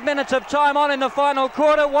 5 minutes of time on in the final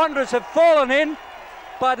quarter, Wanderers have fallen in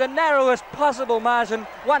by the narrowest possible margin.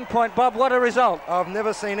 1 point, Bob. What a result. I've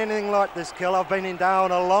never seen anything like this, Kel. I've been in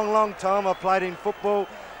Darwin a long, long time. I've played in football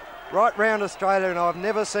right round Australia, and I've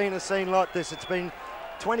never seen a scene like this. It's been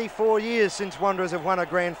 24 years since Wanderers have won a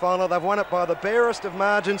grand final. They've won it by the barest of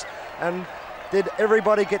margins, and did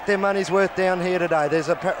everybody get their money's worth down here today? There's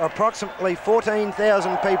approximately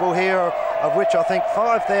 14,000 people here, of which I think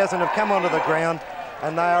 5,000 have come onto the ground,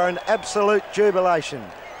 and they are in absolute jubilation.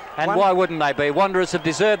 And why wouldn't they be? Wanderers have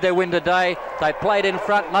deserved their win today. They played in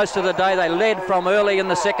front most of the day. They led from early in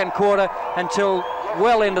the second quarter until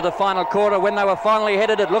well into the final quarter. When they were finally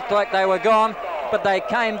headed, it looked like they were gone, but they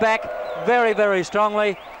came back very, very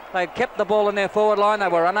strongly. They kept the ball in their forward line. They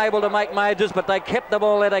were unable to make majors, but they kept the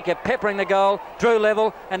ball there. They kept peppering the goal, drew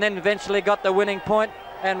level, and then eventually got the winning point.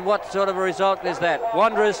 And what sort of a result is that?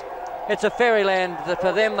 Wanderers, it's a fairyland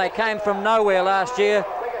for them. They came from nowhere last year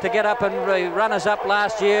to get up and runners-up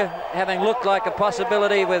last year, having looked like a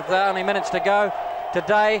possibility with only minutes to go.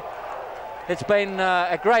 Today, it's been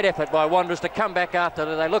a great effort by Wanderers to come back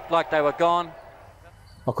after they looked like they were gone.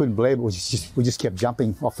 I couldn't believe it. We just kept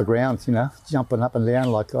jumping off the ground, you know, jumping up and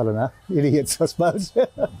down like, I don't know, idiots, I suppose.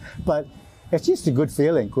 But it's just a good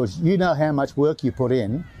feeling because you know how much work you put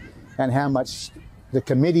in and how much the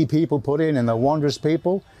committee people put in and the Wanderers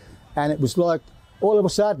people. And it was like, all of a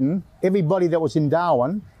sudden, everybody that was in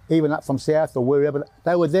Darwin, even up from south or wherever,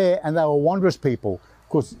 they were there and they were Wanderers people.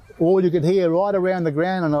 Because all you could hear right around the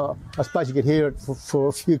ground, and I suppose you could hear it for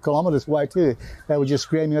a few kilometres away too, they were just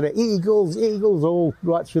screaming out, Eagles, Eagles, all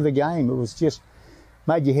right through the game. It was just,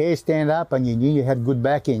 made your hair stand up and you knew you had good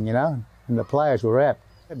backing, you know, and the players were apt.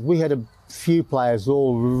 We had a few players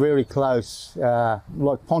all very close,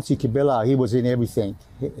 like Ponce Kabila, he was in everything.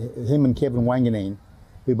 Him and Kevin Wanganeen,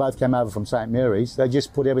 who both came over from St Mary's, they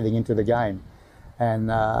just put everything into the game. And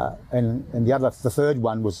the third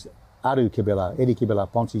one was Eddie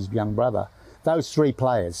Kabila, Ponce's young brother. Those three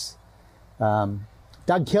players.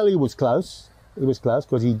 Doug Kelly was close. He was close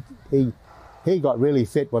because he got really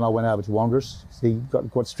fit when I went over to Wanderers. He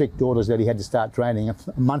got strict orders that he had to start training a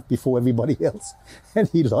month before everybody else, and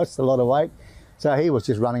he lost a lot of weight. So he was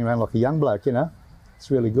just running around like a young bloke, you know. It's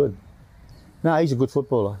really good. No, he's a good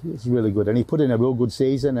footballer. He's really good, and he put in a real good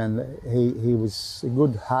season, and he was a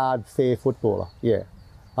good, hard, fair footballer. Yeah,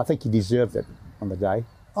 I think he deserved it on the day.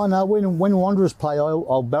 Oh no, when Wanderers play,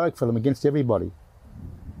 I'll barrack for them against everybody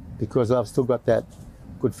because I've still got that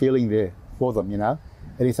good feeling there for them, you know.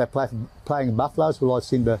 And if they're playing Buffaloes, well, I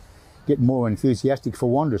seem to get more enthusiastic for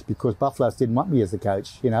Wanderers because Buffaloes didn't want me as the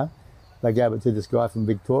coach, you know. They gave it to this guy from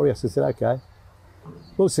Victoria, so I said, okay,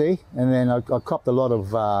 we'll see. And then I copped a lot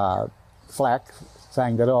of flack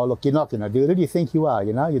saying that, oh, look, you're not going to do it. Who do you think you are,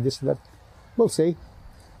 you know? You're this and that. We'll see.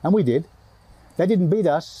 And we did. They didn't beat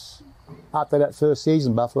us after that first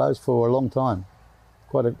season, Buffaloes, for a long time.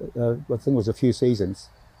 I think it was a few seasons,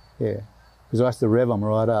 yeah, because I used to rev them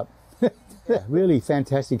right up. Yeah, really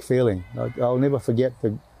fantastic feeling. I'll never forget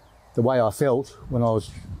the way I felt when I was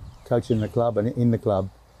coaching the club and in the club.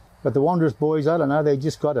 But the Wanderers boys, I don't know, they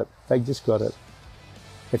just got it. They just got it.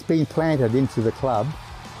 It's been planted into the club,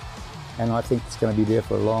 and I think it's going to be there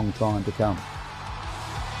for a long time to come.